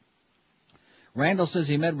 Randall says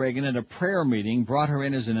he met Reagan at a prayer meeting, brought her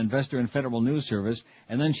in as an investor in Federal News Service,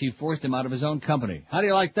 and then she forced him out of his own company. How do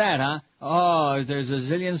you like that, huh? Oh, there's a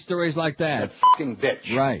zillion stories like that. That fucking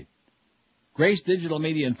bitch. Right. Grace Digital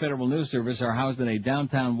Media and Federal News Service are housed in a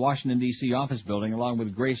downtown Washington, D.C. office building along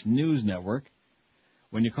with Grace News Network.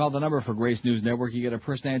 When you call the number for Grace News Network, you get a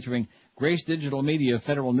person answering Grace Digital Media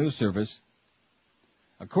Federal News Service.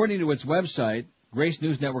 According to its website, Grace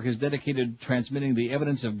News Network is dedicated to transmitting the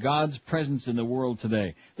evidence of God's presence in the world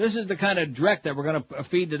today. This is the kind of dreck that we're going to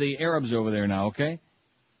feed to the Arabs over there now, okay?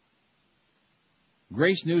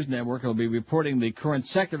 Grace News Network will be reporting the current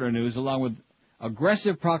secular news along with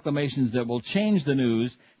aggressive proclamations that will change the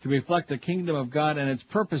news to reflect the kingdom of God and its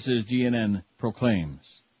purposes, GNN proclaims.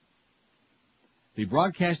 The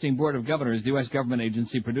Broadcasting Board of Governors, the U.S. government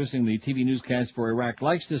agency producing the TV newscast for Iraq,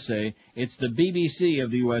 likes to say it's the BBC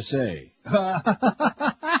of the USA.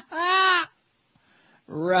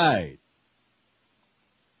 Right.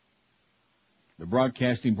 The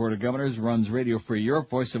Broadcasting Board of Governors runs Radio Free Europe,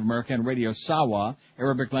 Voice of America, and Radio Sawa,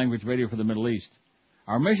 Arabic language radio for the Middle East.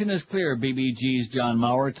 Our mission is clear, BBG's John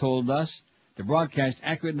Maurer told us, to broadcast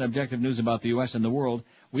accurate and objective news about the U.S. and the world.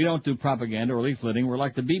 We don't do propaganda or leafleting. We're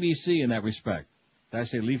like the BBC in that respect. Did I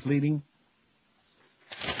say leafleting?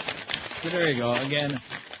 So there you go. Again,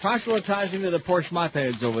 proselytizing to the Porsche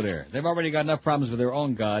Matheads over there. They've already got enough problems with their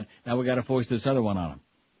own God. Now we got to force this other one on them.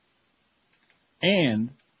 And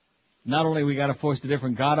not only we got to force a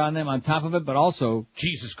different God on them on top of it, but also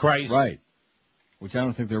Jesus Christ. Right. Which I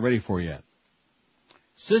don't think they're ready for yet.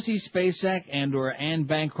 Sissy Spacek and/or Anne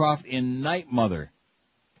Bancroft in Night Mother.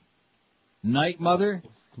 Night Mother?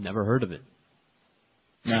 Never heard of it.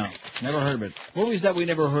 No, never heard of it. Movies that we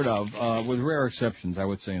never heard of, with rare exceptions, I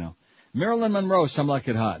would say no. Marilyn Monroe, Some Like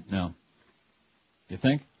It Hot. No. You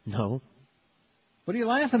think? No. What are you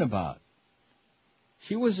laughing about?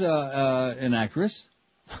 She was an actress.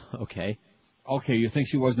 Okay. Okay, you think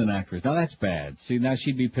she wasn't an actress. Now that's bad. See, now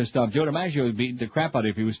she'd be pissed off. Joe DiMaggio would beat the crap out of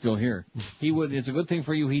you if he was still here. He would. It's a good thing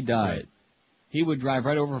for you he died. Right. He would drive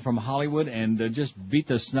right over from Hollywood and just beat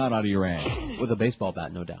the snot out of your ass. With a baseball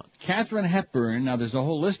bat, no doubt. Katharine Hepburn. Now there's a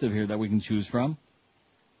whole list of here that we can choose from.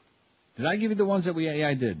 Did I give you the ones that yeah,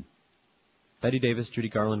 I did. Betty Davis, Judy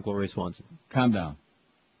Garland, Gloria Swanson. Calm down.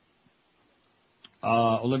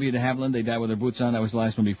 Olivia de Havilland, they died with their boots on. That was the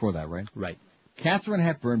last one before that, right? Right. Katharine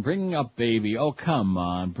Hepburn, Bringing Up Baby. Oh, come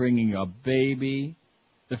on, Bringing Up Baby.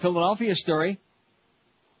 The Philadelphia Story.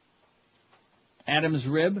 Adam's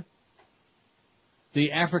Rib.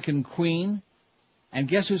 The African Queen. And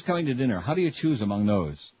guess who's coming to dinner? How do you choose among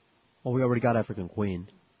those? Well, we already got African Queen.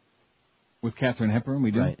 With Katharine Hepburn,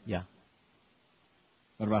 we do? Right, yeah.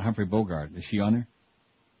 What about Humphrey Bogart? Is she on there?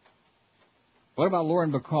 What about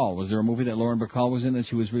Lauren Bacall? Was there a movie that Lauren Bacall was in that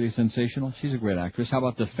she was really sensational? She's a great actress. How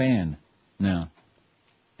about The Fan? No.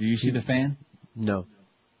 Did you see The Fan? No.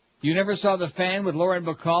 You never saw The Fan with Lauren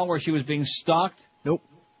Bacall where she was being stalked? Nope.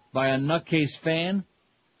 By a nutcase fan?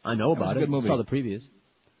 I know about it. Good movie. I saw the previews.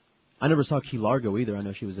 I never saw Key Largo either. I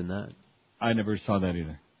know she was in that. I never saw that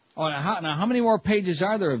either. Oh, now how many more pages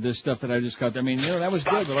are there of this stuff that I just got? I mean, that was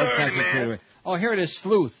good, but let's not get carried away. Oh, here it is,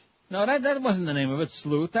 Sleuth. No, that wasn't the name of it,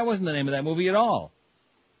 Sleuth. That wasn't the name of that movie at all.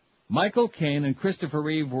 Michael Caine and Christopher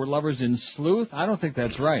Reeve were lovers in Sleuth? I don't think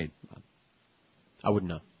that's right. I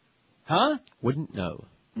wouldn't know. Huh? Wouldn't know.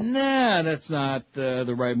 Nah, that's not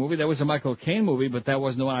the right movie. That was a Michael Caine movie, but that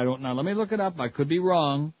wasn't the one. I don't know. Let me look it up. I could be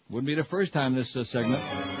wrong. Wouldn't be the first time this segment.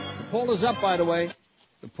 The poll is up, by the way.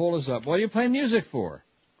 The poll is up. What are you playing music for?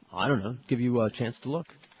 I don't know. Give you a chance to look.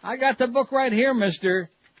 I got the book right here, mister.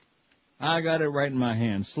 I got it right in my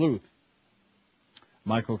hand. Sleuth.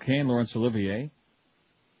 Michael Caine, Laurence Olivier.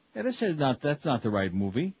 Yeah, that's not the right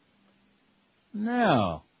movie.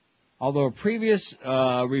 No. Although previous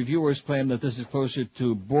reviewers claim that this is closer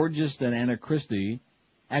to Borges than Agatha Christie.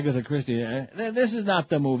 This is not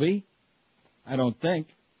the movie. I don't think.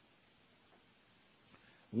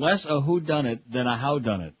 Less a whodunit than a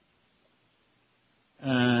howdunit.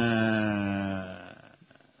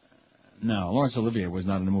 No, Laurence Olivier was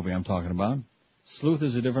not in the movie I'm talking about. Sleuth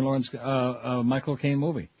is a different Michael Caine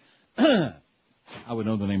movie. I would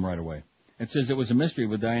know the name right away. It says it was a mystery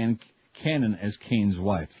with Diane Cannon as Caine's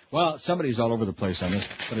wife. Well, somebody's all over the place on this,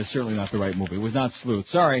 but it's certainly not the right movie. It was not Sleuth.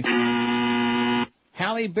 Sorry.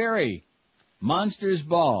 Halle Berry, Monsters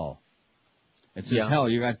Ball. It says, hell,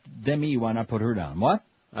 you got Demi, why not put her down? What?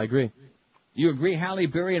 I agree. You agree Halle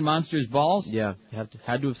Berry and Monsters Balls? Yeah, you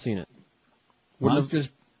had to have seen it.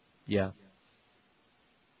 Monsters? Yeah.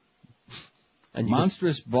 And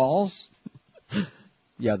Monstrous Balls?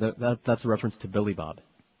 Yeah, that's a reference to Billy Bob,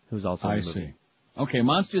 who's also in the movie. I see. Okay,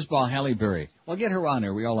 Monsters Ball, Halle Berry. Well, get her on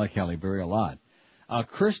there. We all like Halle Berry a lot.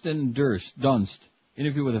 Kirsten Dunst,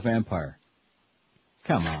 Interview with a Vampire.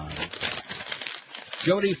 Come on.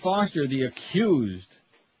 Jodie Foster, The Accused.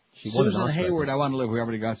 She won an Susan Oscar. Hayward, I Want to Live. We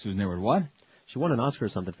already got Susan Hayward. What? She won an Oscar or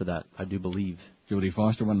something for that, I do believe. Jodie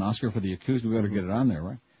Foster won an Oscar for The Accused. We ought to get it on there,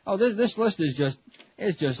 right? Oh, this list is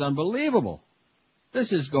just unbelievable.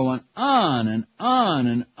 This is going on and on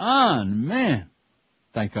and on, man.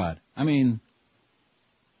 Thank God. I mean,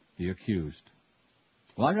 The Accused.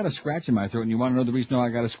 Well, I got a scratch in my throat, and you want to know the reason why I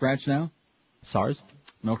got a scratch now? SARS?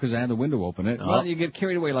 No, because I had the window open. Well, you get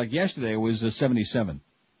carried away. Like yesterday, it was 77.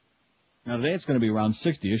 Now today it's going to be around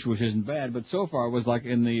 60-ish, which isn't bad, but so far it was like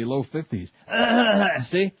in the low 50s.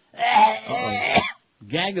 See?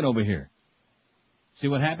 Gagging over here. See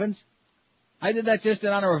what happens? I did that just in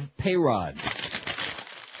honor of Payrod.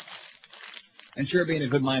 And sure, being a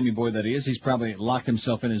good Miami boy that he is, he's probably locked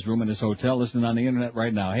himself in his room in his hotel listening on the internet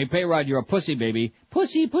right now. Hey, Payrod, you're a pussy, baby.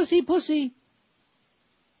 Pussy, pussy, pussy.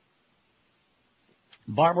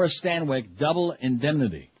 Barbara Stanwyck, Double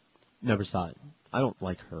Indemnity. Never saw it. I don't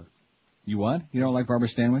like her. You what? You don't like Barbara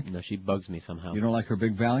Stanwyck? No, she bugs me somehow. You don't like her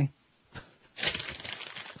Big Valley?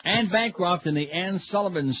 Anne Bancroft in the Anne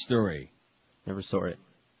Sullivan Story. Never saw it.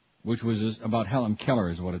 Which was about Helen Keller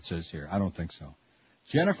is what it says here. I don't think so.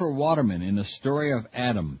 Jennifer Waterman in The Story of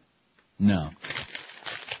Adam. No.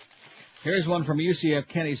 Here's one from UCF.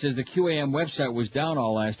 Kenny says the QAM website was down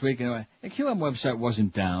all last week. Anyway, the QAM website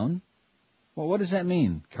wasn't down. Well, what does that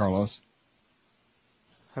mean, Carlos?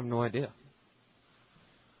 I have no idea.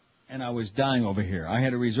 And I was dying over here. I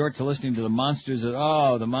had to resort to listening to the monsters of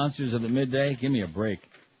the midday. Give me a break.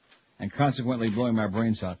 And consequently blowing my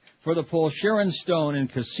brains out. For the poll, Sharon Stone in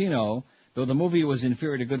Casino. Though the movie was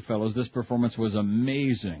inferior to Goodfellas, this performance was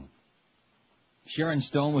amazing. Sharon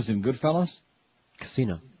Stone was in Goodfellas?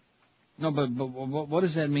 Casino. No, but what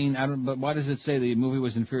does that mean? But why does it say the movie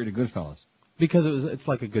was inferior to Goodfellas? Because it's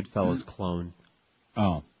like a Goodfellas clone.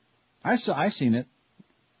 Oh. I seen it.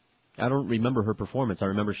 I don't remember her performance. I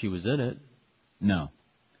remember she was in it. No.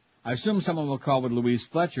 I assume someone will call with Louise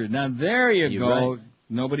Fletcher. Now there you go. Right.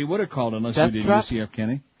 Nobody would have called unless you did UCF,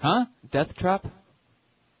 Kenny. Huh? Death Trap?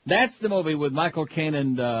 That's the movie with Michael Caine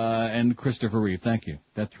and Christopher Reeve. Thank you.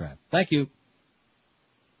 Death Trap. Thank you.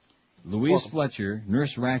 Louise Fletcher,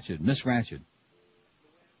 Nurse Ratched, Miss Ratched.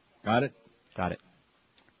 Got it? Got it.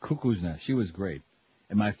 Cuckoo's Nest. She was great.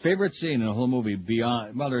 And my favorite scene in the whole movie,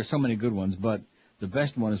 beyond, well, there are so many good ones, but the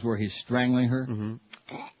best one is where he's strangling her. Mm-hmm.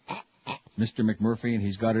 Mr. McMurphy, and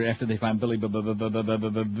he's got her after they find Billy.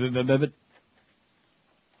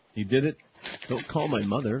 He did it. Don't call my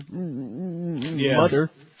mother. Yeah. Mother.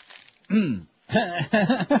 And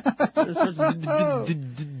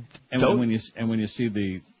when you see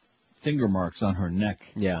the finger marks on her neck.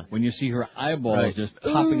 Yeah. When you see her eyeballs just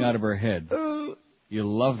popping out of her head. You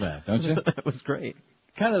love that, don't you? That was great.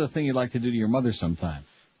 Kind of the thing you'd like to do to your mother sometime.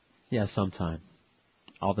 Yeah, sometime.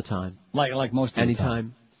 All the time. Like most of the Anytime.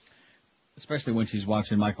 time. Especially when she's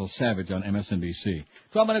watching Michael Savage on MSNBC.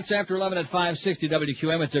 12 minutes after 11 at 560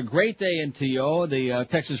 WQM. It's a great day in TO. The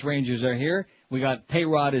Texas Rangers are here. We got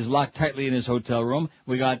Payrod is locked tightly in his hotel room.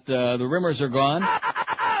 We got the Rimmers are gone.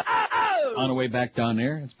 On the way back down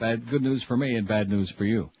there. It's good news for me and bad news for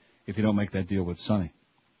you if you don't make that deal with Sonny.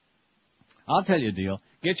 I'll tell you a deal.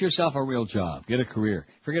 Get yourself a real job. Get a career.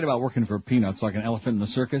 Forget about working for peanuts like an elephant in the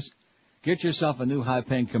circus. Get yourself a new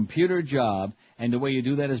high-paying computer job, and the way you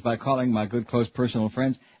do that is by calling my good, close personal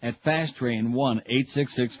friends at Fast Train,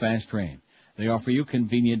 1-866-FAST Train. They offer you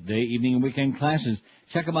convenient day, evening, and weekend classes.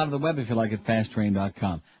 Check them out on the web if you like at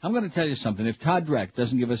fasttrain.com. I'm going to tell you something. If Todd Dreck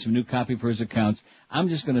doesn't give us a new copy for his accounts, I'm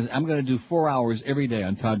going to do 4 hours every day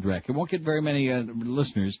on Todd Dreck. It won't get very many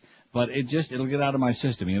listeners, but it'll get out of my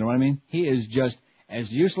system. You know what I mean? He is just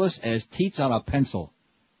as useless as teats on a pencil.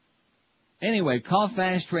 Anyway, call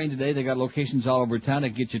Fast Train today. They got locations all over town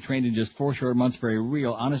that get you trained in just 4 short months for a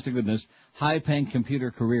real, honest-to-goodness, high-paying computer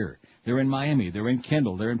career. They're in Miami, they're in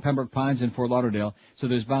Kendall, they're in Pembroke Pines and Fort Lauderdale, so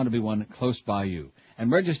there's bound to be one close by you.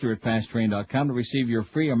 And register at fasttrain.com to receive your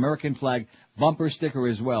free American flag bumper sticker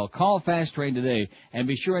as well. Call Fast Train today and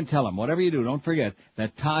be sure and tell them, whatever you do, don't forget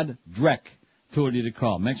that Todd Dreck told you to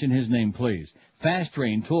call. Mention his name, please. Fast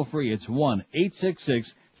Train, toll free. It's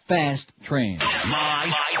 1-866-FAST-TRAIN.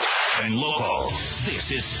 Live and local. This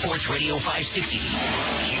is Sports Radio 560.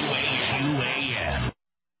 QAQAM.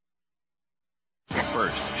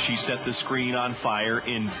 First, she set the screen on fire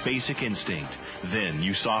in Basic Instinct. Then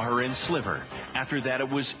you saw her in Sliver. After that, it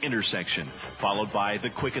was Intersection, followed by The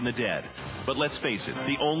Quick and the Dead. But let's face it,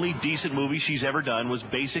 the only decent movie she's ever done was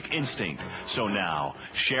Basic Instinct. So now,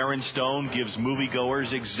 Sharon Stone gives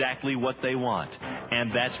moviegoers exactly what they want.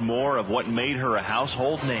 And that's more of what made her a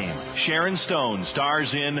household name. Sharon Stone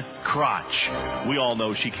stars in Crotch. We all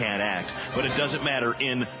know she can't act, but it doesn't matter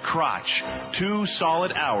in Crotch. 2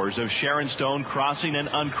 solid hours of Sharon Stone crossing and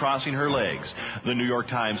uncrossing her legs. The New York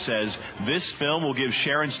Times says this film will give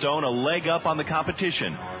Sharon Stone a leg up on the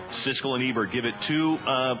competition. Siskel and Ebert give it 2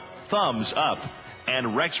 thumbs up.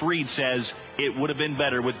 And Rex Reed says it would have been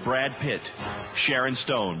better with Brad Pitt. Sharon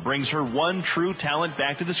Stone brings her one true talent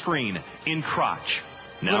back to the screen in Crotch.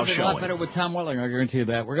 Now showing. A lot better with Tom Welling, I guarantee you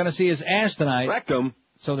that. We're going to see his ass tonight. Rectum.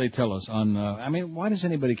 So they tell us on, why does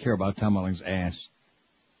anybody care about Tom Welling's ass?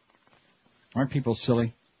 Aren't people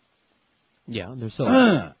silly? Yeah, they're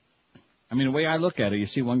silly. The way I look at it, you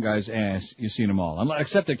see one guy's ass, you see them all.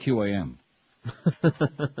 Except at QAM.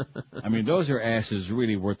 Those are asses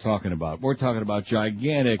really worth talking about. We're talking about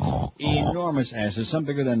gigantic, enormous asses, some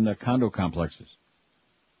bigger than the condo complexes.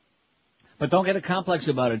 But don't get a complex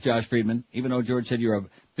about it, Josh Friedman, even though George said you're a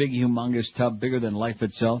big, humongous tub bigger than life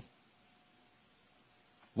itself.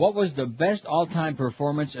 What was the best all-time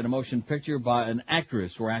performance in a motion picture by an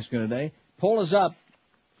actress, we're asking today? Poll is up.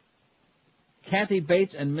 Kathy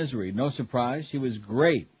Bates and Misery, no surprise. She was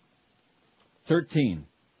great. 13.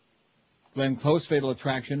 Glenn Close, Fatal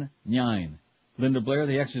Attraction, 9. Linda Blair,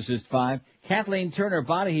 The Exorcist, 5. Kathleen Turner,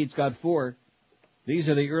 Body Heat's got 4. These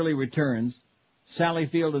are the early returns. Sally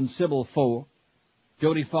Field and Sybil, 4.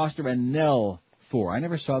 Jodie Foster and Nell, 4. I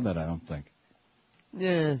never saw that, I don't think.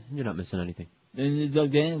 Yeah, you're not missing anything.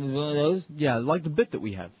 One of those? Yeah, like the bit that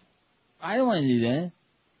we have. I don't want to do that.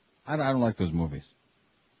 I don't like those movies.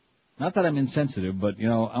 Not that I'm insensitive, but,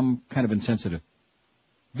 I'm kind of insensitive.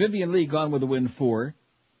 Vivian Lee, Gone with the Wind, 4.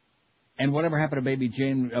 And Whatever Happened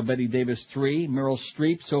to Betty Davis, 3. Meryl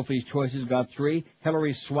Streep, Sophie's Choices, got 3.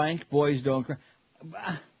 Hilary Swank, Boys Don't Cry.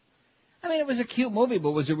 It was a cute movie,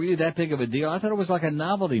 but was it really that big of a deal? I thought it was like a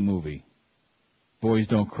novelty movie. Boys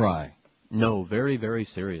Don't Cry. No, very, very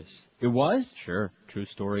serious. It was? Sure. True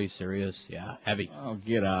story, serious, yeah, heavy. Oh,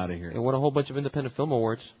 get out of here. It won a whole bunch of independent film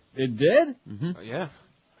awards. It did? Mm-hmm. Yeah.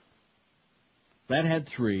 That had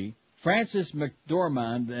 3. Frances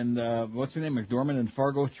McDormand and, what's her name? McDormand and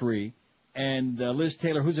Fargo 3. And Liz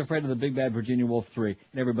Taylor, Who's Afraid of the Big Bad Virginia Wolf 3.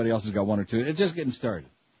 And everybody else has got 1 or 2. It's just getting started.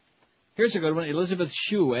 Here's a good one. Elizabeth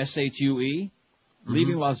Shue, S-H-U-E.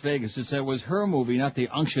 Leaving Las Vegas. It said it was her movie, not the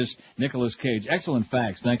unctuous Nicolas Cage. Excellent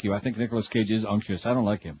facts. Thank you. I think Nicolas Cage is unctuous. I don't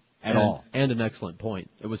like him at all. And an excellent point.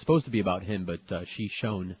 It was supposed to be about him, but she's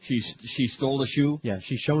shown. She stole the shoe? Yeah,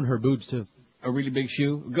 she's shown her boobs, too. A really big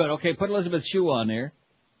shoe? Good. Okay, put Elizabeth Shue on there.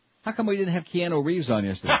 How come we didn't have Keanu Reeves on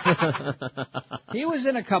yesterday? He was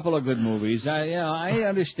in a couple of good movies. I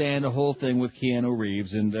understand the whole thing with Keanu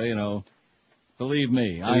Reeves, and, believe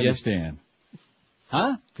me, I understand.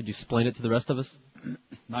 Huh? Could you explain it to the rest of us?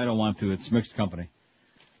 I don't want to. It's mixed company.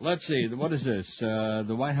 Let's see. What is this? The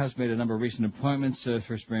White House made a number of recent appointments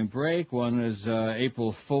for spring break. One is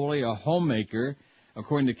April Foley, a homemaker.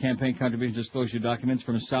 According to campaign contribution disclosure documents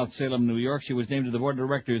from South Salem, New York, she was named to the board of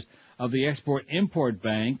directors of the Export-Import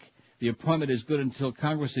Bank. The appointment is good until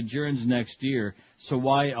Congress adjourns next year. So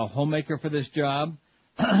why a homemaker for this job?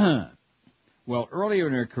 Well, earlier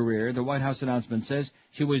in her career, the White House announcement says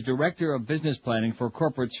she was Director of Business Planning for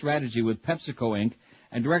Corporate Strategy with PepsiCo, Inc.,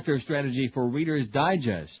 and Director of Strategy for Reader's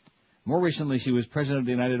Digest. More recently, she was President of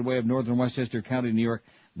the United Way of Northern Westchester County, New York.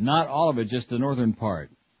 Not all of it, just the northern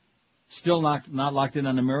part. Still not locked in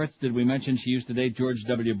on the merits. Did we mention she used to date George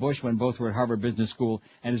W. Bush when both were at Harvard Business School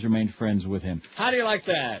and has remained friends with him? How do you like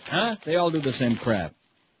that, huh? They all do the same crap.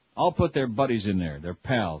 I'll put their buddies in there, their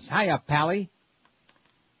pals. Hiya, Pally.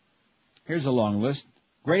 Here's a long list.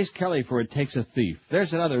 Grace Kelly for It Takes a Thief.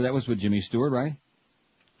 There's another. That was with Jimmy Stewart, right?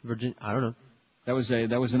 I don't know. That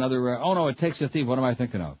was another. Oh no, It Takes a Thief. What am I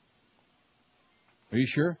thinking of? Are you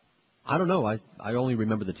sure? I don't know. I only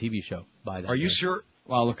remember the TV show by that. Are you sure?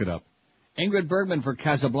 Well, I'll look it up. Ingrid Bergman for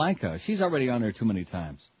Casablanca. She's already on there too many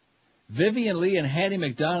times. Vivian Lee and Hattie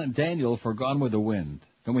McDaniel for Gone with the Wind.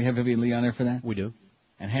 Don't we have Vivian Lee on there for that? We do.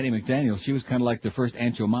 And Hattie McDaniel, she was kind of like the first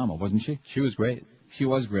Aunt Jo Mama, wasn't she? She was great. She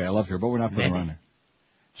was great. I loved her, but we're not putting her on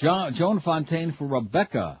there. Joan Fontaine for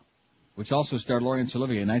Rebecca, which also starred Laurence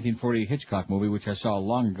Olivier, a 1940 Hitchcock movie, which I saw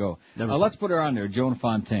long ago. Let's put her on there, Joan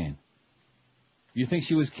Fontaine. You think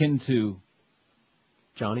she was kin to...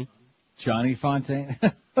 Johnny Fontaine?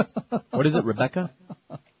 What is it, Rebecca?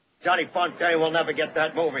 Johnny Fontaine will never get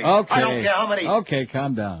that movie. Okay. I don't care how many... Okay,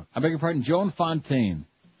 calm down. I beg your pardon, Joan Fontaine.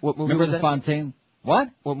 What movie Remember was the that? Fontaine? What?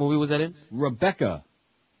 What movie was that in? Rebecca.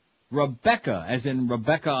 Rebecca, as in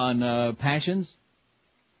Rebecca on Passions.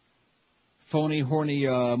 Phony, horny,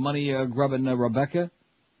 money-grubbing Rebecca.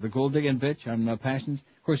 The gold-digging bitch on Passions.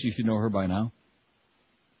 Of course, you should know her by now.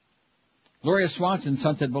 Gloria Swanson,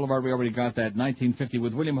 Sunset Boulevard, we already got that. 1950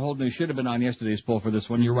 with William Holden, who should have been on yesterday's poll for this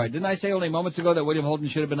one. You're right. Didn't I say only moments ago that William Holden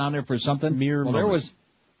should have been on there for something? There was...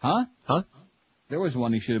 Huh? There was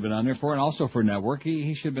one he should have been on there for, and also for Network.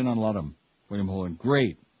 He should have been on a lot of them. William Holden.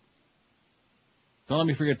 Great. Don't let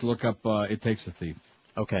me forget to look up It Takes a Thief.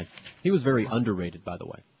 Okay. He was very underrated, by the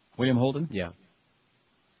way. William Holden? Yeah.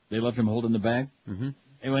 They left him holding the bag? Mm-hmm.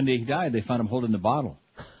 And when he died, they found him holding the bottle.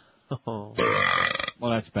 Oh.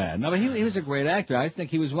 Well, that's bad. No, but he was a great actor. I think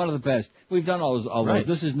he was one of the best. We've done all those. Right.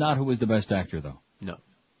 This is not who was the best actor, though. No.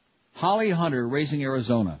 Holly Hunter, Raising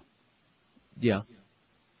Arizona. Yeah.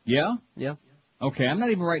 Yeah? Yeah. Okay, I'm not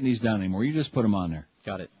even writing these down anymore. You just put them on there.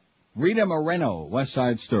 Got it. Rita Moreno, West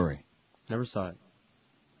Side Story. Never saw it.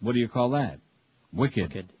 What do you call that?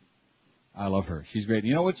 Wicked. I love her. She's great.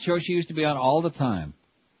 You know what show she used to be on all the time?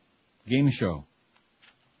 Game show.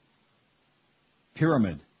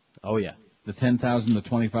 Pyramid. Oh, yeah. The 10,000, the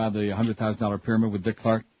 25, the $100,000 pyramid with Dick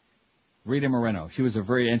Clark. Rita Moreno. She was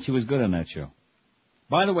and she was good on that show.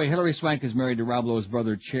 By the way, Hilary Swank is married to Rob Lowe's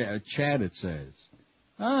brother, Chad, it says.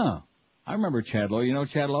 Oh, I remember Chad Lowe. You know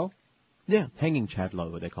Chad Lowe? Yeah, Hanging Chad Lowe,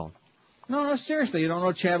 what they call him. No, seriously, you don't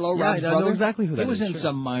know Chad Lowe, Yeah, Rob's I brother? know exactly who that is. He was in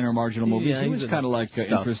some minor marginal movies. Yeah, he was kind of like stuff.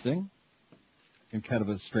 interesting. In kind of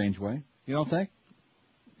a strange way. You don't think?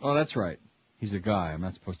 Oh, that's right. He's a guy. I'm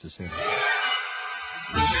not supposed to say that.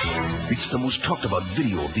 It's the most talked about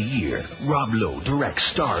video of the year. Rob Lowe directs,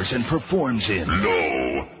 stars, and performs in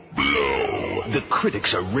Low Blow. The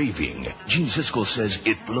critics are raving. Gene Siskel says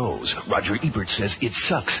it blows. Roger Ebert says it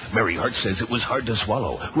sucks. Mary Hart says it was hard to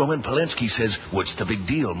swallow. Roman Polanski says, what's the big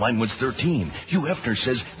deal? Mine was 13. Hugh Hefner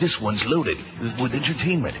says, this one's loaded with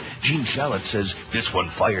entertainment. Gene Shalit says, this one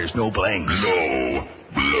fires no blanks. Low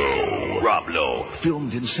Blow. Rob Lowe,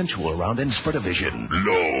 filmed in sensual round and spread-o-vision.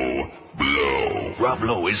 Low Blow. Rob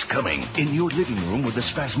Lowe is coming in your living room with the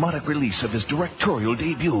spasmodic release of his directorial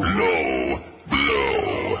debut. Low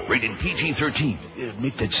Blow. Rated PG-13.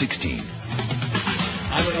 Make that 16.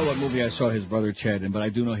 I don't know what movie I saw his brother Chad in, but I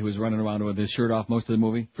do know he was running around with his shirt off most of the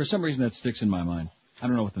movie. For some reason, that sticks in my mind. I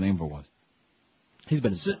don't know what the name of it was. He's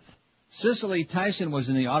been... Cicely Tyson was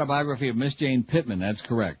in the autobiography of Miss Jane Pittman. That's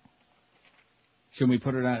correct. Should we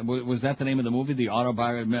put it on? Was that the name of the movie? The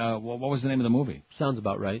autobiography? What was the name of the movie? Sounds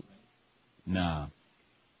about right. Nah.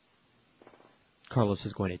 Carlos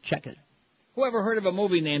is going to check it. Whoever heard of a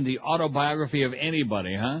movie named The Autobiography of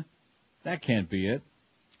Anybody, huh? That can't be it.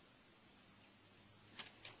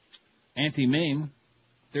 Auntie Mame.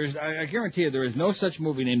 I guarantee you there is no such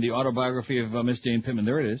movie named The Autobiography of Miss Jane Pittman.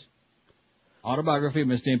 There it is. Autobiography of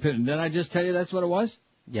Miss Jane Pittman. Didn't I just tell you that's what it was?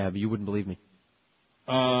 Yeah, but you wouldn't believe me.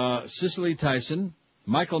 Cicely Tyson,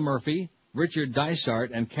 Michael Murphy, Richard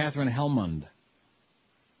Dysart, and Katherine Helmond.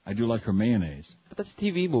 I do like her mayonnaise. But that's a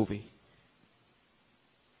TV movie.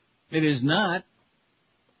 It is not.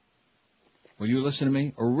 Will you listen to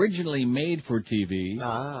me? Originally made for TV,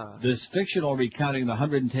 this fictional recounting the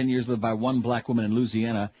 110 years lived by one black woman in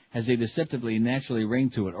Louisiana has a deceptively naturally ring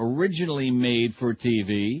to it. Originally made for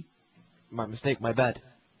TV. My mistake, my bad.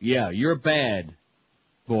 Yeah, you're bad,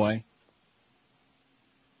 boy.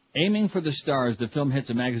 Aiming for the stars, the film hits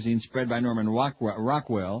a magazine spread by Norman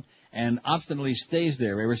Rockwell and obstinately stays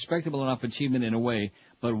there, a respectable enough achievement in a way,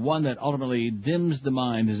 but one that ultimately dims the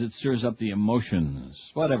mind as it stirs up the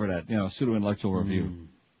emotions. Whatever that, pseudo-intellectual review.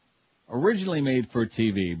 Originally made for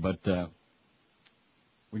TV, but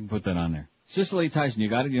we can put that on there. Cicely Tyson, you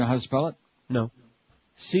got it? You know how to spell it? No.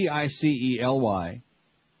 Cicely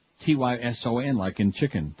Tyson, like in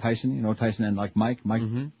chicken. Tyson, Tyson and like Mike? Mike.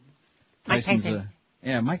 Mm-hmm. Mike Tyson.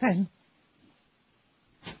 Mike Tyson.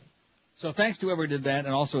 So thanks to whoever did that,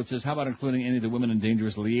 and also it says, how about including any of the women in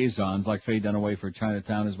Dangerous Liaisons, like Faye Dunaway for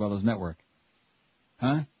Chinatown as well as Network?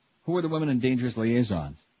 Huh? Who are the women in Dangerous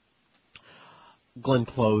Liaisons? Glenn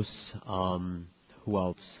Close, who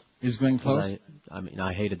else? Is Glenn Close?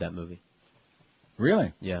 I hated that movie.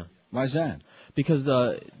 Really? Yeah. Why's that? Because,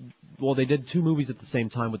 they did two movies at the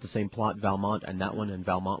same time with the same plot, Valmont and that one, and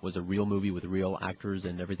Valmont was a real movie with real actors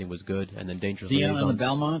and everything was good, and then Dangerous Liaisons. and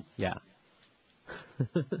Valmont? Yeah.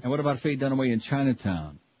 And what about Faye Dunaway in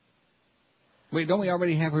Chinatown? Wait, don't we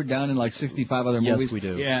already have her down in like 65 other movies? Yes, we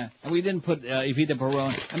do. Yeah, and we didn't put Evita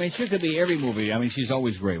Peron. She could be every movie. She's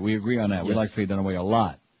always great. We agree on that. Yes. We like Faye Dunaway a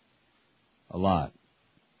lot. A lot.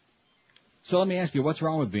 So let me ask you, what's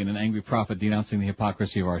wrong with being an angry prophet denouncing the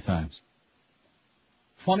hypocrisy of our times?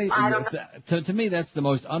 To me, that's the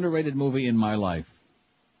most underrated movie in my life.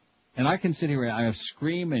 And I can sit here and I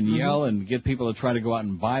scream and yell and get people to try to go out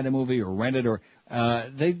and buy the movie or rent it, or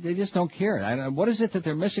they just don't care. What is it that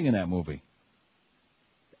they're missing in that movie?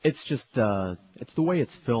 It's just it's the way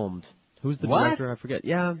it's filmed. Who's the director? I forget.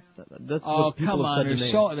 Yeah, that's what people have said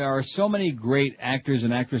to me. There are so many great actors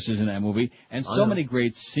and actresses in that movie, and so many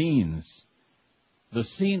great scenes. The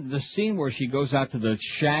scene where she goes out to the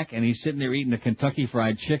shack and he's sitting there eating a Kentucky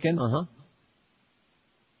Fried Chicken.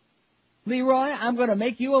 Leroy, I'm going to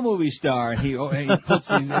make you a movie star. He's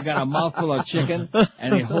got a mouthful of chicken,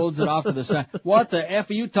 and he holds it off to the side. What the F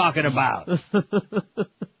are you talking about?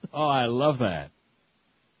 Oh, I love that.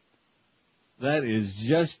 That is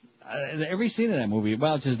just, every scene in that movie,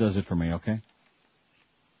 well, it just does it for me, okay?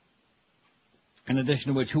 In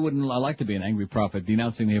addition to which, who wouldn't like to be an angry prophet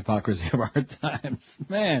denouncing the hypocrisy of our times?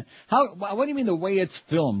 Man, what do you mean the way it's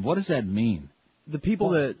filmed? What does that mean? The people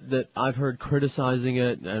that I've heard criticizing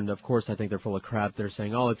it, and of course I think they're full of crap, they're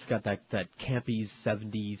saying, oh, it's got that campy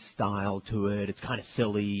 70s style to it, it's kind of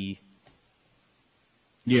silly,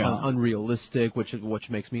 unrealistic, which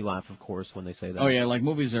makes me laugh, of course, when they say that. Oh yeah, like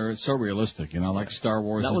movies are so realistic, like Star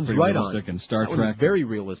Wars is pretty realistic, and Star Trek. That one's very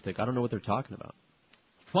realistic. I don't know what they're talking about.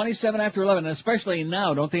 27 after 11, and especially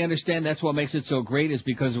now, don't they understand that's what makes it so great is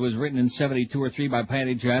because it was written in 72 or 3 by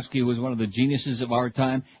Patty Chayefsky, who was one of the geniuses of our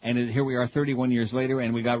time, and here we are 31 years later,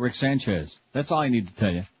 and we got Rick Sanchez. That's all I need to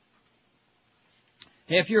tell you.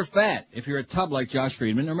 Hey, if you're fat, if you're a tub like Josh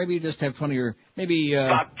Friedman, or maybe you just have 20 or maybe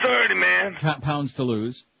about 30, man, pounds to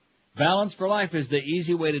lose, Balance for Life is the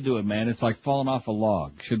easy way to do it, man. It's like falling off a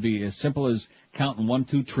log. Should be as simple as counting 1,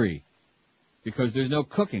 2, 3. Because there's no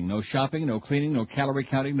cooking, no shopping, no cleaning, no calorie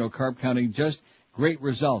counting, no carb counting, just great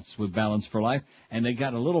results with Balance for Life. And they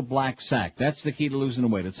got a little black sack. That's the key to losing the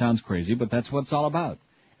weight. It sounds crazy, but that's what it's all about.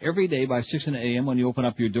 Every day by 6 a.m. when you open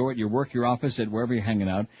up your door at your work, your office, at wherever you're hanging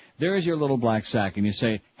out, there is your little black sack. And you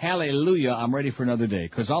say, hallelujah, I'm ready for another day.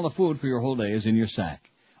 Because all the food for your whole day is in your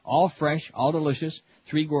sack. All fresh, all delicious,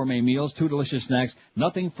 3 gourmet meals, 2 delicious snacks,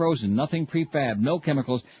 nothing frozen, nothing prefab, no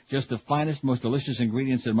chemicals, just the finest, most delicious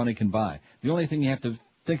ingredients that money can buy. The only thing you have to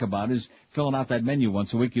think about is filling out that menu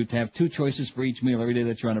once a week. You have 2 choices for each meal every day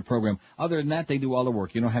that you're on the program. Other than that, they do all the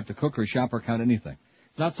work. You don't have to cook or shop or count anything.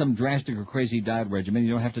 It's not some drastic or crazy diet regimen.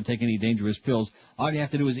 You don't have to take any dangerous pills. All you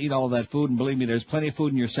have to do is eat all of that food, and believe me, there's plenty of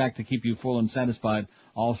food in your sack to keep you full and satisfied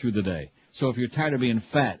all through the day. So if you're tired of being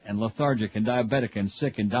fat and lethargic and diabetic and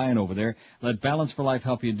sick and dying over there, let Balance for Life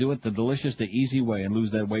help you do it the delicious, the easy way, and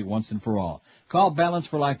lose that weight once and for all. Call Balance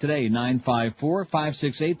for Life today,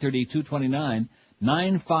 954-568-3229.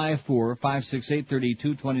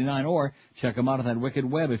 954-568-3229, or check them out on that wicked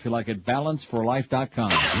web if you like it,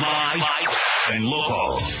 balanceforlife.com. Live and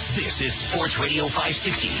local. This is Sports Radio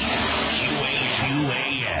 560.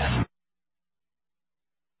 QAQAM.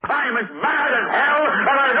 I'm as mad as hell, and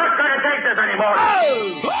I'm not going to take this anymore.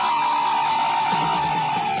 Oh!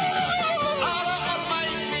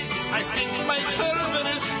 I think my turban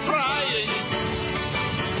is frying.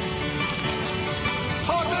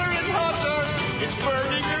 Hotter and hotter, it's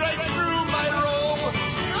burning right through my robe.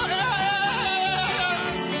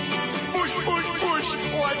 Push, push, push,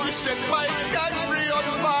 why you set my country on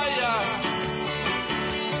fire?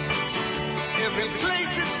 Every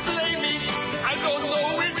place is flaming, I don't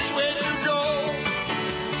know which way to go.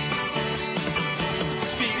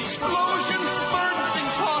 The explosion burns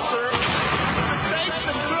things hotter. The dice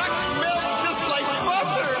and trucks melt just like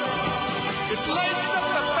butter. It lights up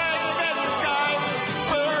the Baghdad sky,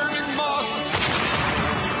 burning moss.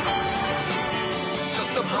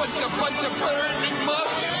 Just a bunch of burning moss. Just a bunch of burning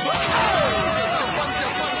moss. Bunch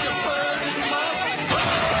of burning moss.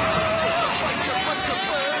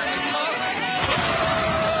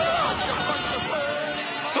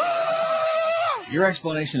 Your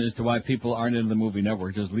explanation as to why people aren't into the movie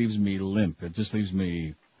network just leaves me limp. It just leaves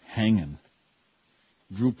me hanging,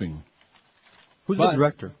 drooping. Who's the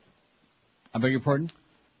director? I beg your pardon?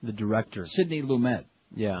 The director. Sidney Lumet.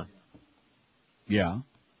 Yeah. Yeah.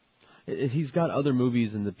 He's got other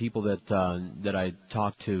movies, and the people that that I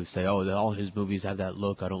talk to say, oh, all his movies have that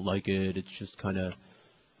look. I don't like it. It's just kind of...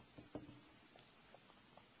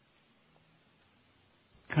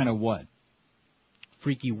 Kind of what?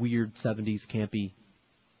 Freaky, weird, 70s, campy.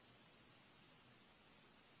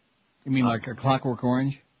 You mean like a Clockwork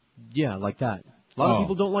Orange? Yeah, like that. A lot of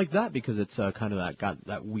people don't like that because it's kind of got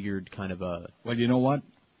that weird kind of a... Well, you know what?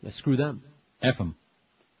 Screw them. F him.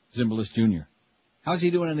 Zimbalist Jr. How's he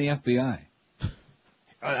doing in the FBI?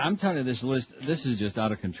 I'm telling you, this list, this is just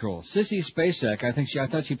out of control. Sissy Spacek, I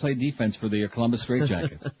thought she played defense for the Columbus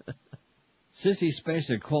Straitjackets. Sissy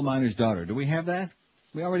Spacek, coal miner's daughter. Do we have that?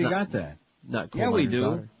 We already got that. Not coal yeah, we miner's do.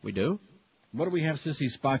 daughter. We do? What do we have Sissy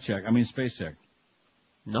Spacek?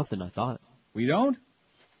 Nothing, I thought. We don't?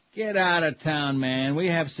 Get out of town, man. We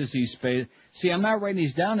have Sissy Spacek. See, I'm not writing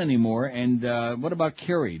these down anymore. And what about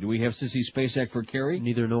Carrie? Do we have Sissy Spacek for Carrie?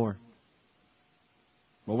 Neither nor.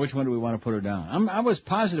 Well, which one do we want to put her down? I was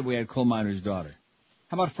positive we had coal miner's daughter.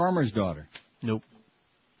 How about farmer's daughter? Nope.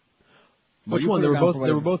 Well, which one? They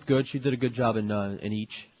were both good. She did a good job in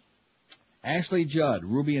each. Ashley Judd,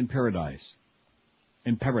 Ruby in Paradise.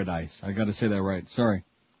 In Paradise. I got to say that right. Sorry.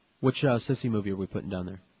 Which sissy movie are we putting down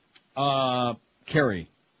there? Carrie.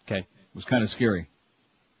 Okay. It was kind of scary.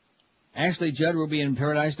 Ashley Judd, Ruby in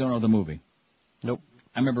Paradise. Don't know the movie. Nope.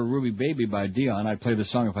 I remember Ruby Baby by Dion. I'd play the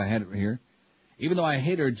song if I had it here. Even though I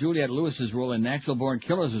hate her, Juliette Lewis's role in Natural Born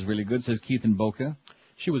Killers is really good, says Keith in Boca.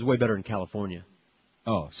 She was way better in California.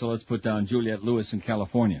 Oh, so let's put down Juliette Lewis in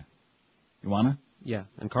California. You wanna? Yeah,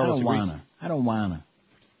 and Carlos I don't wanna.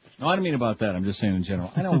 No, I don't mean about that. I'm just saying in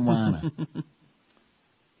general. I don't wanna.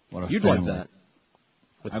 What a You'd family. like that.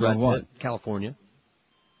 With Brad Pitt, California.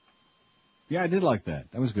 Yeah, I did like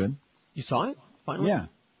that. That was good. You saw it? Finally? Yeah.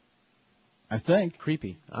 I think.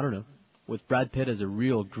 Creepy. I don't know. With Brad Pitt as a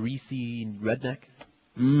real greasy redneck.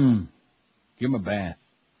 Give him a bath.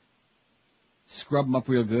 Scrub him up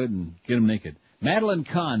real good and get him naked. Madeline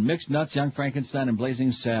Kahn, Mixed Nuts, Young Frankenstein, and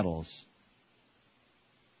Blazing Saddles.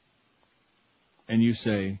 And you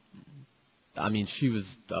say... I mean, she was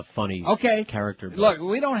a funny character. But... Look,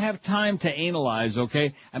 we don't have time to analyze,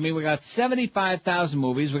 okay? I mean, we got 75,000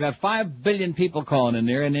 movies. We got 5 billion people calling in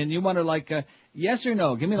there. And then you wonder, like, yes or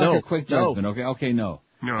no? Give me like a quick judgment, okay? Okay, no.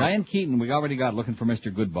 Diane Keaton, we already got Looking for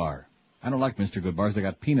Mr. Goodbar. I don't like Mr. Goodbars. They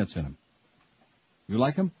got peanuts in them. You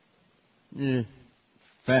like them? Yeah.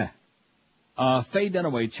 Fair. Faye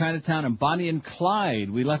Dunaway, Chinatown, and Bonnie and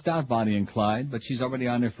Clyde. We left out Bonnie and Clyde, but she's already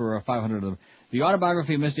on there for 500 of them. The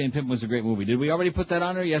Autobiography of Miss Jane Pittman was a great movie. Did we already put that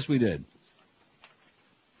on there? Yes, we did.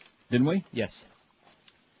 Didn't we? Yes.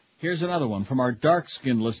 Here's another one from our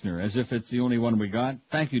dark-skinned listener, as if it's the only one we got.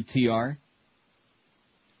 Thank you, TR.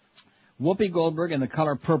 Whoopi Goldberg in The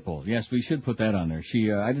Color Purple. Yes, we should put that on there.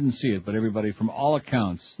 I didn't see it, but everybody from all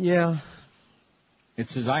accounts. Yeah. It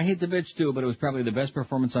says, I hate the bitch too, but it was probably the best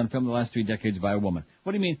performance on film the last 3 decades by a woman.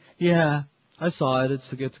 What do you mean? Yeah. I saw it.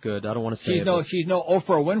 It's good. I don't want to say She's no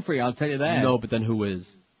Oprah Winfrey, I'll tell you that. No, but then who is?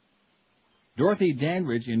 Dorothy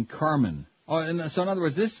Dandridge in Carmen. Oh, and so in other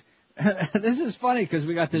words, this is funny because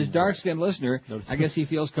we got this dark-skinned listener. I guess he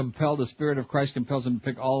feels compelled, the Spirit of Christ compels him to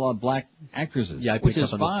pick all black actresses. Yeah, which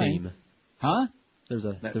is up on fine. The theme. Huh? There's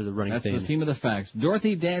a running That's theme. the theme of the facts.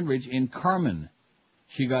 Dorothy Dandridge in Carmen.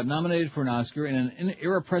 She got nominated for an Oscar in an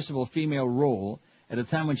irrepressible female role at a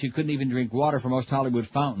time when she couldn't even drink water from most Hollywood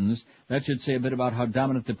fountains. That should say a bit about how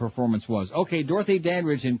dominant the performance was. Okay, Dorothy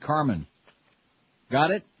Dandridge in Carmen.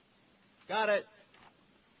 Got it? Got it.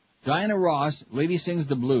 Diana Ross, Lady Sings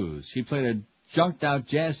the Blues. She played a junked-out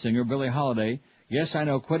jazz singer, Billie Holiday. Yes, I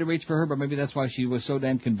know, quite a reach for her, but maybe that's why she was so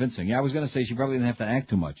damn convincing. Yeah, I was going to say she probably didn't have to act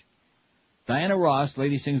too much. Diana Ross,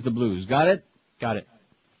 Lady Sings the Blues. Got it? Got it.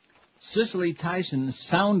 Cicely Tyson,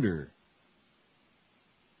 Sounder.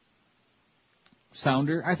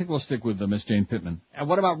 Sounder? I think we'll stick with Miss Jane Pittman. And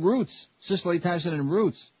what about Roots? Cicely Tyson and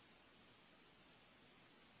Roots.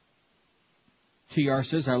 TR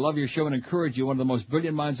says, I love your show and encourage you, one of the most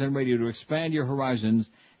brilliant minds on radio, to expand your horizons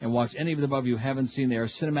and watch any of the above you haven't seen. They are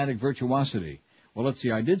cinematic virtuosity. Well, let's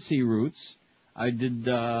see. I did see Roots. I did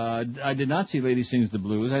not see Lady Sings the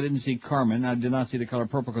Blues. I didn't see Carmen. I did not see The Color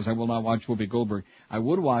Purple because I will not watch Whoopi Goldberg. I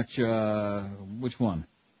would watch, which one?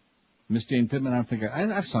 Miss Jane Pittman. I don't think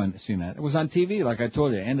I've seen that. It was on TV, like I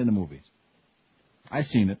told you, and in the movies. I've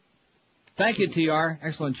seen it. Thank you, TR.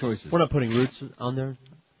 Excellent choices. We're not putting Roots on there?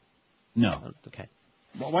 No. Okay.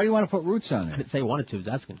 Well, why do you want to put Roots on there? I didn't say he wanted to. He was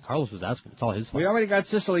asking. Carlos was asking. It's all his fault. We already got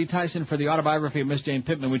Cicely Tyson for the autobiography of Miss Jane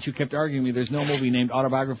Pittman, which you kept arguing me there's no movie named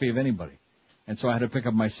Autobiography of Anybody. And so I had to pick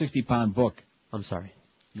up my 60-pound book. I'm sorry.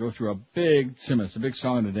 Go through a big Simmons, a big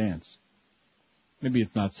song and a dance. Maybe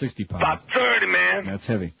it's not 60 pounds. About 30, man. That's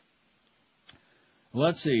heavy.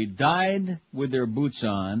 Let's see. Died with Their Boots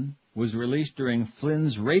On was released during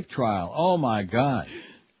Flynn's rape trial. Oh, my God.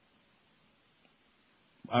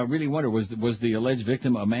 I really wonder, was the alleged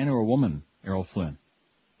victim a man or a woman, Errol Flynn?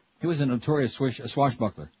 He was a notorious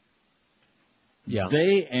swashbuckler. Yeah.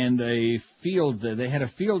 They had a field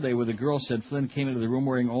day where the girl said Flynn came into the room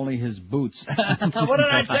wearing only his boots. What did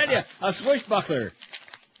I tell you? A swashbuckler.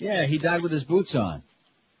 Yeah, he died with his boots on.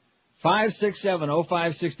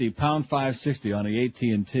 567-0560, pound 560 on the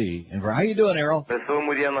AT&T. And how you doing, Errol? And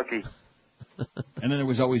then there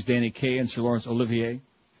was always Danny Kaye and Sir Laurence Olivier.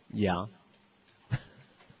 Yeah.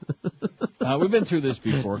 We've been through this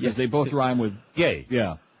before because Yes. they both rhyme with gay.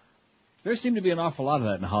 Yeah. There seemed to be an awful lot of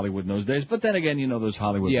that in Hollywood in those days. But then again, you know those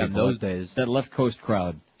Hollywood Yeah, people. those days. That left coast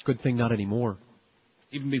crowd. Good thing not anymore.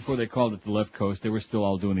 Even before they called it the left coast, they were still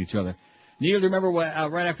all doing each other. Neil, do you remember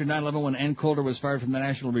right after 9/11 when Ann Coulter was fired from the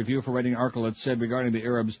National Review for writing an article that said regarding the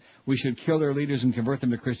Arabs, we should kill their leaders and convert them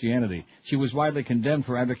to Christianity? She was widely condemned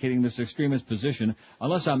for advocating this extremist position.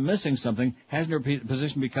 Unless I'm missing something, hasn't her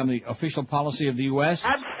position become the official policy of the U.S.?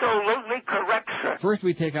 Absolutely correct, sir. First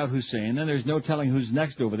we take out Hussein, then there's no telling who's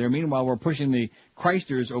next over there. Meanwhile, we're pushing the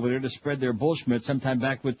Christers over there to spread their bullshit, sometime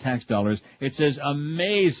back with tax dollars. It says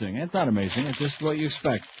amazing. It's not amazing. It's just what you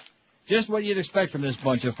expect. Just what you'd expect from this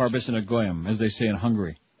bunch of Farbissina Goyim, as they say in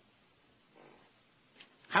Hungary.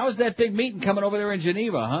 How's that big meeting coming over there in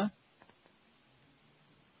Geneva, huh?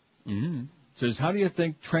 Mm-hmm. Says, how do you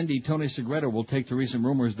think trendy Tony Segreto will take to recent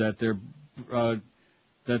rumors that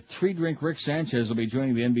that three-drink Rick Sanchez will be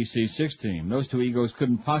joining the NBC6 team? Those two egos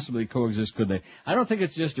couldn't possibly coexist, could they? I don't think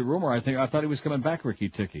it's just a rumor. I thought he was coming back, Ricky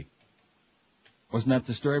Ticky. Wasn't that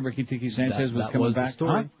the story? Ricky Ticky Sanchez was coming back? The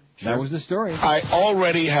story. Huh? Sure. That was the story. I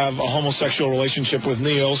already have a homosexual relationship with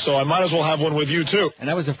Neil, so I might as well have one with you, too. And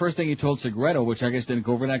that was the first thing he told Segreto, which I guess didn't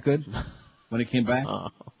go over that good when he came back.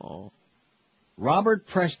 Oh. Robert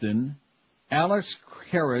Preston, Alex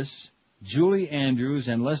Karras, Julie Andrews,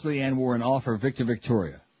 and Leslie Ann Warren all for Victor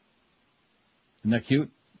Victoria. Isn't that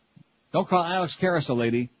cute? Don't call Alex Karras a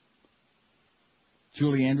lady.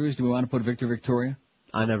 Julie Andrews, do we want to put Victor Victoria?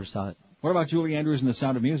 I never saw it. What about Julie Andrews in The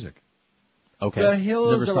Sound of Music? Okay. The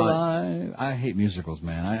hills Never are saw alive. I hate musicals,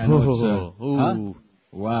 man. I know it's, huh?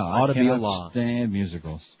 Wow. Ought to I be a cannot law. stand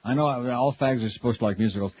musicals. I know all fags are supposed to like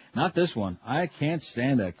musicals. Not this one. I can't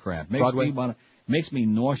stand that crap. Makes me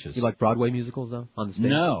nauseous. You like Broadway musicals, though, on the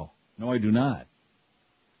stage? No. No, I do not.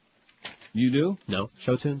 You do? No.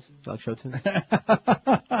 Show tunes? You like show tunes?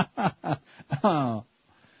 Oh.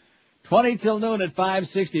 20 till noon at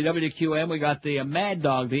 560 WQM. We got the Mad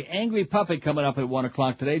Dog, the Angry Puppet, coming up at 1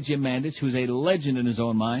 o'clock today. Jim Mandich, who's a legend in his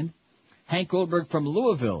own mind. Hank Goldberg from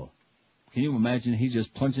Louisville. Can you imagine? He's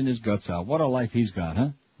just plunging his guts out. What a life he's got, huh?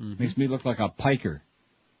 Mm-hmm. Makes me look like a piker.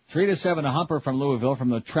 3 to 7, a humper from Louisville, from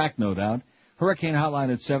the track, no doubt. Hurricane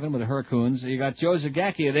Hotline at 7 with the Hurricanes. You got Joe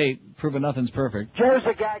Zagacki at 8, proving nothing's perfect. Joe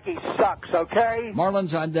Zagacki sucks, okay?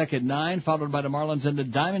 Marlins on deck at 9, followed by the Marlins and the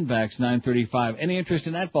Diamondbacks, 9:35. Any interest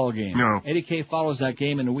in that ball game? No. Eddie K follows that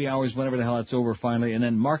game in the wee hours whenever the hell it's over finally. And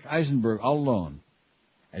then Mark Eisenberg all alone.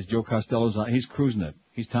 As Joe Costello's on, he's cruising it.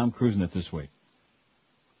 He's Tom cruising it this week.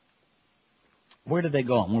 Where did they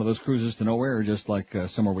go? On one of those cruises to nowhere, or just like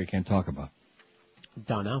somewhere we can't talk about?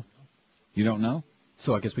 Don't know. You don't know?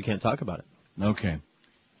 So I guess we can't talk about it. Okay.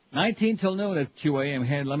 19 till noon at QAM.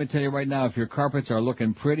 Hey, let me tell you right now, if your carpets are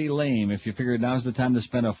looking pretty lame, if you figure now's the time to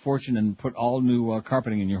spend a fortune and put all new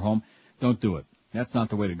carpeting in your home, don't do it. That's not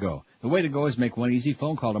the way to go. The way to go is make one easy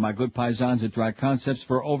phone call to my good paisans at Dry Concepts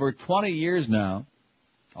for over 20 years now,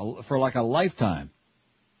 for like a lifetime.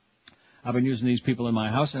 I've been using these people in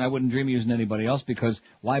my house, and I wouldn't dream of using anybody else, because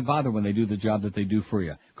why bother when they do the job that they do for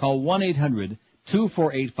you? Call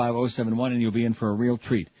 1-800-248-5071, and you'll be in for a real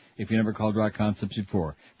treat if you never called Dry Concepts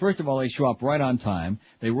before. First of all, they show up right on time.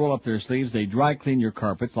 They roll up their sleeves. They dry clean your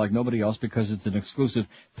carpets like nobody else, because it's an exclusive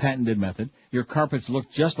patented method. Your carpets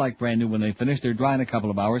look just like brand new when they finish. They're dry in a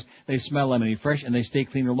couple of hours. They smell lemony fresh, and they stay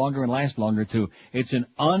cleaner longer and last longer, too. It's an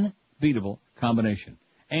unbeatable combination.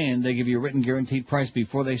 And they give you a written guaranteed price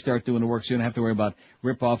before they start doing the work, so you don't have to worry about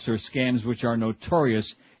rip-offs or scams, which are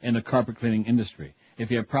notorious in the carpet cleaning industry. If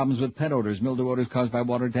you have problems with pet odors, mildew odors caused by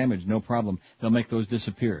water damage, no problem. They'll make those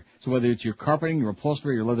disappear. So whether it's your carpeting, your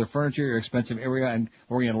upholstery, your leather furniture, your expensive area and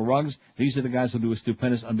oriental rugs, these are the guys who do a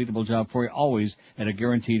stupendous, unbeatable job for you, always at a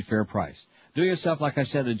guaranteed fair price. Do yourself, like I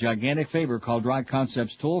said, a gigantic favor. Call Dry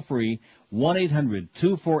Concepts toll-free,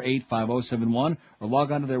 1-800-248-5071, or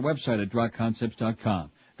log on to their website at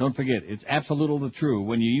dryconcepts.com. Don't forget, it's absolutely true.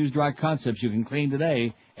 When you use Dry Concepts, you can clean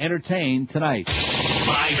today, entertain tonight.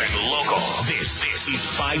 Live and local. This is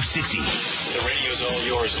 560. The radio's all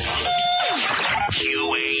yours now.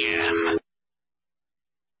 QAM.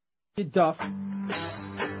 You duff.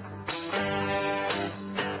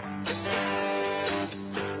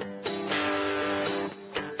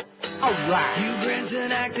 Alright. Hugh Grant's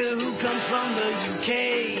an actor who comes from the UK.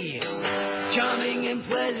 Charming and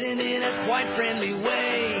pleasant in a quite friendly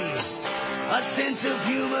way. A sense of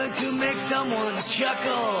humor to make someone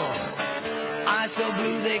chuckle. Eyes so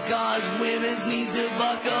blue they cause women's knees to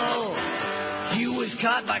buckle. Hugh was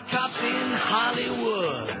caught by cops in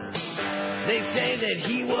Hollywood. They say that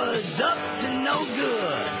he was up to no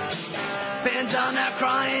good. Fans are now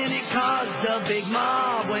crying it caused a big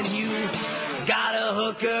mob when you got a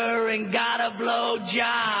hooker and got a blow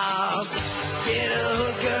job. Get a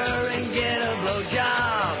hooker and get a blow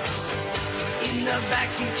job. In the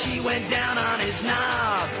backseat she went down on his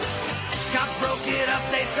knob. Cops broke it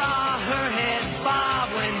up, they saw her head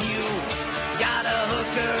bob when you got a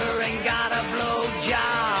hooker and got a blow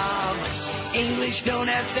job. English don't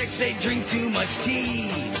have sex, they drink too much tea.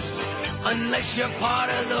 Unless you're part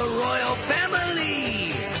of the royal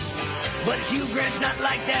family. But Hugh Grant's not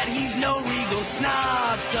like that, he's no regal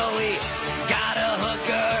snob. So he got a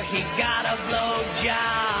hooker, he got a blow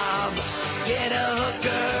job. Get a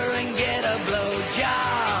hooker and get a blow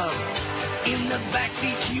job. In the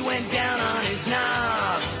backseat she went down on his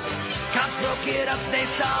knob. Cops broke it up, they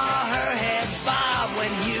saw her head bob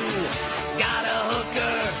when you got a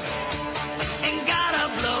hooker and got a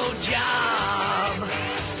blow job.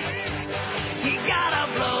 He got a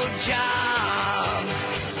blow job.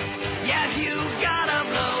 Yeah, you got a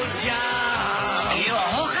blow job. Are you a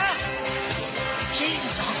hooker?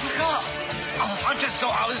 Jesus, I forgot. Oh, I just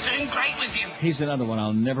thought I was doing great with you. He's another one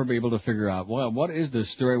I'll never be able to figure out. Well, what is the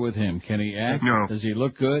story with him? Can he act? No. Does he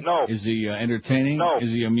look good? No. Is he entertaining? No.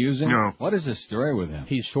 Is he amusing? No. What is the story with him?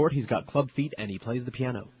 He's short, he's got club feet, and he plays the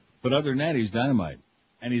piano. But other than that, he's dynamite.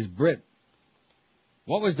 And he's Brit.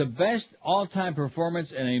 What was the best all-time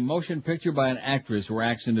performance in a motion picture by an actress we're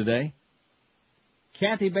axing today?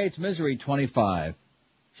 Kathy Bates, Misery, 25.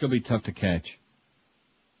 She'll be tough to catch.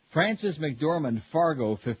 Frances McDormand,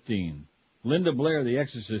 Fargo, 15. Linda Blair, The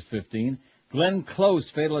Exorcist, 15. Glenn Close,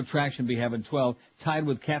 Fatal Attraction, be having 12, tied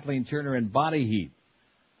with Kathleen Turner in Body Heat.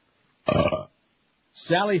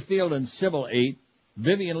 Sally Field and Sybil, 8.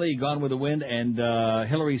 Vivian Lee, Gone with the Wind, and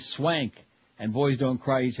Hilary Swank and Boys Don't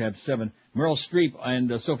Cry each have 7. Meryl Streep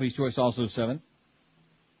and Sophie's Choice also 7.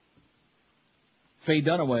 Faye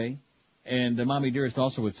Dunaway and Mommy Dearest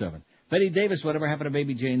also with 7. Betty Davis, Whatever Happened to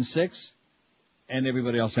Baby Jane, 6. And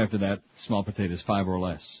everybody else after that, small potatoes, 5 or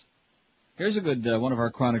less. Here's a good one of our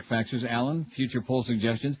chronic faxers, Alan. Future poll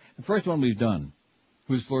suggestions. The first one we've done.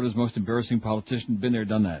 Who's Florida's most embarrassing politician? Been there,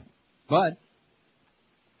 done that. But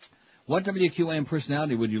what WQAM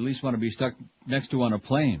personality would you least want to be stuck next to on a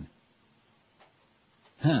plane?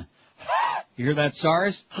 Huh. You hear that,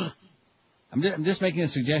 SARS? I'm just making a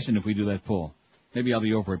suggestion if we do that poll. Maybe I'll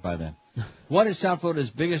be over it by then. What is South Florida's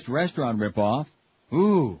biggest restaurant ripoff?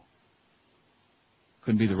 Ooh.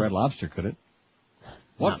 Couldn't be the Red Lobster, could it?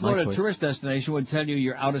 What Florida tourist destination would tell you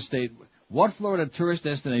you're out of state? What Florida tourist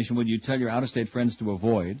destination would you tell your out-of-state friends to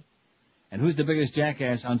avoid? And who's the biggest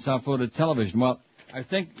jackass on South Florida television? Well, I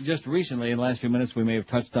think just recently, in the last few minutes, we may have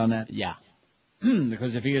touched on that. Yeah.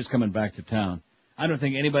 Because if he is coming back to town, I don't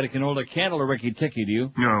think anybody can hold a candle to Ricky Ticky, do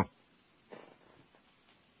you? No.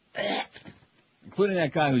 Including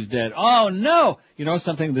that guy who's dead. Oh, no! You know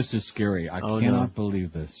something? This is scary. I cannot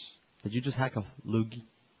believe this. Did you just hack a loogie?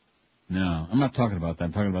 No, I'm not talking about that.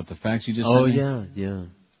 I'm talking about the facts you just said. Oh, me. yeah.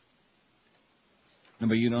 No,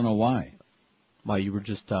 but you don't know why. Why, you were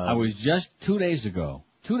just, I was just 2 days ago,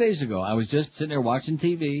 I was just sitting there watching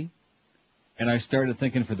TV, and I started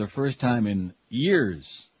thinking for the first time in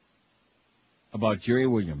years about Jerry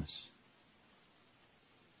Williams.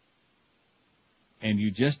 And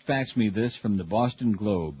you just faxed me this from the Boston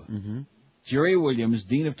Globe. Mm-hmm. Jerry Williams,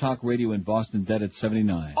 Dean of Talk Radio in Boston, dead at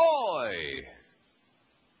 79. Oi!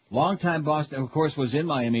 Longtime Boston, of course, was in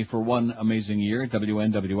Miami for one amazing year,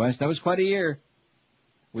 WNWS. That was quite a year.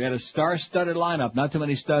 We had a star-studded lineup. Not too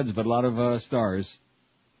many studs, but a lot of stars.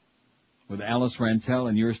 With Alice Rantel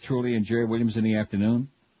and yours truly and Jerry Williams in the afternoon.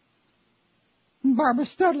 Barbara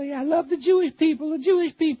Studley, I love the Jewish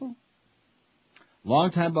people.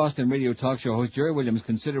 Longtime Boston radio talk show host Jerry Williams,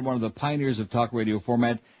 considered one of the pioneers of talk radio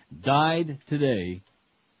format, died today.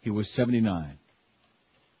 He was 79.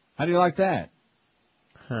 How do you like that?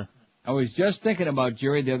 Huh. I was just thinking about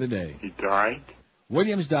Jerry the other day. He died?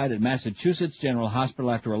 Williams died at Massachusetts General Hospital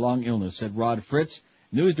after a long illness, said Rod Fritz,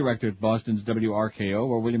 news director at Boston's WRKO,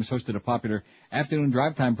 where Williams hosted a popular afternoon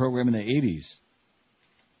drive time program in the 80s.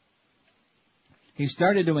 He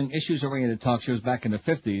started doing issues-oriented talk shows back in the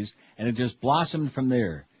 50s, and it just blossomed from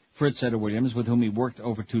there. Fritz said of Williams, with whom he worked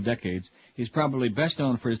over 2 decades, he's probably best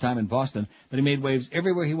known for his time in Boston, but he made waves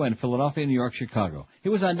everywhere he went, Philadelphia, New York, Chicago. He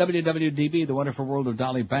was on WWDB, The Wonderful World of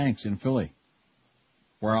Dolly Banks in Philly,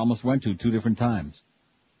 where I almost went to 2 different times.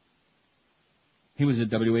 He was at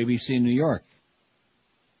WABC in New York.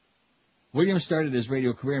 Williams started his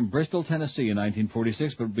radio career in Bristol, Tennessee in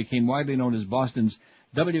 1946, but became widely known as Boston's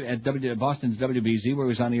WBZ, where he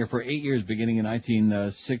was on the air for 8 years, beginning in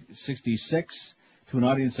 1966, to an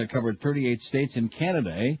audience that covered 38 states and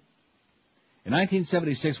Canada, In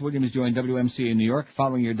 1976, Williams joined WMC in New York,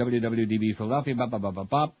 following year WWDB Philadelphia,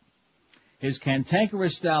 His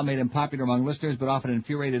cantankerous style made him popular among listeners, but often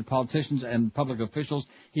infuriated politicians and public officials.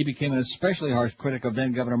 He became an especially harsh critic of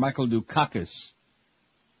then-Governor Michael Dukakis.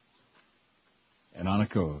 And on it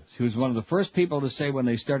goes. He was one of the first people to say when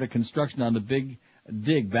they started construction on the Big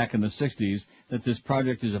Dig back in the 60s that this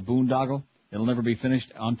project is a boondoggle. It'll never be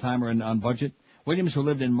finished on time or on budget. Williams, who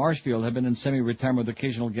lived in Marshfield, had been in semi-retirement with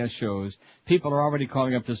occasional guest shows. People are already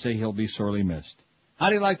calling up to say he'll be sorely missed. How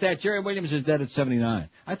do you like that? Jerry Williams is dead at 79.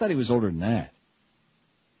 I thought he was older than that.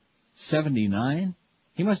 79?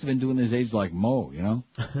 He must have been doing his age like Mo, you know?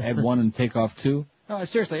 Add 1 and take off 2. No,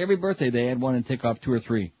 seriously, every birthday they add 1 and take off 2 or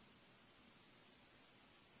 3.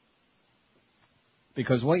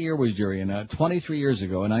 Because what year was Jerry in? 23 years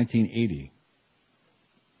ago, in 1980,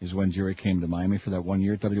 is when Jerry came to Miami for that 1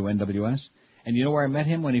 year at WNWS. And you know where I met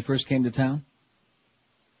him when he first came to town?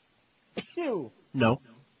 No.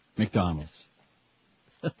 McDonald's.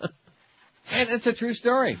 Hey, that's a true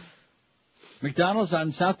story. McDonald's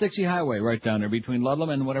on South Dixie Highway, right down there between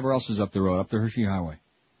Ludlam and whatever else is up the road, up the Hershey Highway.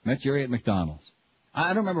 Met Jerry at McDonald's. I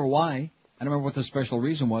don't remember why. I don't remember what the special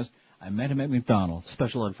reason was. I met him at McDonald's.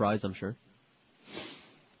 Special on fries, I'm sure.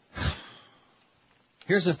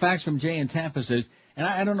 Here's a fax from Jay in Tampa says, and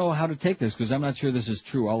I don't know how to take this because I'm not sure this is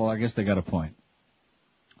true, although I guess they got a point.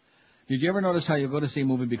 Did you ever notice how you go to see a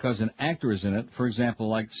movie because an actor is in it? For example,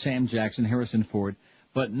 like Sam Jackson, Harrison Ford.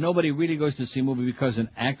 But nobody really goes to see a movie because an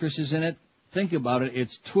actress is in it? Think about it.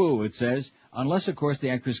 It's true, it says. Unless, of course, the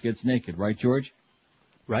actress gets naked. Right, George?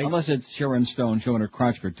 Right. Unless it's Sharon Stone showing her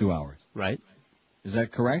crotch for 2 hours. Right. Is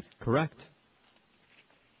that correct? Correct.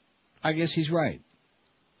 I guess he's right.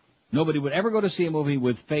 Nobody would ever go to see a movie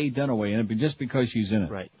with Faye Dunaway in it just because she's in it.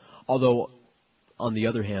 Right. Although, on the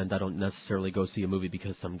other hand, I don't necessarily go see a movie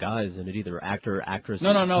because some guy's in it either. Actor, actress.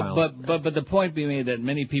 No. But the point being made that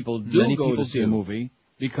many people do go to see a movie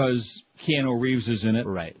because Keanu Reeves is in it.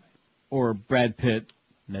 Right. Or Brad Pitt.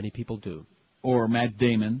 Many people do. Or Matt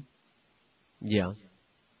Damon. Yeah.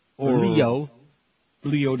 Or Leo.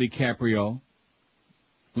 Leo DiCaprio.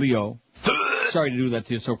 Leo. Sorry to do that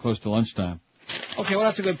to you so close to lunchtime. Okay, well,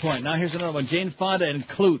 that's a good point. Now here's another one. Jane Fonda and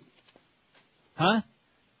Clute. Huh?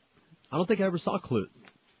 I don't think I ever saw Clute.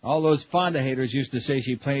 All those Fonda haters used to say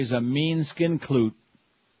she plays a mean-skinned Clute.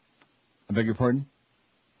 I beg your pardon?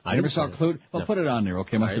 I never saw Clute? Well, put it on there,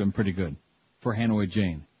 okay? Must have been pretty good for Hanoi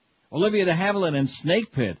Jane. Olivia de Havilland in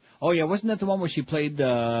Snake Pit. Oh, yeah, wasn't that the one where she played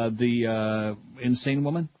the insane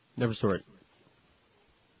woman? Never saw it.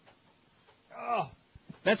 Oh,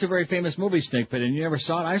 that's a very famous movie, Snake Pit, and you never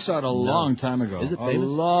saw it? I saw it a long time ago. Is it famous?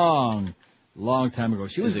 A long time ago.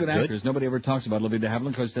 She was Is a it good good? actress. Nobody ever talks about Olivia de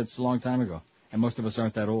Havilland because that's a long time ago. And most of us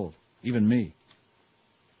aren't that old. Even me.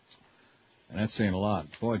 And that's saying a lot.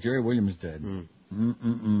 Boy, Jerry Williams dead.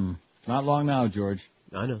 Not long now, George.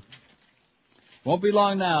 I know. Won't be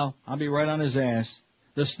long now. I'll be right on his ass.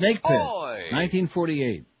 The Snake Pit,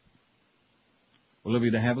 1948.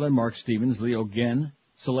 Olivia de Havilland, Mark Stevens, Leo Genn,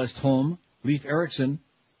 Celeste Holm, Leif Erikson,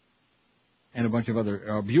 and a bunch of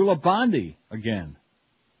other... Beulah Bondi, again.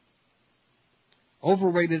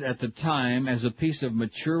 Overrated at the time as a piece of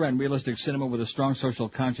mature and realistic cinema with a strong social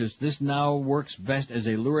conscience, this now works best as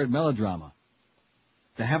a lurid melodrama.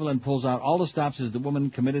 De Havilland pulls out all the stops as the woman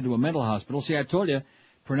committed to a mental hospital. See, I told you,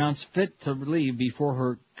 pronounced fit to leave before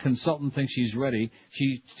her consultant thinks she's ready.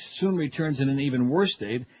 She soon returns in an even worse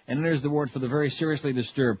state and enters the ward for the very seriously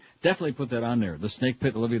disturbed. Definitely put that on there. The Snake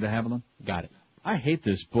Pit, Olivia de Havilland. Got it. I hate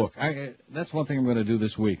this book. That's one thing I'm going to do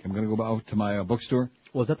this week. I'm going to go out to my bookstore.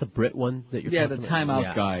 Was that the Brit one that you're talking about? Time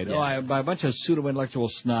Out Guide. Yeah. By a bunch of pseudo-intellectual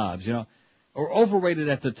snobs, you know. Or overrated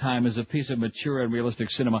at the time as a piece of mature and realistic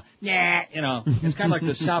cinema. Yeah, you know. It's kind of like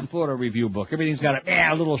the South Florida Review book. Everything's got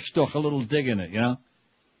a little shtuck, a little dig in it, you know.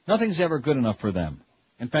 Nothing's ever good enough for them.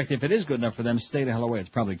 In fact, if it is good enough for them, stay the hell away. It's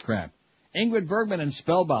probably crap. Ingrid Bergman in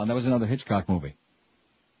Spellbound. That was another Hitchcock movie.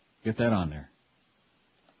 Get that on there.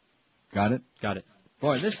 Got it? Got it.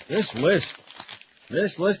 Boy, this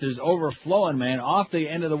list is overflowing, man. Off the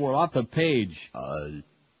end of the world, off the page.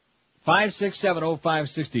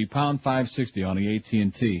 5670560, pound 560 on the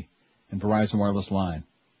AT&T and Verizon wireless line.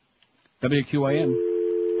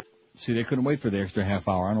 WQAM. See, they couldn't wait for the extra half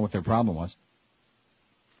hour. I don't know what their problem was.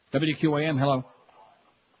 WQAM, hello.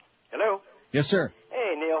 Hello. Yes, sir.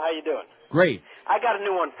 Hey, Neil, how you doing? Great. I got a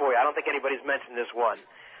new one for you. I don't think anybody's mentioned this one.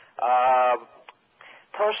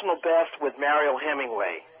 Personal best with Mariel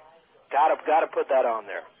Hemingway. Gotta put that on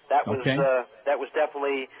there. That was that was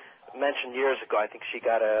definitely mentioned years ago. I think she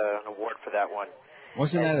got an award for that one.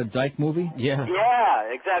 Wasn't that a Dyke movie? Yeah.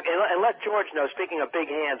 Yeah, exactly. And let George know, speaking of big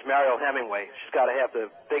hands, Mariel Hemingway, she's got to have the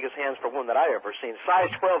biggest hands for one that I've ever seen.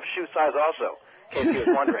 Size 12 shoe size also, in case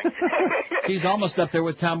you was wondering. She's almost up there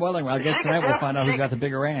with Tom Welling. Well, I guess tonight we'll find out who's got the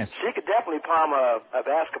bigger ass. She could definitely palm a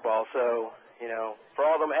basketball, so, you know, for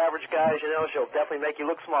all them average guys, you know, she'll definitely make you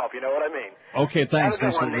look small, if you know what I mean. Okay, thanks.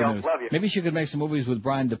 Have a good Thanks for one, the Neil. news. Love you. Maybe she could make some movies with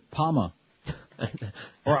Brian De Palma.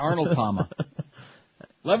 Or Arnold Palma.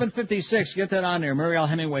 11:56, get that on there. Mariel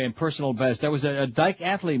Hemingway and Personal Best. That was a Dyke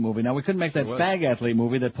athlete movie. Now, we couldn't make that fag athlete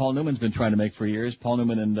movie that Paul Newman's been trying to make for years. Paul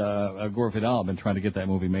Newman and Gore Vidal have been trying to get that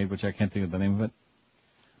movie made, which I can't think of the name of it.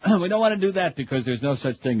 We don't want to do that because there's no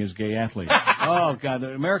such thing as gay athletes. Oh, God,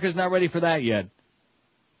 America's not ready for that yet.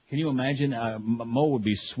 Can you imagine? Mo would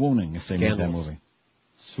be swooning if they made that movie.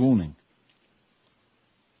 Swooning.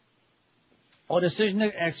 Oh, decision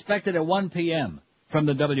expected at 1 p.m. from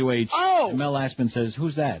the WH. Oh! And Mel Aspen says,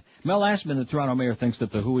 who's that? Mel Aspen, the Toronto mayor, thinks that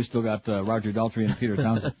the Who has still got Roger Daltrey and Peter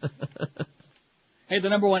Townsend. Hey, the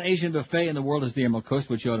number one Asian buffet in the world is the Emerald Coast,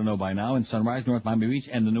 which you ought to know by now, in Sunrise, North Miami Beach,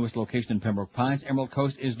 and the newest location in Pembroke Pines. Emerald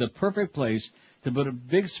Coast is the perfect place to put a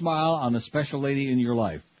big smile on the special lady in your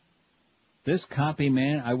life. This copy,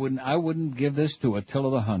 man, I wouldn't give this to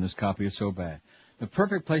Attila the Hun. This copy is so bad. The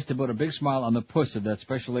perfect place to put a big smile on the puss of that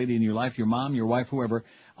special lady in your life, your mom, your wife, whoever,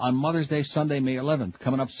 on Mother's Day, Sunday, May 11th,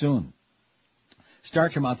 coming up soon.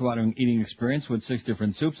 Start your mouth-watering eating experience with 6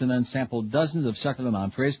 different soups and then sample dozens of succulent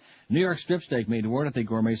entrees. New York strip steak made to order at the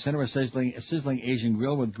Gourmet Center, a sizzling Asian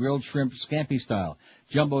grill with grilled shrimp scampi style,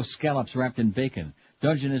 jumbo scallops wrapped in bacon,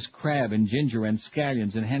 Dungeness crab and ginger and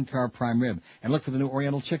scallions and hand-carved prime rib. And look for the new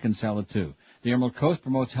Oriental chicken salad, too. The Emerald Coast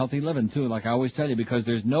promotes healthy living, too, like I always tell you, because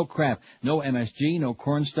there's no crap, no MSG, no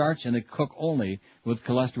cornstarch, and they cook only with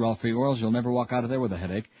cholesterol-free oils. You'll never walk out of there with a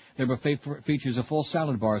headache. Their buffet features a full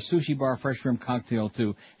salad bar, sushi bar, fresh shrimp cocktail,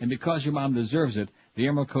 too. And because your mom deserves it, the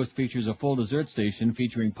Emerald Coast features a full dessert station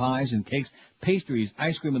featuring pies and cakes, pastries,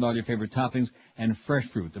 ice cream with all your favorite toppings, and fresh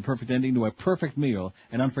fruit. The perfect ending to a perfect meal,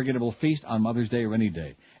 an unforgettable feast on Mother's Day or any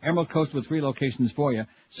day. Emerald Coast with 3 locations for you.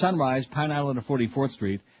 Sunrise, Pine Island of 44th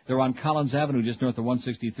Street, They're on Collins Avenue, just north of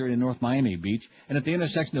 163rd in North Miami Beach, and at the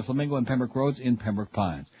intersection of Flamingo and Pembroke Roads in Pembroke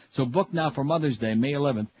Pines. So book now for Mother's Day, May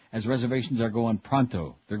 11th, as reservations are going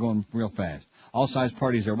pronto. They're going real fast. All size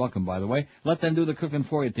parties are welcome, by the way. Let them do the cooking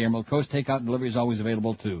for you at the Emerald Coast. Takeout and delivery is always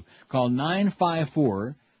available, too. Call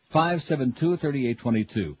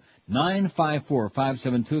 954-572-3822.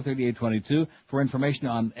 954-572-3822 for information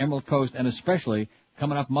on Emerald Coast, and especially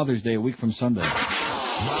coming up Mother's Day a week from Sunday.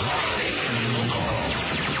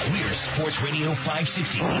 We're Sports Radio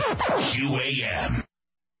 560 QAM.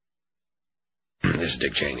 This is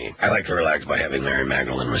Dick Cheney. I like to relax by having Mary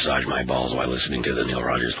Magdalene massage my balls while listening to the Neil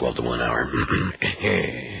Rogers 12 to 1 hour.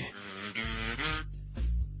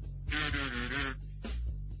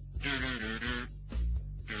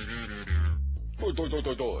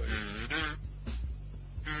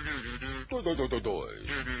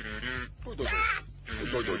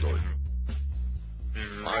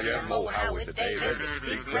 I am Mo Howard David,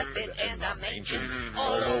 decrepit and I'm ancient.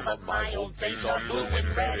 All over my old face are blue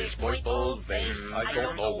and reddish purple veins. I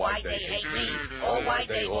don't know why they hate me, or why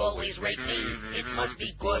they always rate me. It must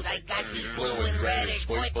be 'cause I got these blue and reddish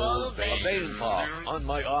purple veins. A vein pop on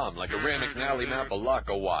my arm like a Rannoch Nally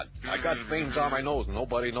Mapalakawat. I got veins on my nose,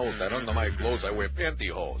 nobody knows that under my clothes I wear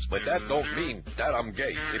pantyhose. But that don't mean that I'm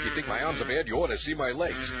gay. If you think my arms are bad, you ought to see my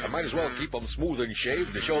legs. I might as well keep them smooth and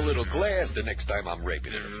shaved to show a little class the next time I'm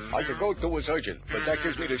raping it. I could go to a surgeon, but that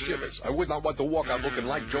gives me the shivers. I would not want to walk out looking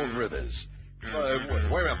like Joan Rivers.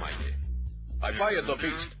 Where am I here? I fired the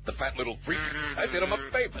beast, the fat little freak. I did him a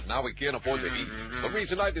favor. Now he can't afford to eat. The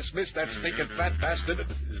reason I dismissed that stinking fat bastard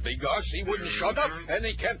is because he wouldn't shut up, and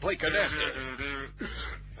he can't play canasta.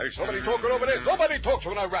 Hey, somebody talking over there. Nobody talks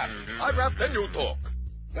when I rap. I rap, then you talk.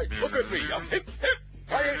 Hey, look at me. I'm hip, hip.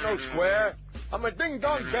 I ain't no square. I'm a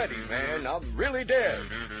ding-dong Betty, man. I'm really dead.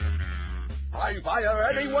 I fire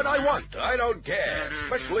anyone I want. I don't care.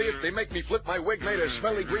 Especially if they make me flip my wig made of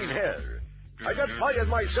smelly green hair. I got fired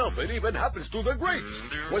myself. It even happens to the greats.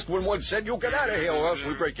 Westwood once said, you get out of here or else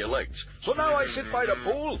we break your legs. So now I sit by the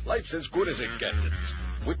pool. Life's as good as it gets.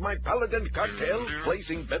 With my Paladin cocktail,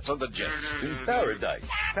 placing bets on the Jets. In paradise.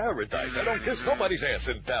 Paradise. I don't kiss nobody's ass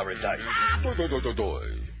in paradise.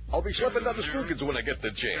 I'll be schlepping down the Snookins when I get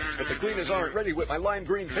the chance, but the cleaners aren't ready with my lime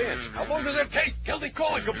green pants. How long does it take? Kelly,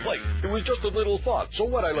 call a complaint. It was just a little thought, so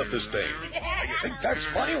what, I left this stain. You think that's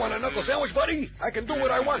funny? Want a knuckle sandwich, buddy? I can do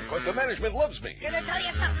what I want, because the management loves me. Can I tell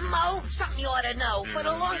you something, Mo? Something you ought to know. For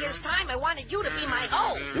the longest time, I wanted you to be my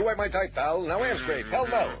hoe. You ain't my type, pal. Now answer straight. Hell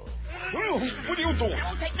no. What are you doing? I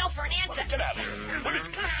won't take no for an answer. Get out of here.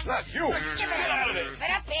 Not you. Get out of there. Get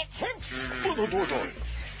up, bitch.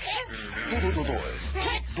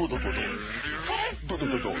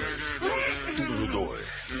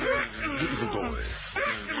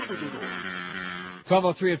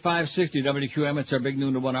 $12:03 at 560 WQM. It's our big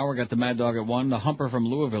noon to 1 hour. Got the Mad Dog at 1, the Humper from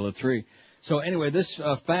Louisville at 3. So anyway, this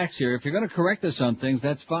fax here, if you're going to correct us on things,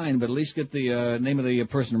 that's fine, but at least get the name of the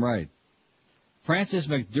person right. Frances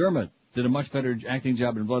McDermott did a much better acting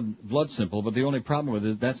job in Blood Simple, but the only problem with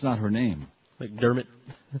it, that's not her name. McDermott.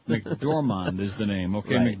 McDormand is the name.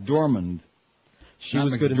 Okay, right. McDormand. She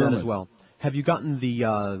was good in that as well. Have you gotten the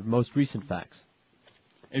most recent fax?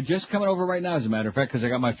 It's just coming over right now, as a matter of fact, because I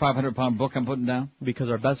got my 500-pound book I'm putting down. Because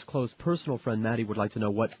our best close personal friend, Maddie, would like to know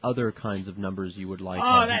what other kinds of numbers you would like.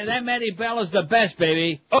 Oh, that Maddie Bell is the best,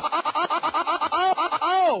 baby.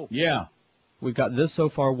 Oh! Yeah. We've got this so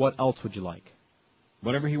far. What else would you like?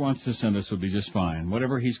 Whatever he wants to send us would be just fine.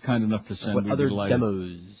 Whatever he's kind enough to send. What other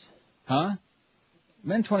demos? Huh?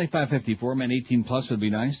 Men 25-54, men 18+ would be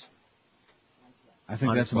nice. I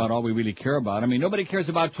think that's about all we really care about. I mean, nobody cares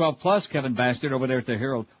about 12+, Kevin Bastard, over there at the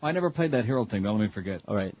Herald. Oh, I never played that Herald thing. Don't let me forget.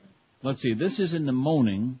 All right. Let's see. This is in the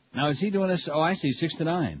morning. Now, is he doing this? Oh, I see. 6 to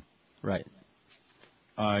 9. Right.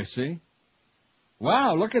 I see.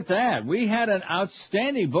 Wow, look at that. We had an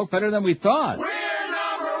outstanding book, better than we thought. We're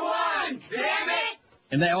number one, damn it!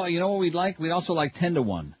 And that, you know what we'd like? We'd also like 10 to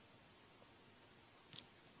 1.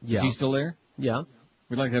 Yeah. Is he still there? Yeah.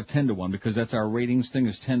 We'd like to have 10 to 1 because that's our ratings thing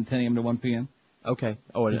is 10 a.m. to 1 p.m. Okay.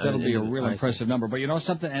 Oh, that'll be a real impressive number. But you know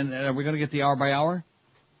something? And are we going to get the hour by hour?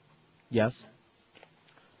 Yes.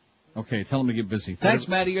 Okay, tell him to get busy. Thanks,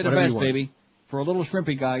 Maddie. You're the best, baby. For a little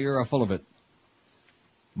shrimpy guy, you're full of it.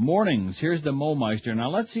 Mornings. Here's the Mo Meister. Now,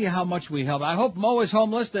 let's see how much we help. I hope Mo is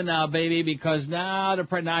home listening now, baby, because now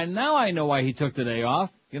I know why he took the day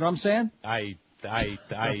off. You know what I'm saying?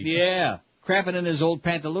 Yeah. Crapping in his old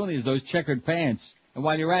pantaloonies, those checkered pants. And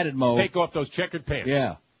while you're at it, Mo. Take off those checkered pants.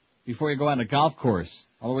 Yeah. Before you go on a golf course.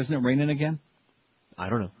 Although, isn't it raining again? I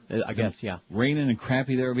don't know. I guess, yeah. Raining and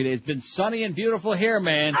crappy there every day. It's been sunny and beautiful here,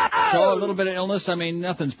 man. Show a little bit of illness. I mean,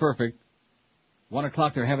 nothing's perfect. 1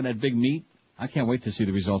 o'clock they're having that big meet. I can't wait to see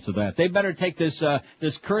the results of that. They better take this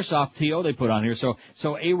curse off T.O. they put on here so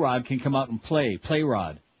A-Rod can come out and play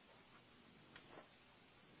Rod.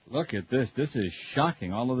 Look at this. This is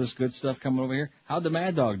shocking. All of this good stuff coming over here. How'd the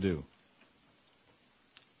Mad Dog do?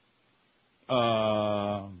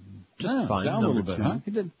 Just fine. Down a little bit, huh?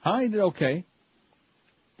 He did okay.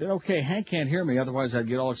 Did okay. Hank can't hear me, otherwise I'd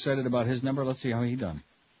get all excited about his number. Let's see how he done.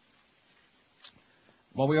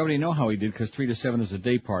 Well, we already know how he did because 3 to 7 is a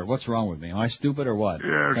day part. What's wrong with me? Am I stupid or what?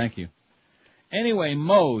 Yes. Thank you. Anyway,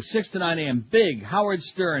 Mo, 6 to 9 a.m. Big, Howard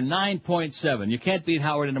Stern, 9.7. You can't beat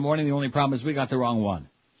Howard in the morning. The only problem is we got the wrong one.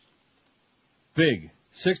 Big,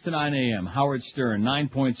 6 to 9 a.m. Howard Stern,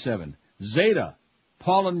 9.7. Zeta,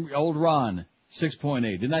 Paul and Old Ron, 6.8.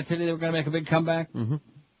 Didn't I tell you they were going to make a big comeback? Mm-hmm.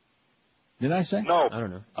 Did I say? No. I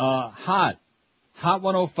don't know. Hot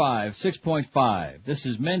 105, 6.5. This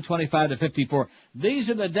is men 25 to 54. These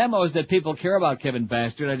are the demos that people care about, Kevin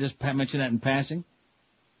Bastard. I just mentioned that in passing.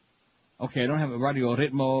 Okay, I don't have a Radio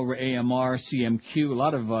Ritmo, AMR, CMQ, a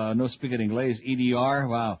lot of no speak Inglés, EDR,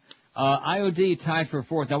 wow. IOD tied for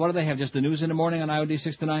 4th. Now, what do they have, just the news in the morning on IOD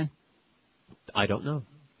 6 to 9? I don't know.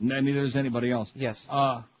 Neither does anybody else. Yes.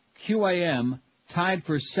 QAM tied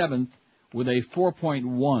for 7th with a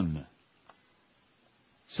 4.1.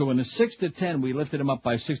 So in the 6 to 10, we lifted him up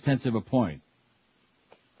by 0.6 of a point.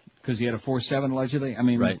 Because he had a 4.7 allegedly. I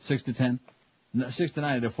mean, right. 6 to 10. 6 to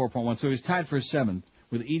 9 had a 4.1. So he's tied for 7th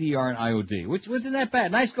with EDR and IOD, which wasn't that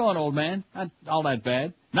bad. Nice going, old man. Not all that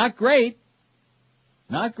bad. Not great.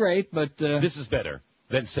 Not great, but... this is better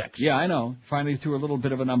than sex. Yeah, I know. Finally threw a little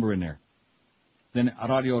bit of a number in there. Then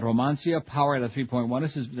Radio Romancia, power at a 3.1.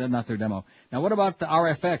 This is not their demo. Now, what about the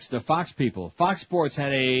RFX, the Fox people? Fox Sports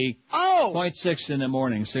had a 0.6 in the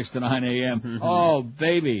morning, 6 to 9 a.m. Oh,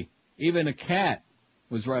 baby. Even a cat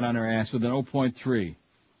was right on her ass with an 0.3.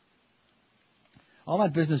 All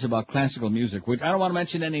that business about classical music, which I don't want to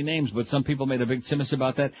mention any names, but some people made a big simus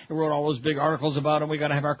about that and wrote all those big articles about it. We got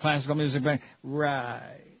to have our classical music back.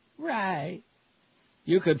 Right.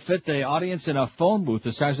 You could fit the audience in a phone booth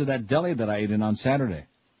the size of that deli that I ate in on Saturday.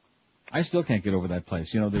 I still can't get over that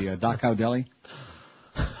place. You know, the Dachau Deli?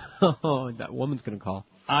 Oh, that woman's going to call.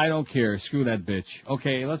 I don't care. Screw that bitch.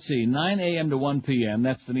 Okay, let's see. 9 a.m. to 1 p.m.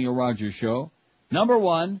 That's the Neil Rogers Show. Number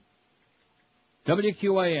 1,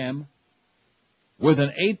 WQAM, with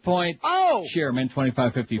an 8-point share, men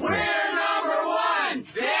 2554. We're number 1,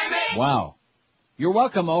 damn it! Wow. You're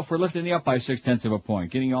welcome, Mo, for lifting me up by 0.6 of a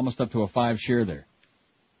point, getting you almost up to a 5 share there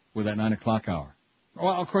with that 9 o'clock hour.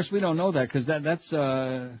 Well, of course, we don't know that because that's,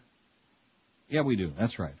 yeah, we do.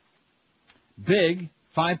 That's right. Big,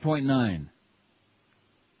 5.9.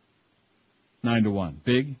 9 to 1.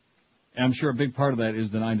 Big. And I'm sure a big part of that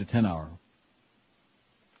is the 9 to 10 hour.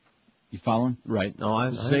 You following? Right. No, I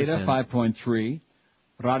Zeta, 5.3.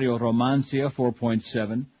 Radio Romancia,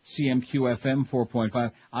 4.7. CMQ-FM,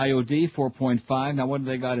 4.5. IOD, 4.5. Now, what do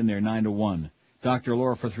they got in there? 9 to 1. Dr.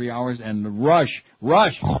 Laura for 3 hours. And Rush.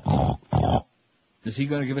 Is he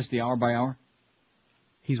going to give us the hour by hour?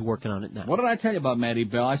 He's working on it now. What did I tell you about Matty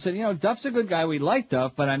Bell? I said, you know, Duff's a good guy. We like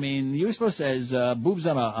Duff, but I mean, useless as boobs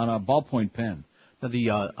on a ballpoint pen. Now,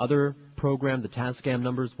 the other program, the Tascam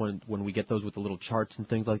numbers, when we get those with the little charts and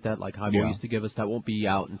things like that, like Highball used to give us, that won't be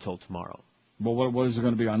out until tomorrow. Well, what is it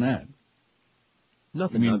going to be on that?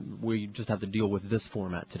 Nothing. I mean, we just have to deal with this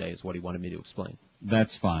format today is what he wanted me to explain.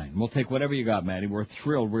 That's fine. We'll take whatever you got, Matty. We're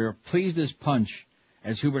thrilled. We're pleased as punch,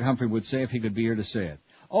 as Hubert Humphrey would say if he could be here to say it.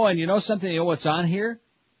 Oh, and you know something? You know what's on here?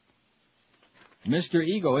 Mr.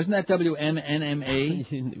 Ego. Isn't that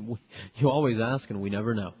WMNMA? You always ask, and we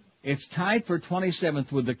never know. It's tied for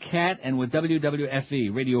 27th with the Cat and with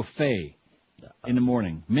WWFE, Radio Fay, in the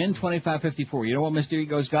morning. Men 2554. You know what Mr.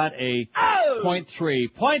 Ego's got? A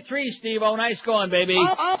 0.3. 0.3, Steve-O. Nice going, baby.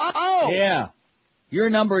 Yeah.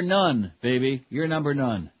 You're number none, baby. You're number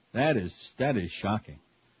none. That is shocking.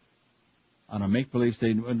 On a make-believe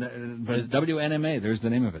station. WNMA, there's the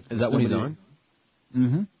name of it. Is that what he's on?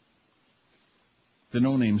 Mm-hmm. The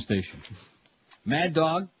no-name station. Mad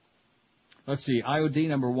Dog. Let's see, IOD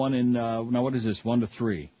number 1 in, now what is this, 1 to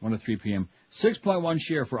 3 p.m. 6.1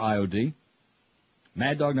 share for IOD.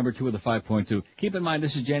 Mad Dog number 2 with a 5.2. Keep in mind,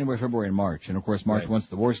 this is January, February, and March. And of course, March, once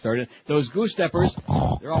the war started. Those goose steppers,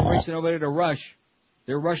 they're all racing over there to Rush.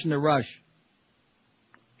 They're rushing to Rush.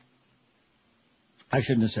 I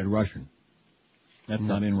shouldn't have said Russian. That's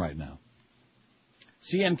not in right now.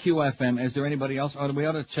 CMQ-FM, is there anybody else? Oh, we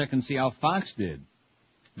ought to check and see how Fox did.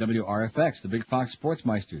 WRFX, the big Fox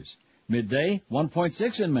Sportsmeisters. Midday,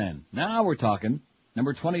 1.6 in men. Now we're talking.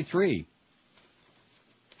 Number 23.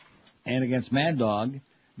 And against Mad Dog,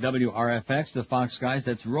 WRFX, the Fox guys,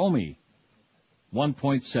 that's Romy.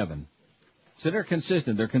 1.7. So they're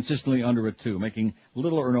consistent. They're consistently under a 2, making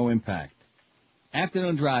little or no impact.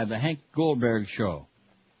 Afternoon Drive, the Hank Goldberg Show.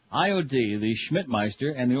 IOD, the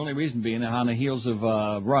Schmidtmeister, and the only reason being on the heels of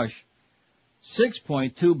Rush.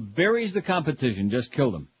 6.2 buries the competition, just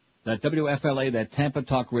killed him. That WFLA, that Tampa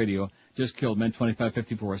Talk Radio, just killed Men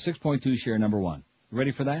 2554. 6.2 share, number 1. You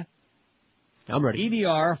ready for that? I'm ready.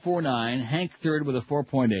 EDR 4.9, Hank third with a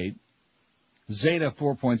 4.8, Zeta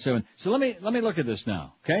 4.7. So let me look at this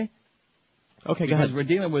now, okay? Okay, go because ahead. we're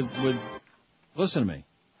dealing with listen to me.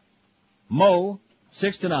 Mo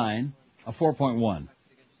 6 to 9, a 4.1.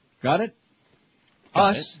 Got it?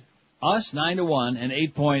 Us 9 to 1, and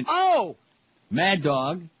 8 point. Oh! Mad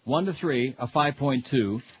Dog 1 to 3, a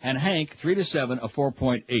 5.2, and Hank 3 to 7, a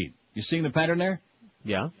 4.8. You seeing the pattern there?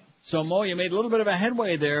 Yeah. So, Mo, you made a little bit of a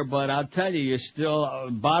headway there, but I'll tell you, you're still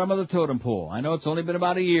bottom of the totem pole. I know it's only been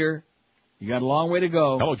about a year. You got a long way to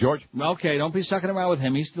go. Hello, George. Okay, don't be sucking around with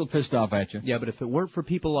him. He's still pissed off at you. Yeah, but if it weren't for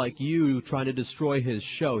people like you trying to destroy his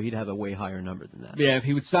show, he'd have a way higher number than that. Yeah, if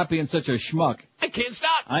he would stop being such a schmuck. I can't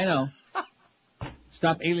stop. I know.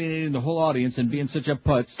 Stop alienating the whole audience and being such a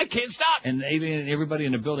putz. I can't stop. And alienating everybody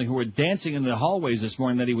in the building who were dancing in the hallways this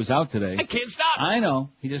morning that he was out today. I can't stop. I know.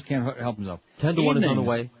 He just can't help himself. 10 to 1 is on the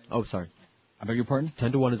way. Oh, sorry. I beg your pardon?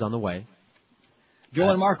 10 to 1 is on the way. Joe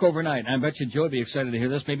and Mark overnight. I bet you Joe would be excited to hear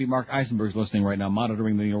this. Maybe Mark Eisenberg's listening right now,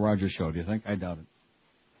 monitoring the Neil Rogers show. Do you think? I doubt it.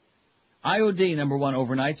 IOD, number 1,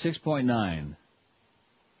 overnight, 6.9.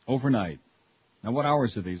 Overnight. Now, what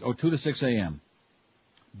hours are these? Oh, 2 to 6 a.m.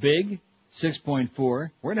 Big,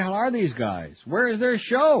 6.4. Where the hell are these guys? Where is their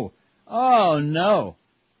show? Oh, no.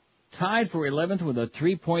 Tied for 11th with a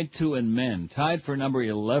 3.2 in men. Tied for number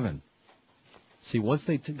 11. See, once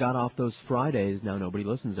they got off those Fridays, now nobody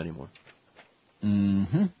listens anymore.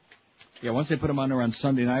 Mm-hmm. Yeah, once they put them on there on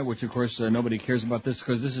Sunday night, which, of course, nobody cares about this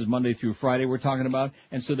because this is Monday through Friday we're talking about,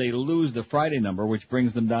 and so they lose the Friday number, which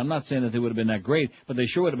brings them down. I'm not saying that they would have been that great, but they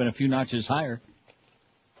sure would have been a few notches higher.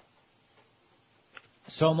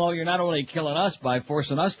 So, Mo, you're not only killing us by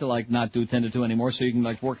forcing us to, not do 10 to 2 anymore so you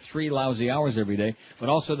can, work 3 lousy hours every day, but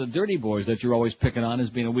also the dirty boys that you're always picking on as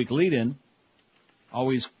being a weak lead-in,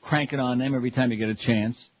 always cranking on them every time you get a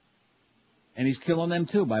chance. And he's killing them,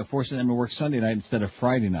 too, by forcing them to work Sunday night instead of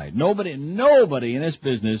Friday night. Nobody in this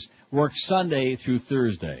business works Sunday through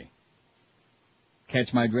Thursday.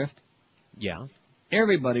 Catch my drift? Yeah.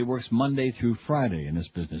 Everybody works Monday through Friday in this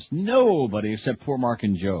business. Nobody except poor Mark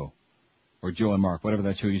and Joe. Or Joe and Mark, whatever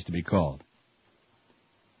that show used to be called.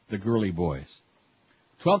 The girly boys.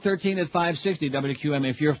 12:13 at 560 WQM.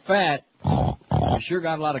 If you're fat, you sure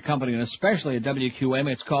got a lot of company, and especially at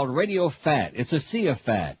WQM, it's called Radio Fat. It's a sea of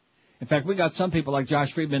fat. In fact, we got some people like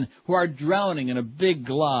Josh Friedman who are drowning in a big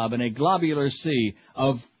glob, in a globular sea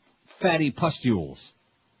of fatty pustules.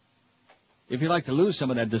 If you'd like to lose some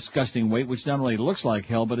of that disgusting weight, which not only looks like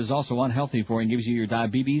hell, but is also unhealthy for you and gives you your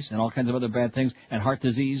diabetes and all kinds of other bad things, and heart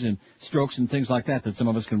disease and strokes and things like that some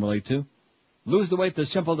of us can relate to, lose the weight the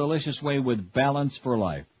simple, delicious way with Balance for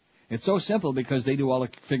Life. It's so simple because they do all the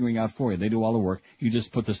figuring out for you. They do all the work. You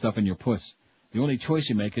just put the stuff in your puss. The only choice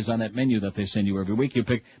you make is on that menu that they send you every week. You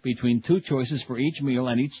pick between 2 choices for each meal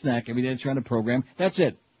and each snack every day that you're on the program. That's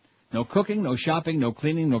it. No cooking, no shopping, no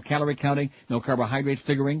cleaning, no calorie counting, no carbohydrate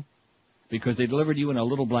figuring. Because they delivered you in a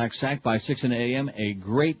little black sack by 6 a.m. a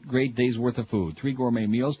great, great day's worth of food. 3 gourmet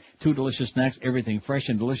meals, 2 delicious snacks, everything fresh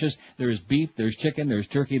and delicious. There's beef, there's chicken, there's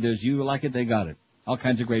turkey, there's you like it, they got it. All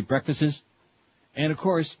kinds of great breakfasts. And, of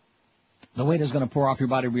course, the weight is going to pour off your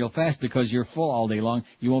body real fast because you're full all day long.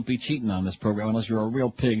 You won't be cheating on this program unless you're a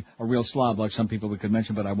real pig, a real slob like some people we could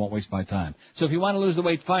mention, but I won't waste my time. So if you want to lose the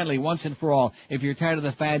weight finally, once and for all, if you're tired of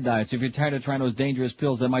the fad diets, if you're tired of trying those dangerous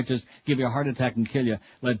pills that might just give you a heart attack and kill you,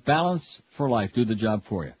 let Balance for Life do the job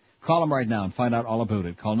for you. Call them right now and find out all about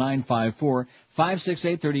it. Call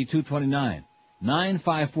 954-568-3229.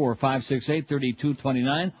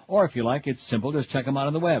 954-568-3229. Or if you like, it's simple. Just check them out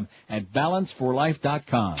on the web at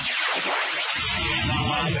balanceforlife.com.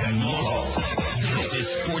 Live and local. This is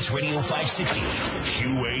Sports Radio 560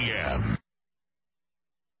 QAM.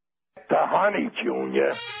 The honey,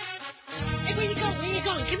 Junior. Hey, where you going? Where you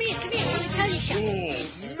going? Come here. I want to tell you something.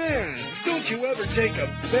 Oh, man, don't you ever take a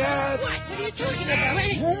bath? What? What are you talking about?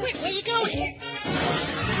 Where you going?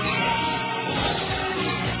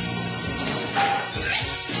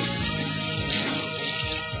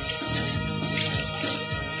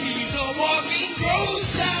 He's a walking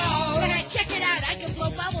gross out. Check it out. I can blow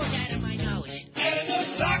bubbles out of my nose. And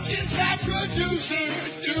obnoxious that producer,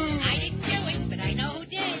 dude. I didn't do it, but I know who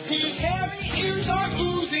did. His hairy ears are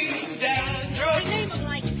oozing dandruff. I name them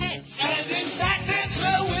like pets. And his fat pants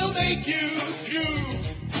will make you droop.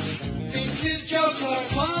 Thinks his jokes are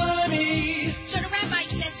funny. So the rabbi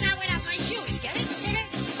says, now without my shoes, get it?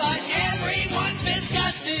 But everyone's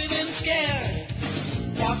disgusted and scared.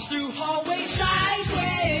 Walks through hallways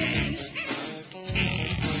sideways.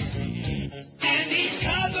 And he's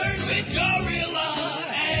covered with gorilla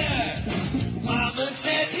hair. Mama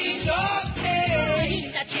says he's okay.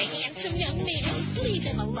 He's such a handsome young man. Leave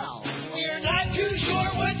him alone. We're not too sure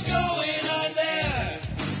what's going on there.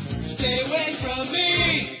 Stay away from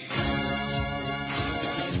me.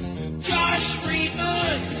 Josh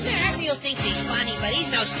Friedman. Ariel thinks he's funny, but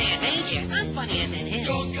he's no Stan Major. I'm funnier than him.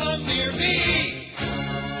 Don't come near me.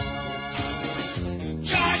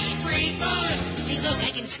 Josh Friedman. Hey, look,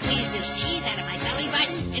 I can squeeze this cheese out of my belly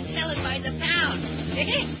button and sell it by the pound.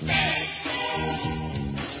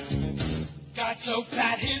 Got so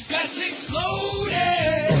fat his guts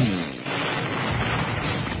exploded.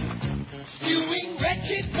 Spewing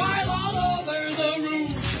wretched bile all over the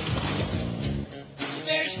room.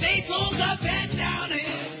 There's staples up and down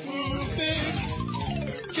his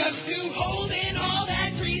movement. Just to hold in all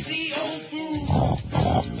that greasy old food.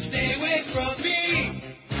 Stay away from me.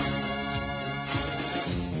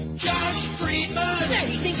 Josh Friedman. Now,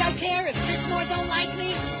 do you think I care if Bismore don't like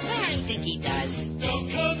me? I think he does. Don't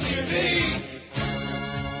come near me.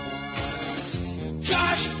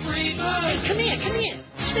 Josh Friedman. Hey, come here.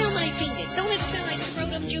 Smell my finger. Don't it smell like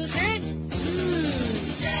scrotum juice, huh?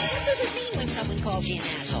 What does it mean when someone calls you an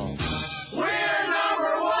asshole? We're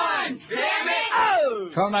number one, damn it! Oh!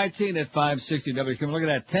 12:19 at 560 WQAM. Look at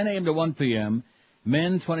that, 10 a.m. to 1 p.m.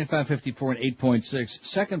 Men 25.54 and 8.6.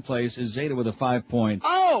 Second place is Zeta with a 5 point.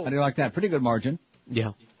 Oh! How do you like that? Pretty good margin.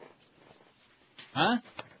 Yeah. Huh?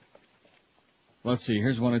 Let's see.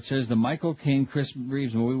 Here's one. It says the Michael Caine, Chris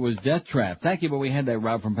Reeves movie was Death Trap. Thank you, but we had that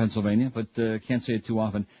Rob from Pennsylvania, but can't say it too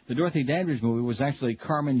often. The Dorothy Dandridge movie was actually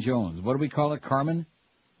Carmen Jones. What do we call it? Carmen?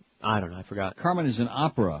 I don't know. I forgot. Carmen is an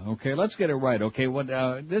opera. Okay, let's get it right. Okay,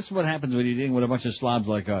 this is what happens when you're dealing with a bunch of slobs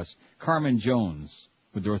like us. Carmen Jones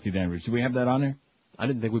with Dorothy Dandridge. Do we have that on there? I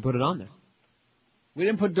didn't think we put it on there. We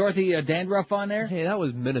didn't put Dorothy Dandruff on there? Hey, that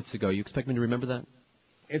was minutes ago. You expect me to remember that?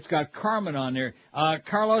 It's got Carmen on there.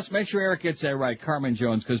 Carlos, make sure Eric gets that right. Carmen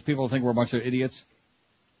Jones, because people think we're a bunch of idiots.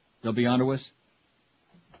 They'll be onto us.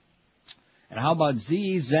 And how about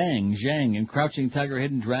Zhang in Crouching Tiger,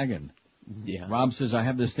 Hidden Dragon? Yeah. Rob says, I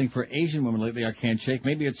have this thing for Asian women lately I can't shake.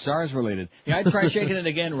 Maybe it's SARS related. Yeah, I'd try shaking it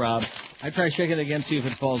again, Rob. I'd try shaking it again, see if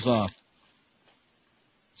it falls off.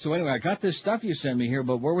 So anyway, I got this stuff you sent me here,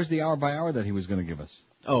 but where was the hour by hour that he was going to give us?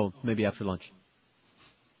 Oh, maybe after lunch.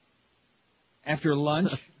 After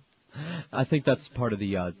lunch? I think that's part of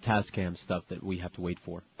the Tascam stuff that we have to wait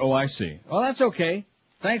for. Oh, I see. Well, that's okay.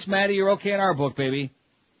 Thanks, Maddie. You're okay in our book, baby.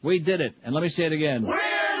 We did it. And let me say it again. We're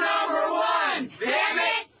number one, damn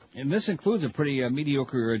it! And this includes a pretty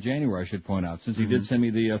mediocre January, I should point out, since he did send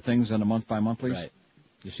me the things on a month-by-monthlies. Right.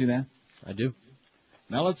 You see that? I do.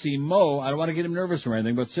 Now let's see, Mo, I don't want to get him nervous or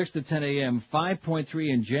anything, but 6 to 10 a.m., 5.3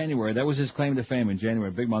 in January. That was his claim to fame in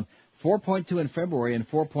January, big month. 4.2 in February and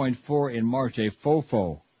 4.4 in March, a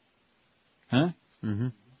fofo. Huh? Mm-hmm.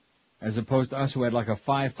 As opposed to us who had like a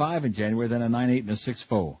 5.5 in January, then a 9.8 and a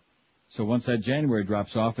 6.4. So once that January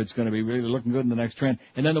drops off, it's going to be really looking good in the next trend.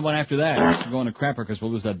 And then the one after that, it's going to crapper because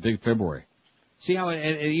we'll lose that big February. See how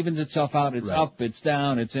it evens itself out? It's up, it's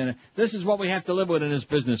down, it's in. This is what we have to live with in this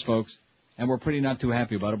business, folks. And we're pretty not too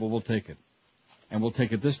happy about it, but we'll take it. And we'll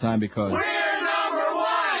take it this time because... We're number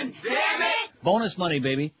one, damn it! Bonus money,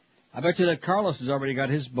 baby. I bet you that Carlos has already got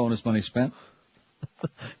his bonus money spent.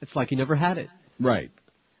 It's like he never had it. Right.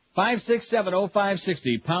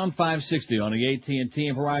 567-0560, pound 560 on the AT&T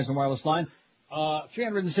and Verizon wireless line.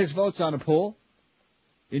 306 votes on the poll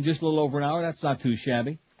in just a little over an hour. That's not too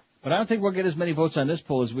shabby. But I don't think we'll get as many votes on this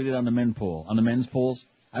poll as we did on the men's poll. On the men's polls,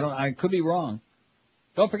 I could be wrong.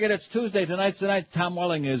 Don't forget it's Tuesday. Tonight's the night Tom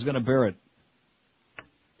Welling is going to bear it.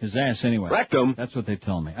 His ass, anyway. Rectum. That's what they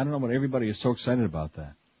tell me. I don't know what everybody is so excited about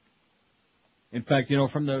that. In fact, you know,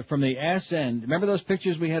 from the ass end, remember those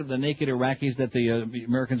pictures we had of the naked Iraqis that the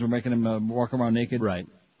Americans were making them walk around naked? Right.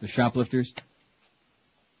 The shoplifters?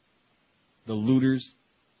 The looters?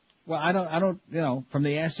 Well, I don't, you know, from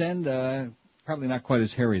the ass end, probably not quite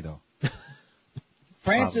as hairy, though.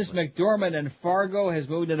 Francis McDormand and Fargo has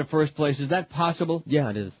moved into first place. Is that possible? Yeah,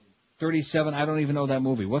 it is. 37, I don't even know that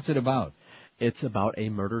movie. What's it about? It's about a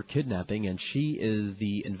murder kidnapping, and she is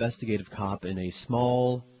the investigative cop in a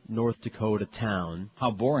small North Dakota town. How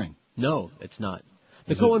boring. No, it's not.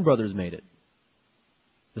 The Coen brothers made it.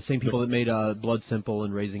 The same people that made Blood Simple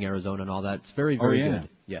and Raising Arizona and all that. It's very, very good.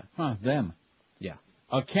 Yeah. Huh, them. Yeah.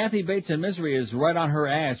 Kathy Bates in Misery is right on her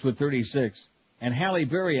ass with 36. And Halle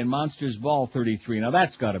Berry in Monsters Ball, 33. Now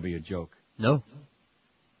that's got to be a joke. No.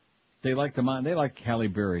 They like Halle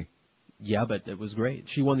Berry. Yeah, but it was great.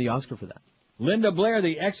 She won the Oscar for that. Linda Blair,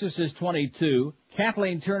 The Exorcist 22.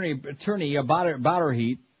 Kathleen Turney,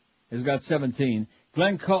 Bowderheat, has got 17.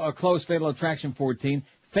 Glenn Close, Fatal Attraction, 14.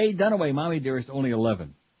 Faye Dunaway, Mommy Dearest, only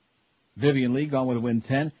 11. Vivian Lee, Gone with the Wind,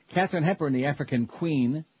 10. Katharine Hepburn, The African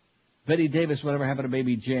Queen. Betty Davis, Whatever Happened to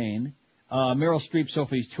Baby Jane. Meryl Streep,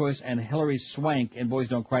 Sophie's Choice, and Hilary Swank in Boys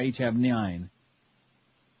Don't Cry each have 9.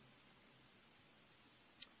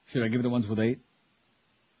 Should I give it the ones with 8?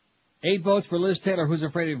 8 votes for Liz Taylor, Who's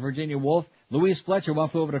Afraid of Virginia Woolf. Louise Fletcher, One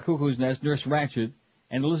Flew Over the Cuckoo's Nest, Nurse Ratched.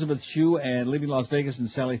 And Elizabeth Shue and Leaving Las Vegas and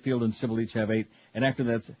Sally Field and Sybil each have 8. And after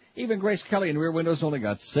that, even Grace Kelly in Rear Windows only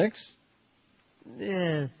got 6.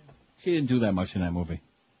 Yeah. She didn't do that much in that movie.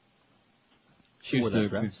 She wore that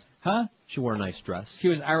dress. Huh? She wore a nice dress. She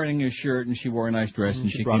was ironing his shirt, and she wore a nice dress,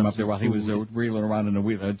 and she came up there while he was reeling around in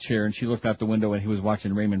a chair, and she looked out the window, and he was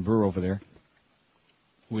watching Raymond Burr over there,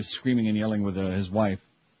 who was screaming and yelling with his wife.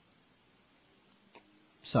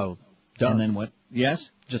 So, and then what? Yes?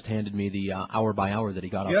 Just handed me the hour by hour that he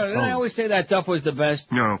got off Yeah, the didn't phone. I always say that Duff was the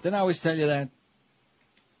best? No. Didn't I always tell you that?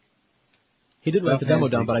 He didn't write the demo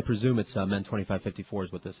Duff down, but I presume it's Men 2554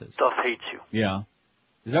 is what this is. Duff hates you. Yeah.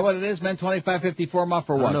 Is that what it is, Men 2554 Muff,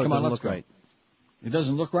 or what? No, Come on, let's look go. right. It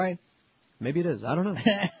doesn't look right? Maybe it is. I don't know.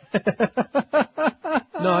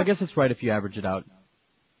 No, I guess it's right if you average it out.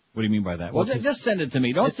 What do you mean by that? Well, just send it to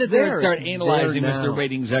me. Don't It's sit there and there. start It's analyzing, there Mr. now.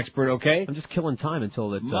 Ratings Expert, okay? I'm just killing time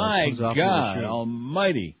until it My comes off God the machine.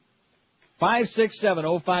 almighty.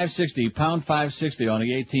 567-0560, pound 560 on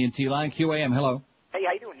the AT&T line. QAM, hello. Hey,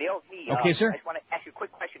 how you doing, Neil? Me. Okay, sir. I just want to ask you a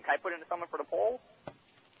quick question. Can I put in someone for the poll?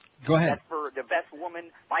 Go ahead. That's for the best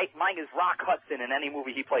woman. Mine is Rock Hudson in any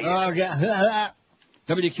movie he plays. Oh, yeah.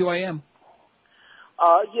 WQAM.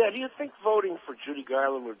 Yeah, do you think voting for Judy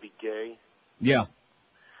Garland would be gay? Yeah.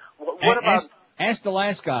 What about... Ask the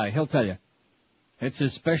last guy. He'll tell you. It's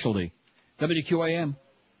his specialty. WQAM.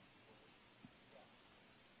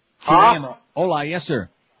 QAM. Hola, yes, sir.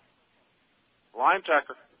 Lion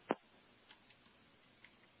Tucker.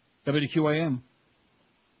 WQAM.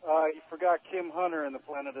 You forgot Kim Hunter in the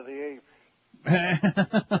Planet of the Apes.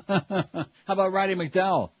 How about Roddy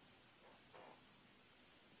McDowell?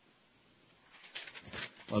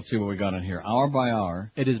 Let's see what we got in here. Hour by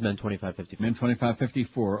hour. It is Men 2554. Men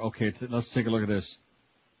 2554. Okay, let's take a look at this.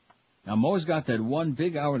 Now, Mo's got that one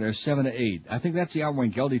big hour there, 7 to 8. I think that's the hour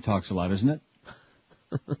when Geldy talks a lot, isn't it?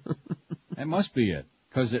 That must be it.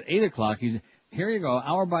 Because at 8 o'clock, here you go,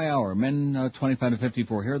 hour by hour, Men 25 to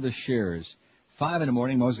 54. Here are the shares. 5 in the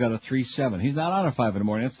morning, Mo's got a 3-7. He's not on a 5 in the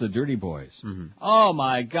morning. That's the Dirty Boys. Mm-hmm. Oh,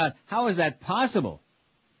 my God. How is that possible?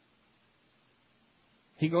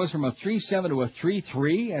 He goes from a 3-7 to a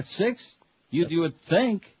 3-3 at 6? You would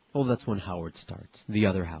think. Well, that's when Howard starts. The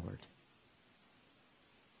other Howard.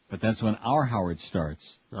 But that's when our Howard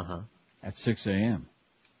starts. Uh-huh. At 6 a.m.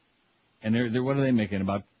 And they're what are they making?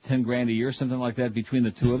 About $10,000 a year, something like that, between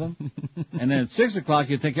the two of them? And then at 6 o'clock,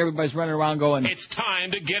 you think everybody's running around going, It's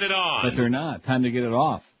time to get it on. but they're not. Time to get it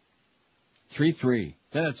off. 3-3.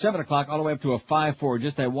 Then at 7 o'clock, all the way up to a 5-4,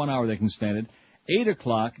 just that 1 hour they can stand it. 8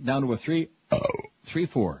 o'clock, down to a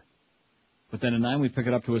 3-4. But then at 9, we pick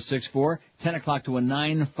it up to a 6-4. 10 o'clock to a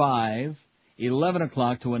 9-5. 11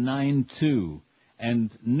 o'clock to a 9-2.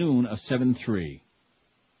 And noon, a 7-3.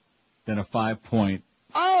 Then a 5-point.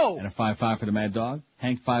 Oh! And a 5-5 for the Mad Dog.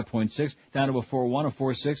 Hank 5.6. Down to a 4-1, a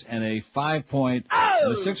 4-6, and a 5-point at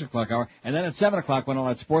the 6 o'clock hour. And then at 7 o'clock, when all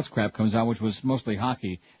that sports crap comes out, which was mostly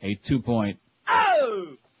hockey, a 2-point.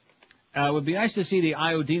 It would be nice to see the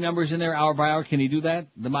IOD numbers in there hour by hour. Can he do that?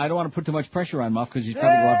 I don't want to put too much pressure on Muff because he's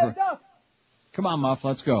probably going for... Come on, Muff,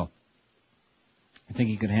 let's go. I think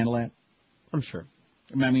he could handle that? I'm sure.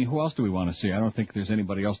 I mean, who else do we want to see? I don't think there's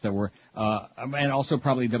anybody else that we're... and also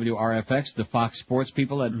probably WRFX, the Fox Sports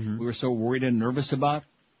people that we were so worried and nervous about,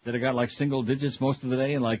 that have got like single digits most of the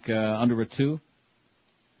day and like under a 2.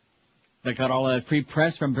 That got all that free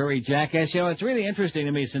press from Barry Jackass. You know, it's really interesting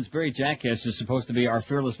to me since Barry Jackass is supposed to be our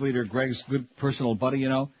fearless leader, Greg's good personal buddy, you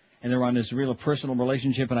know, and they're on this real personal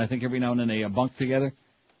relationship, and I think every now and then they bunk together.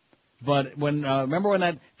 But when, remember when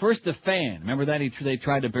that, first the fan, remember that they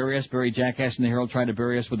tried to bury us, Barry Jackass and the Herald tried to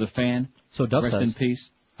bury us with the fan? So Duff Rest says. in peace.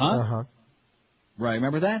 Huh? Uh-huh. Right,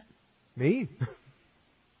 remember that? Me?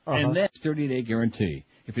 Uh-huh. And that's 30-day guarantee.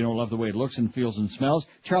 If you don't love the way it looks and feels and smells,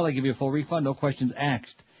 Charlie give you a full refund, no questions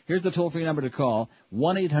asked. Here's the toll-free number to call,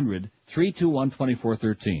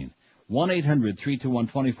 1-800-321-2413.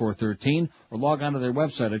 1-800-321-2413, or log on to their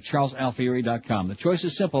website at charlesalfieri.com. The choice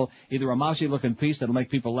is simple, either a mousy-looking piece that'll make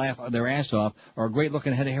people laugh their ass off, or a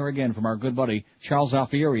great-looking head of hair again from our good buddy, Charles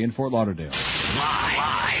Alfieri in Fort Lauderdale.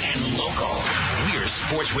 Live and local.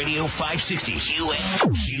 Sports Radio 560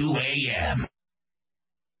 QAM.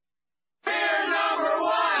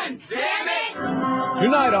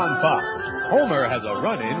 Tonight on Fox, Homer has a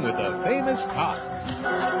run-in with a famous cop.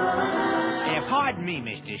 Pardon me,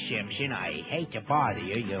 Mr. Simpson. I hate to bother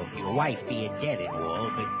you, your wife being dead and all,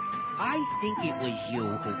 but I think it was you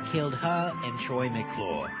who killed her and Troy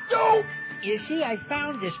McClure. No! You see, I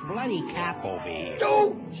found this bloody cap over here.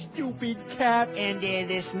 No! Stupid cap! And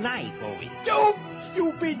this knife over here. No!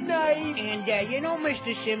 Stupid knife! And,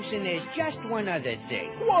 Mr. Simpson, there's just one other thing.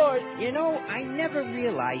 What? I never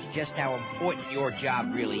realized just how important your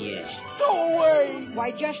job really is. Go away! Why,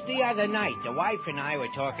 just the other night, the wife and I were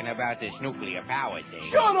talking about this nuclear power thing.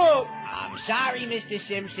 Shut up! I'm sorry, Mr.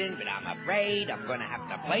 Simpson, but I'm afraid I'm going to have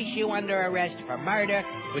to place you under arrest for murder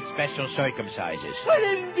with special circumstances. I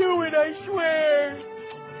didn't do it, I swear!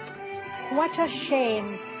 What a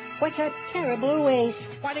shame. What a terrible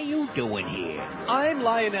waste. What are you doing here? I'm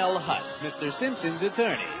Lionel Hutz, Mr. Simpson's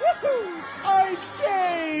attorney. Woohoo! I'm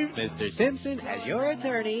saved! Mr. Simpson, as your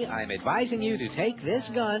attorney, I'm advising you to take this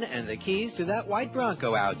gun and the keys to that white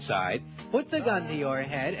Bronco outside, put the gun to your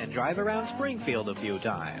head, and drive around Springfield a few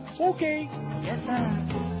times. Okay. Yes, sir.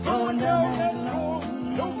 Going down that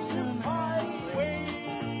lonesome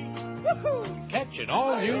highway. Woohoo! Catch an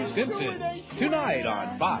all-new Simpsons tonight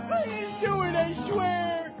on Fox. I didn't do it, I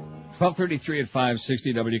swear! 12:33 at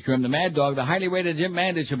 560 WQAM. The Mad Dog, the highly rated Jim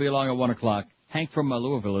Mandich will be along at 1 o'clock. Hank from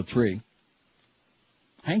Louisville at 3.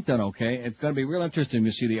 Hank done okay. It's going to be real interesting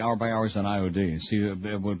to see the hour by hours on IOD. See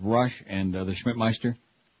with Rush and the Schmidtmeister.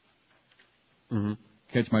 Mm-hmm.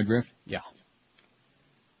 Catch my drift? Yeah.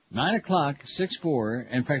 9 o'clock, 6-4.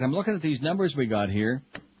 In fact, I'm looking at these numbers we got here,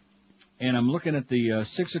 and I'm looking at the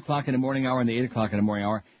 6 o'clock in the morning hour and the 8 o'clock in the morning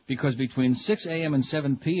hour, because between 6 a.m. and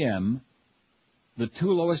 7 p.m., the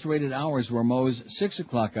two lowest rated hours were Moe's 6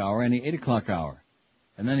 o'clock hour and the 8 o'clock hour.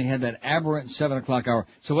 And then he had that aberrant 7 o'clock hour.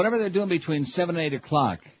 So whatever they're doing between 7 and 8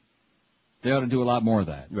 o'clock, they ought to do a lot more of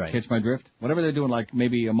that. Right. Catch my drift? Whatever they're doing, like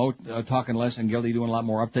maybe Mo talking less and Gildy doing a lot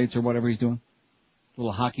more updates or whatever he's doing. A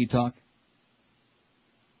little hockey talk.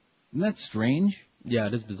 Isn't that strange? Yeah,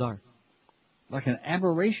 it is bizarre. Like an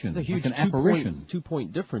aberration. It's a huge like an apparition.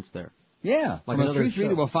 Two-point difference there. Yeah, like from a 3-3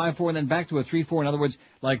 to a 5-4 and then back to a 3-4. In other words,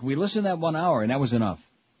 like we listened that 1 hour and that was enough.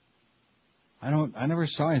 I never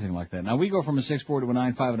saw anything like that. Now we go from a 6-4 to a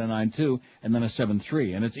 9-5 and a 9-2 and then a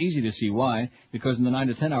 7-3. And it's easy to see why, because in the 9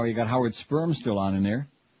 to 10 hour you got Howard Sperm still on in there.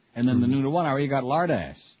 And then the noon to 1 hour you got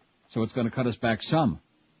Lardass. So it's going to cut us back some.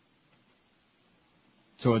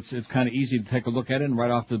 So it's kind of easy to take a look at it, and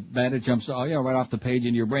right off the bat it jumps, right off the page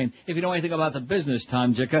into your brain. If you know anything about the business,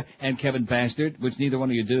 Tom Jicka and Kevin Bastard, which neither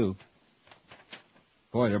one of you do.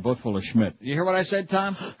 Boy, they're both full of Schmidt. You hear what I said,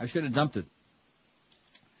 Tom? I should have dumped it.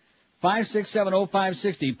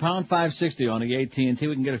 5670560, pound 560 on the AT&T. We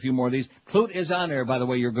can get a few more of these. Clute is on there, by the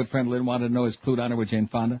way. Your good friend Lynn wanted to know, is Clute on there with Jane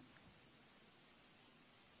Fonda?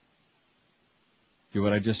 Hear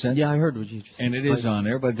what I just said? Yeah, I heard what you just said. And it is on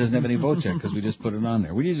there, but it doesn't have any votes yet because we just put it on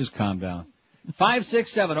there. Will you just calm down?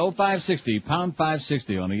 5670560, pound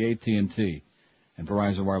 560 on the AT&T and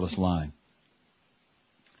Verizon Wireless line.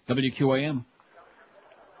 WQAM.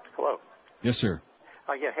 Hello. Yes, sir.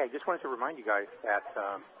 Yeah, hey, just wanted to remind you guys that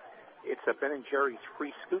it's a Ben & Jerry's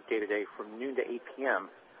free scoop day today from noon to 8 p.m.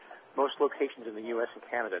 Most locations in the U.S. and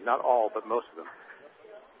Canada. Not all, but most of them.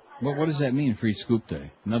 Well, what does that mean, free scoop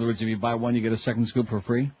day? In other words, if you buy one, you get a second scoop for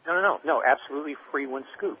free? No, absolutely free one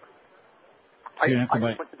scoop. So you don't have to I buy...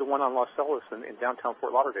 just went to the one on Los Celis in downtown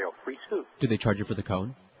Fort Lauderdale. Free scoop. Do they charge you for the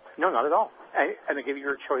cone? No, not at all. And they give you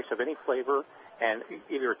your choice of any flavor and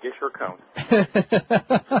either a dish or a cone.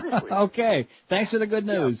 Okay. Thanks for the good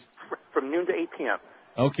news. Yeah, from noon to 8 p.m.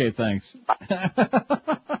 Okay, thanks.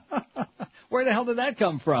 Where the hell did that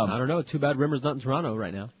come from? I don't know. Too bad Rimmer's not in Toronto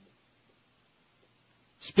right now.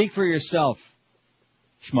 Speak for yourself,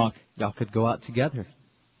 schmuck. Y'all could go out together,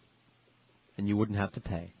 and you wouldn't have to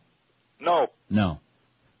pay. No. No.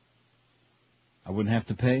 I wouldn't have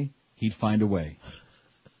to pay. He'd find a way.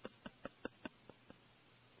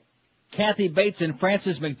 Kathy Bates and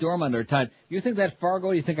Frances McDormand are tied. You think that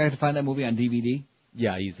Fargo, you think I have to find that movie on DVD?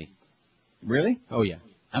 Yeah, easy. Really? Oh, yeah.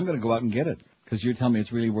 I'm going to go out and get it, because you're telling me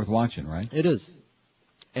it's really worth watching, right? It is.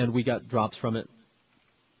 And we got drops from it.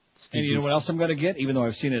 And you know what else I'm going to get? Even though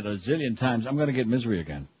I've seen it a zillion times, I'm going to get Misery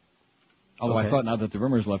again. Although I thought now that the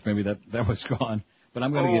rumors left, maybe that was gone. But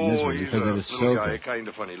I'm going to get Misery because it is so guy, good. kind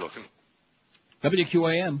of funny looking.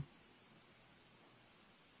 WQAM.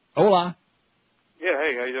 Hola. Yeah,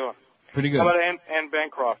 hey, how you doing? Pretty good. How about Anne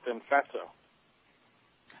Bancroft and Fatso?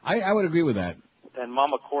 I would agree with that. And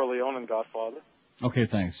Mama Corleone and Godfather. Okay,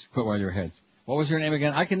 thanks. Quit while you're ahead. What was her name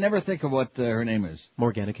again? I can never think of what her name is.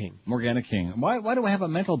 Morgana King. Morgana King. Why do I have a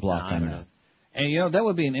mental block on that? And, you know, that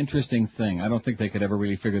would be an interesting thing. I don't think they could ever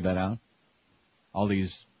really figure that out. All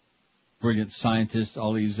these brilliant scientists,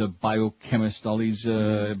 all these biochemists, all these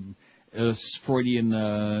Freudian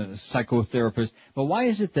psychotherapists. But why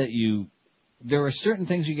is it that there are certain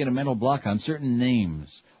things you get a mental block on, certain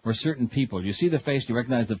names or certain people? You see the face, you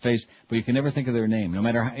recognize the face, but you can never think of their name, no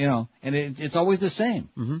matter how, you know, and it's always the same.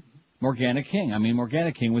 Mm-hmm. Morgana King. I mean,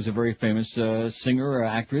 Morgana King was a very famous singer or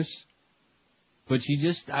actress, but she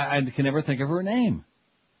just, I can never think of her name.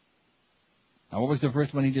 Now, what was the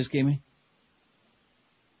first one he just gave me?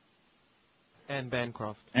 Anne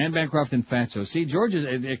Bancroft. Anne Bancroft and Fatso. See, George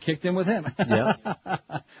it kicked in with him. Yeah.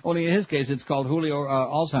 Only in his case, it's called Julio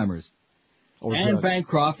Alzheimer's. Anne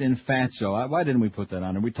Bancroft and Fatso. Why didn't we put that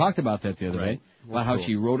on? And we talked about that the other day, about how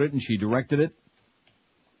she wrote it and she directed it.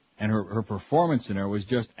 And her performance in there was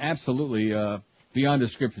just absolutely beyond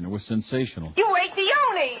description. It was sensational. You ate the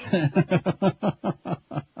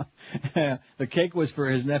oni! The cake was for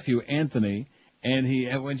his nephew Anthony, and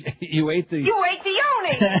you ate the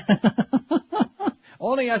oni!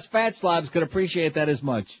 Only us fat slobs could appreciate that as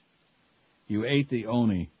much. You ate the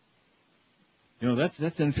oni. You know, that's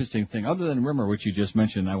an interesting thing. Other than Rimmer, which you just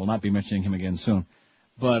mentioned, I will not be mentioning him again soon.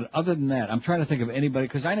 But other than that, I'm trying to think of anybody,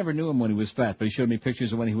 because I never knew him when he was fat, but he showed me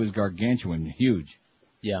pictures of when he was gargantuan, huge.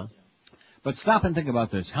 Yeah. But stop and think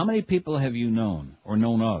about this. How many people have you known, or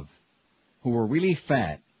known of, who were really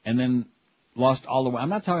fat and then lost all the weight? I'm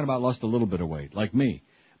not talking about lost a little bit of weight, like me,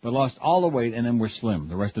 but lost all the weight and then were slim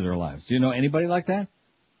the rest of their lives. Do you know anybody like that?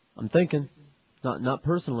 I'm thinking. Not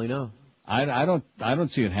personally, no. I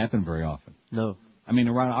don't see it happen very often. No. I mean,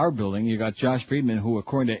 around our building, you got Josh Friedman, who,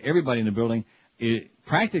 according to everybody in the building,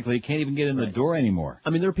 practically can't even get in the door anymore. I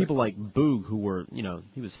mean, there are people like Boog who were, you know,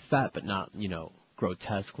 he was fat but not, you know,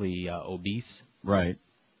 grotesquely obese. Right.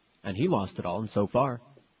 And he lost it all, and so far.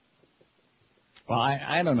 Well,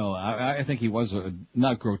 I don't know. I think he was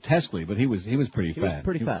not grotesquely, but he was pretty fat. He was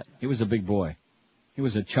pretty fat. He was a big boy. He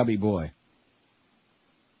was a chubby boy.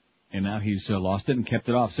 And now he's lost it and kept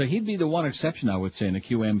it off. So he'd be the one exception, I would say, in the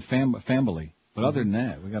QM family. But other than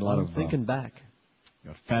that, we got a lot of thinking back.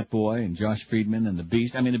 Got Fat Boy and Josh Friedman and the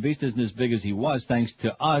Beast. I mean, the Beast isn't as big as he was, thanks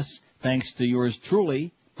to us, thanks to yours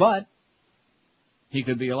truly. But he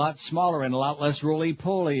could be a lot smaller and a lot less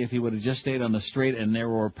roly-poly if he would have just stayed on the straight and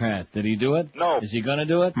narrower path. Did he do it? No. Is he going to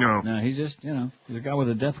do it? No. No, he's just, you know, he's a guy with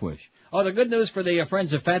a death wish. Oh, the good news for the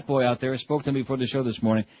friends of Fat Boy out there, spoke to me before the show this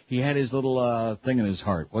morning. He had his little thing in his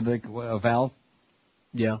heart. What do they call a valve?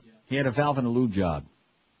 Yeah. He had a valve and a lube job.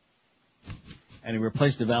 And he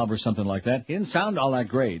replaced the valve or something like that. He didn't sound all that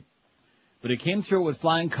great. But he came through with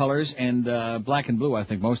flying colors and black and blue, I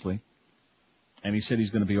think, mostly. And he said he's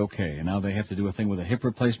going to be okay. And now they have to do a thing with a hip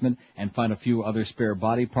replacement and find a few other spare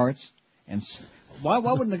body parts. And why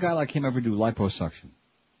wouldn't a guy like him ever do liposuction?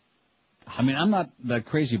 I mean, I'm not that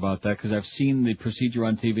crazy about that because I've seen the procedure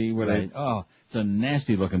on TV where it's a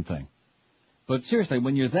nasty looking thing. But seriously,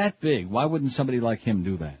 when you're that big, why wouldn't somebody like him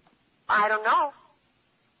do that? I don't know.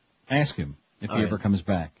 Ask him if he ever comes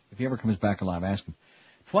back. If he ever comes back alive, ask him.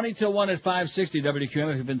 20 till 1 at 560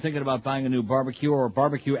 WQM. If you've been thinking about buying a new barbecue or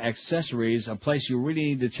barbecue accessories, a place you really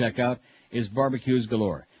need to check out is Barbecues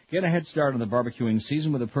Galore. Get a head start on the barbecuing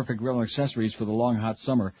season with the perfect grill and accessories for the long, hot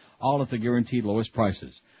summer, all at the guaranteed lowest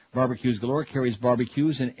prices. Barbecues Galore carries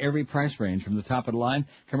barbecues in every price range, from the top-of-the-line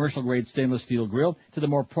commercial-grade stainless steel grill to the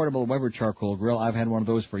more portable Weber charcoal grill. I've had one of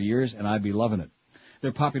those for years, and I'd be loving it.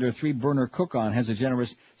 Their popular 3-burner cook-on has a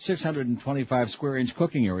generous 625 square-inch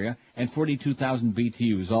cooking area and 42,000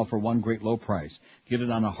 BTUs, all for one great low price. Get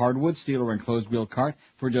it on a hardwood, steel, or enclosed wheel cart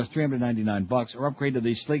for just $399, or upgrade to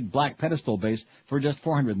the sleek black pedestal base for just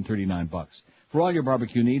 $439. For all your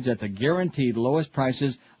barbecue needs at the guaranteed lowest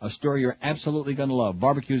prices, a store you're absolutely going to love.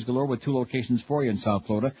 Barbecues Galore with 2 locations for you in South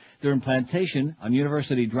Florida. They're in Plantation on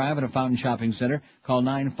University Drive at a Fountain Shopping Center. Call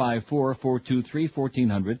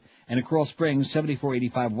 954-423-1400. And in Coral Springs,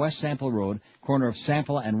 7485 West Sample Road, corner of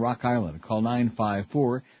Sample and Rock Island. Call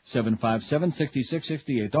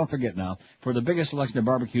 954-757-6668. Don't forget now, for the biggest selection of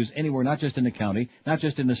barbecues anywhere, not just in the county, not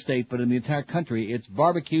just in the state, but in the entire country, it's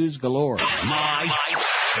Barbecues Galore. Live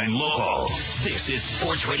and local. This is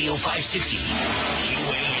Sports Radio 560.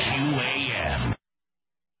 QAM.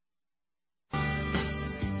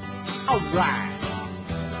 All right.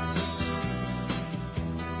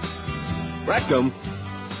 Rectum.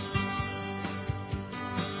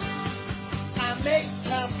 I make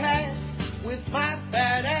time pass with my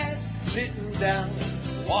fat ass sitting down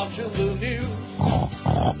watching the news.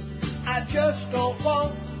 I just don't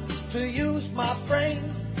want to use my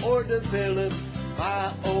brain or develop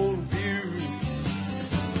my own views.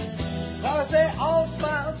 'cause they all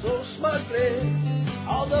smile so smugly.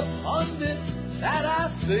 All the pundits that I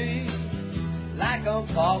see, like on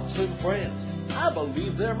Fox and Friends, I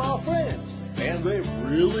believe they're my friends, and they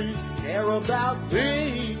really care about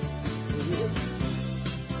me.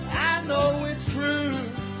 I know it's true,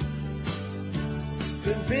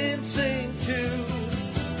 convincing too,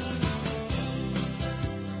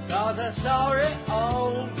 'cause I saw it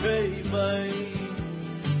on TV.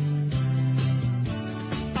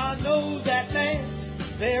 I know that man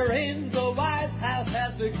there in the White House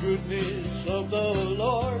has the goodness of the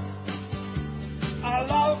Lord. I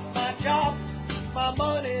lost my job, my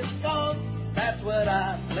money's gone, that's what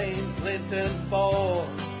I blame Clinton for.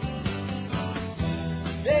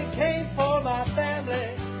 They came for my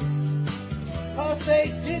family, 'cause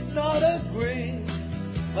they did not agree.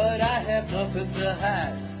 But I have nothing to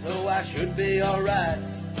hide, so I should be alright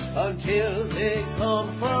until they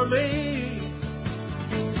come for me.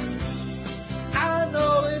 I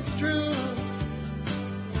know it's true,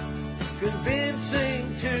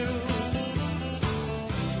 convincing too,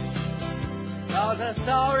 'cause I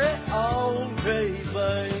saw it on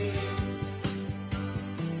TV.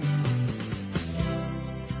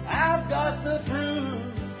 I've got the proof,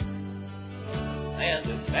 and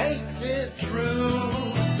it makes it true,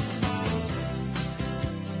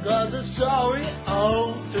 'cause I saw it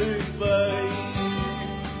on TV.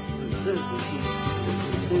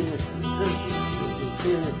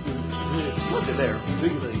 Look at there,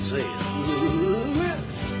 really saying.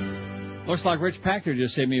 Looks like Rich Pachter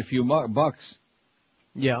just saved me a few bucks.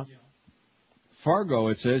 Yeah. Fargo,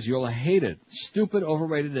 it says, you'll hate it. Stupid,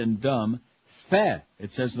 overrated, and dumb. Fat,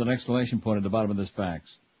 it says with an exclamation point at the bottom of this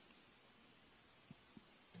fax.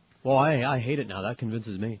 Well, I hate it now. That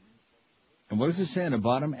convinces me. And what does it say on the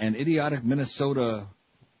bottom? And idiotic Minnesota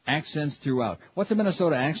accents throughout. What's a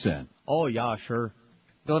Minnesota accent? Oh, yeah, sure.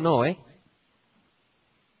 Don't know, eh?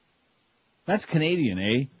 That's Canadian,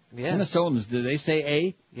 eh? Yeah. Minnesotans, do they say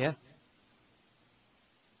eh? Yeah.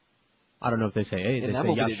 I don't know if they say eh. They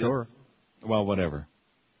say yeah, sure. Well, whatever.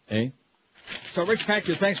 Eh? So, Rich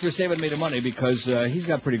Pachter, thanks for saving me the money because he's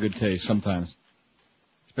got pretty good taste sometimes.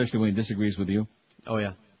 Especially when he disagrees with you. Oh,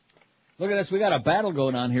 yeah. Look at this. We got a battle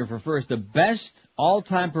going on here for first. The best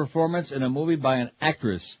all-time performance in a movie by an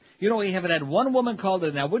actress. You know, we haven't had one woman called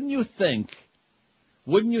it. Now, wouldn't you think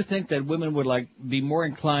that women would, like, be more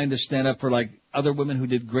inclined to stand up for, like, other women who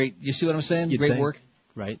did great, you see what I'm saying? Great work?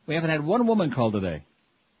 Right. We haven't had one woman called today.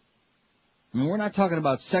 I mean, we're not talking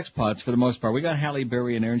about sex pots for the most part. We got Halle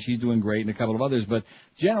Berry in there, and she's doing great, and a couple of others. But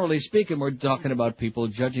generally speaking, we're talking about people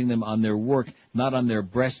judging them on their work, not on their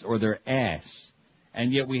breast or their ass.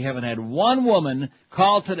 And yet we haven't had one woman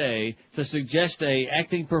call today to suggest a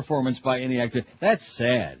acting performance by any actor. That's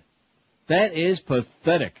sad. That is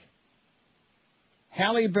pathetic.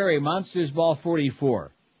 Halle Berry, Monsters Ball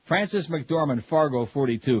 44. Frances McDormand, Fargo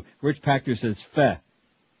 42. Rich Pachter says Feh.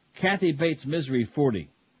 Kathy Bates, Misery 40.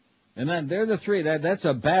 And then they're the three. That's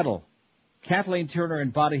a battle. Kathleen Turner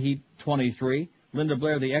in Body Heat 23. Linda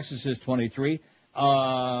Blair, The Exorcist 23.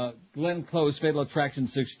 Glenn Close, Fatal Attraction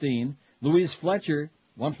 16. Louise Fletcher,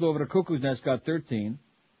 One Flew Over the Cuckoo's Nest, got 13.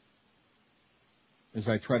 As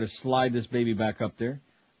I try to slide this baby back up there.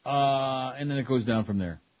 And then it goes down from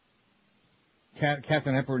there.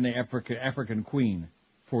 Catherine Hepburn, the African Queen,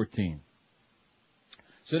 14.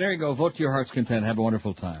 So there you go. Vote to your heart's content. Have a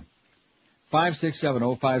wonderful time.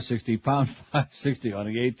 5670560, pound 560 on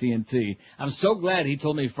the AT&T. I'm so glad he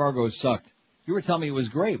told me Fargo sucked. You were telling me it was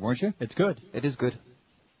great, weren't you? It's good. It is good.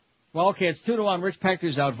 Well, okay, it's 2-1. Rich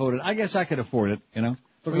Pachter's outvoted. I guess I could afford it, you know.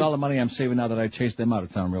 Look at all the money I'm saving now that I chased them out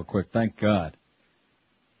of town real quick. Thank God.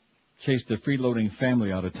 Chased the freeloading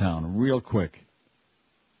family out of town real quick.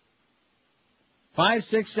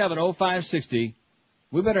 5670560.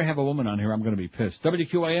 We better have a woman on here. I'm going to be pissed.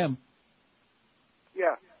 WQAM.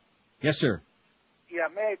 Yeah. Yes, sir. Yeah,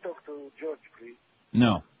 may I talk to George, please?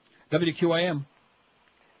 No. WQAM.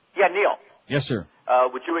 Yeah, Neil. Yes, sir.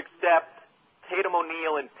 Would you accept Tatum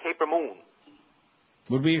O'Neal and Paper Moon?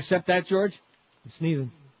 Would we accept that, George? He's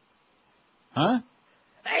sneezing. Huh?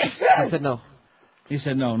 I said no. He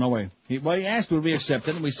said no, no way. He asked would we accept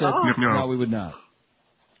it, and we said no, we would not.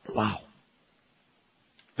 Wow.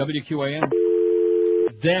 WQAM.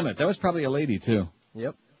 Damn it, that was probably a lady, too.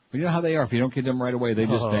 Yep. But you know how they are. If you don't get them right away, they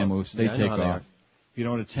just vamoose. They yeah, take off. If you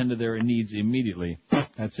don't attend to their needs immediately,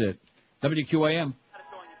 that's it. WQAM.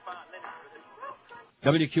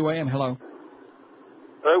 WQAM, hello.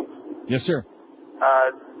 Hello? Yes, sir.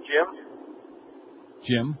 Jim?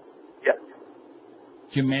 Jim? Yes.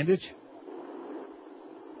 Jim Mandich?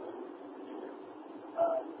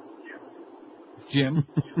 Jim?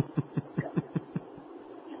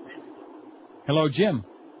 Hello, Jim.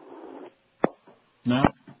 No.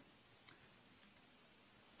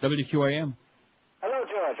 WQAM. Hello,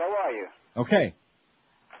 George. How are you? Okay.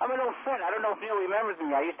 I'm an old friend. I don't know if Neil remembers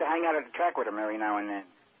me. I used to hang out at the track with him every now and then.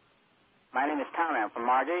 My name is Tommy. I'm from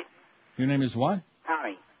Margate. Your name is what?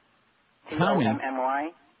 Tommy. Tommy?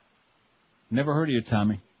 T-O-M-M-Y. Never heard of you,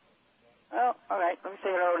 Tommy. Oh, all right. Let me say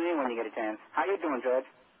hello to you when you get a chance. How you doing, George?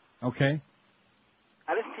 Okay.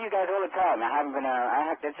 I listen to you guys all the time. I haven't been,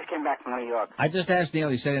 I just came back from New York. I just asked Neil.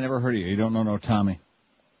 He said he never heard of you. You don't know no Tommy.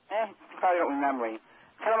 You probably don't remember me.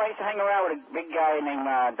 Tell him I used to hang around with a big guy named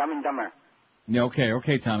Dumb and Dumber. Yeah,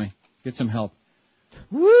 okay, Tommy. Get some help.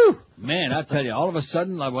 Woo! Man, I'll tell you, all of a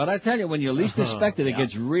sudden, like what I tell you, when you least expect it, it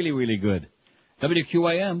gets really, really good.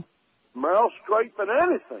 WQAM. Meryl Streep and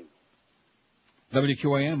anything.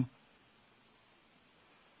 WQAM.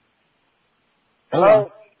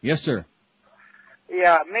 Hello? Yes, sir.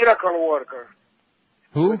 Yeah, Miracle Worker.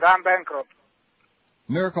 Who? I'm bankrupt.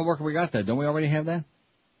 Miracle Worker, we got that. Don't we already have that?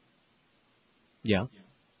 Yeah.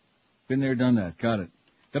 Been there, done that. Got it.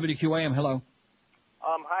 WQAM, hello.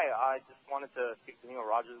 Hi, I just wanted to speak to Neil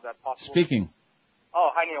Rogers. Is that possible? Speaking. Oh,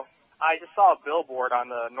 hi, Neil. I just saw a billboard on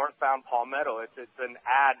the northbound Palmetto. It's an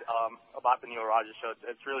ad about the Neil Rogers show.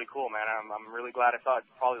 It's really cool, man. I'm really glad I saw it.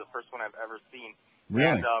 It's probably the first one I've ever seen.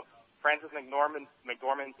 Really? And Francis McDormand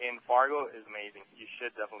in Fargo is amazing. You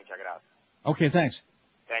should definitely check it out. Okay, thanks.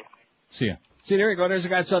 Thanks. See ya. See, there you go. There's a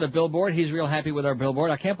guy who saw the billboard. He's real happy with our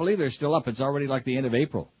billboard. I can't believe they're still up. It's already like the end of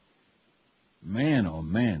April. Man, oh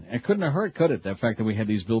man. It couldn't have hurt, could it, the fact that we had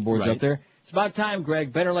these billboards up there? It's about time,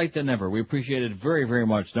 Greg. Better late than never. We appreciate it very, very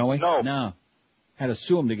much, don't we? No. Had to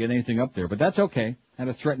sue them to get anything up there, but that's okay. Had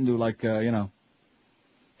to threaten to,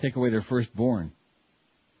 take away their firstborn.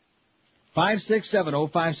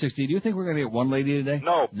 5670560. Do you think we're going to get one lady today?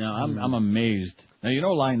 No. No, I'm amazed. Now, you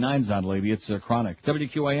know line 9's not a lady. It's Chronic.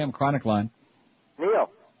 WQAM, Chronic line.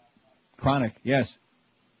 Neil. Chronic, yes.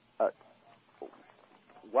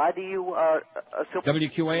 Why do you,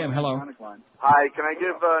 WQAM, hello. Hi, can I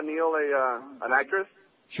give, Neil an actress?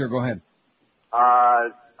 Sure, go ahead.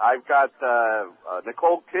 I've got,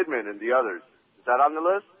 Nicole Kidman and the others. Is that on the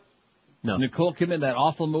list? No. Nicole Kidman, that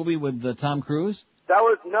awful movie with Tom Cruise? That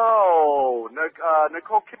was,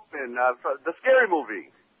 Nicole Kidman, the scary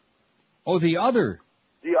movie. Oh, The Other.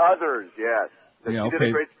 The Others, yes. Yeah, She did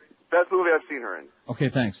a great, best movie I've seen her in. Okay,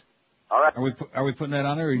 thanks. All right. Are we putting that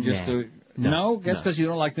on there, or you just No. That's because you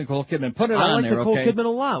don't like Nicole Kidman. Put it I on like there, Nicole okay? Kidman a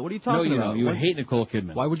lot. What are you talking about? No, you hate Nicole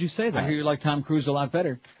Kidman. Why would you say that? I hear you like Tom Cruise a lot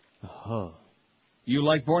better. Oh. You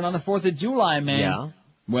like Born on the 4th of July, man. Yeah.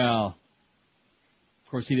 Well,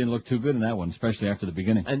 of course, he didn't look too good in that one, especially after the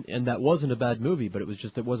beginning. And that wasn't a bad movie, but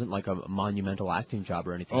it wasn't like a monumental acting job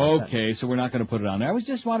or anything like that. Okay, so we're not going to put it on there. I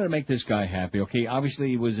just wanted to make this guy happy, okay? Obviously,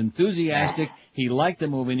 he was enthusiastic. He liked the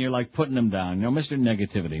movie, and you're like putting him down. You know, Mr.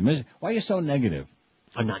 Negativity. Why are you so negative?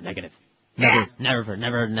 I'm not negative. Never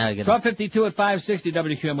negative. 12:52 at 560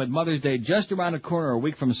 WQM with Mother's Day just around the corner a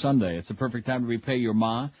week from Sunday. It's a perfect time to repay your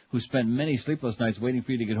ma, who spent many sleepless nights waiting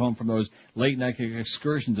for you to get home from those late-night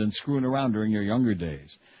excursions and screwing around during your younger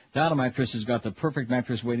days. Donna Mattress has got the perfect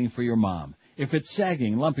mattress waiting for your mom. If it's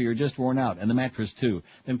sagging, lumpy, or just worn out, and the mattress too,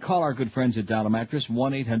 then call our good friends at Donna Mattress,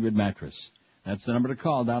 1-800-MATTRESS. That's the number to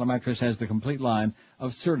call. Donna Mattress has the complete line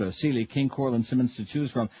of Serta, Sealy, King, Coral, and Simmons to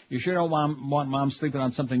choose from. You sure don't want mom sleeping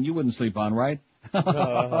on something you wouldn't sleep on, right?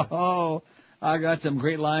 Oh, I got some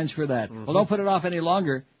great lines for that. Well, don't put it off any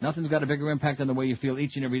longer. Nothing's got a bigger impact on the way you feel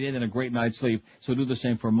each and every day than a great night's sleep, so do the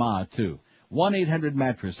same for Ma, too.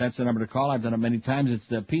 1-800-MATTRESS. That's the number to call. I've done it many times. It's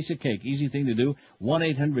the piece of cake. Easy thing to do.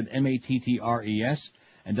 1-800-MATTRES.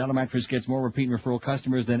 And Donna Mattress gets more repeat and referral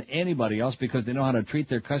customers than anybody else because they know how to treat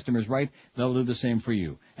their customers right. They'll do the same for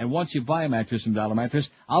you. And once you buy a mattress from Donna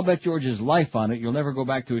Mattress, I'll bet George's life on it. You'll never go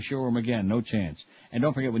back to a showroom again. No chance. And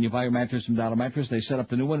don't forget, when you buy your mattress from Donna Mattress, they set up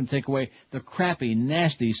the new one and take away the crappy,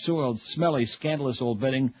 nasty, soiled, smelly, scandalous old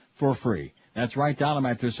bedding for free. That's right, Donna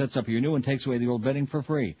Mattress sets up your new and takes away the old bedding for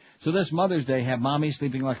free. So this Mother's Day, have Mommy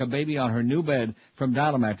sleeping like a baby on her new bed from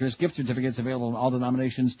Donna Mattress. Gift certificates available in all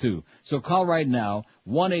denominations, too. So call right now,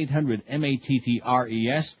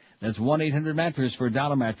 1-800-MATTRES. That's 1-800-MATTRESS for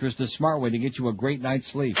Donna Mattress, the smart way to get you a great night's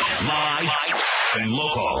sleep. Live and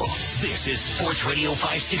local. This is Sports Radio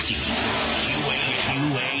 560.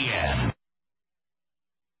 QAM.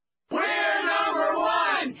 We're number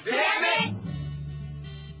one, damn it!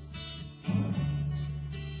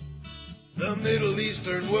 The Middle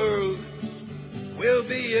Eastern world will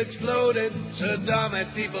be exploded. Saddam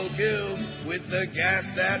had people killed with the gas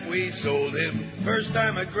that we sold him. First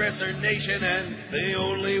time aggressor nation and the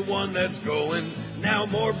only one that's going. Now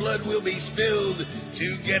more blood will be spilled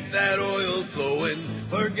to get that oil flowing.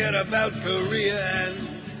 Forget about Korea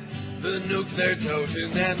and the nukes they're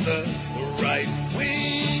toting. And the right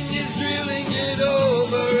wing is drilling it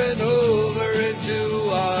over and over into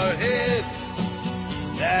our heads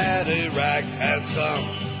that Iraq has some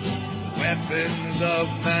weapons of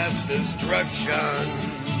mass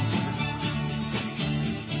destruction.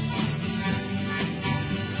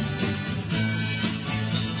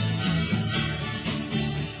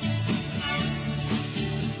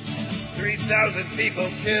 Thousand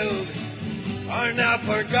people killed are now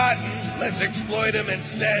forgotten. Let's exploit them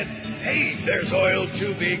instead. Hey, there's oil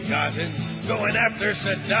to be gotten. Going after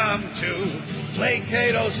Saddam to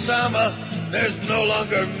placate Osama. There's no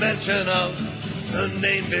longer mention of the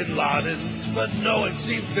name Bin Laden, but no one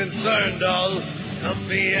seems concerned. All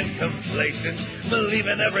comfy and complacent,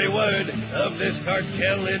 believing every word of this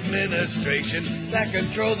cartel administration that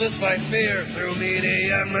controls us by fear through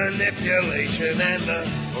media manipulation. And the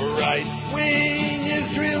right wing is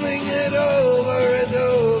drilling it over and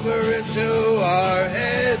over into our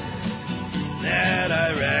heads that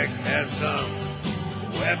Iraq has some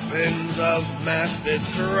weapons of mass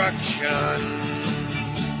destruction.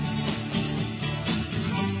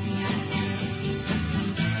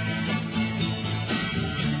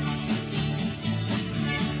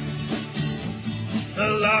 The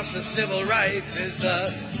loss of civil rights is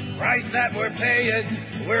the price that we're paying.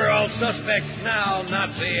 We're all suspects now,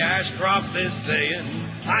 Nazi Ashcroft is saying.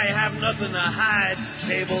 I have nothing to hide,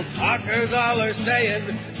 table talkers all are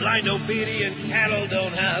saying. Blind obedient cattle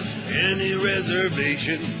don't have any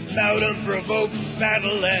reservation. Loud unprovoked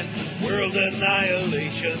battle and world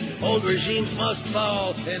annihilation. Old regimes must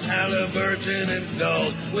fall and Halliburton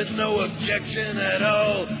installed with no objection at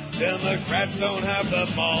all. Democrats don't have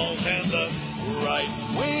the balls, and the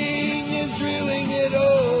right wing is drilling it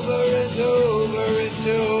over and over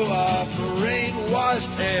into our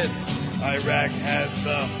brainwashed heads. Iraq has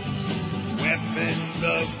some weapons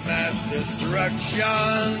of mass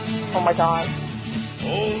destruction. Oh my God.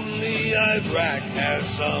 Only Iraq has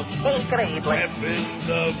some weapons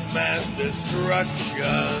of mass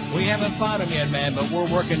destruction. We haven't found them yet, man, but we're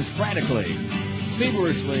working frantically,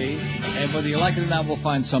 feverishly, and whether you like it or not, we'll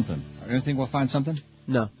find something. You think we'll find something?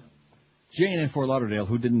 No. Jane in Fort Lauderdale,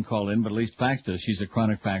 who didn't call in, but at least faxed us. She's a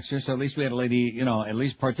chronic faxer, so at least we had a lady, at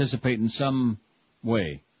least participate in some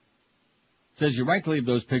way. Says you're right to leave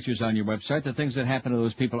those pictures on your website. The things that happen to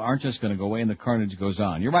those people aren't just going to go away and the carnage goes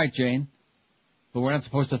on. You're right, Jane. But we're not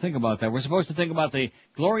supposed to think about that. We're supposed to think about the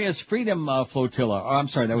glorious freedom flotilla. Oh, I'm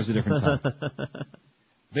sorry, that was a different time.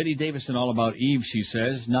 Betty Davison, All About Eve, she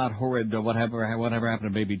says. Not horrid, whatever happened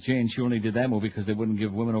to Baby Jane. She only did that movie because they wouldn't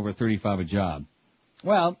give women over 35 a job.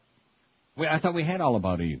 Well, I thought we had All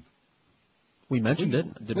About Eve. We mentioned it.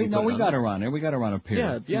 We got her on there. We got her on a pair.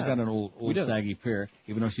 Yeah. She's got an old saggy pair,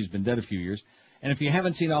 even though she's been dead a few years. And if you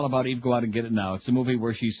haven't seen All About Eve, go out and get it now. It's a movie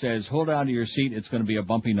where she says, hold on to your seat, it's going to be a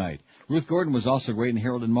bumpy night. Ruth Gordon was also great in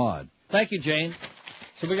Harold and Maude. Thank you, Jane.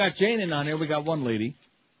 So we got Jane in on here. We got one lady.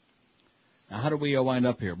 Now, how do we wind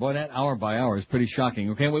up here? Boy, that hour by hour is pretty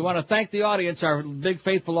shocking. Okay, we want to thank the audience, our big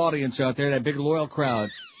faithful audience out there, that big loyal crowd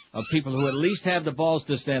of people who at least have the balls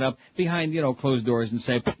to stand up behind, closed doors and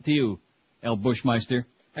say, to you, El Bushmeister.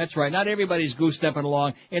 That's right. Not everybody's goose-stepping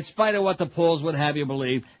along, in spite of what the polls would have you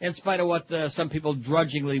believe, in spite of what some people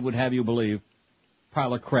drudgingly would have you believe.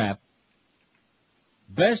 Pile of crap.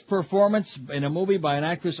 Best performance in a movie by an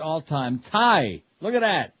actress all time. Tie. Look at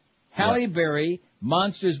that. Halle Berry,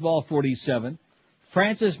 Monsters Ball 47.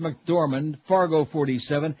 Frances McDormand, Fargo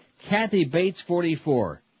 47. Kathy Bates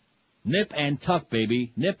 44. Nip and tuck,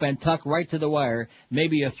 baby. Nip and tuck right to the wire.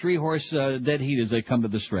 Maybe a 3-horse dead heat as they come to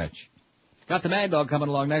the stretch. Got the Mad Dog coming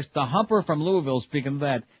along next. The Humper from Louisville, speaking of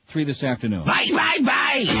that, 3 this afternoon. Bye. The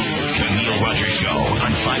Neil Rogers Show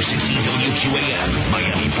on 560 WQAM,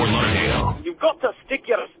 Miami, Fort Lauderdale. You've got to stick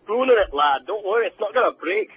your spoon in it, lad. Don't worry, it's not going to break.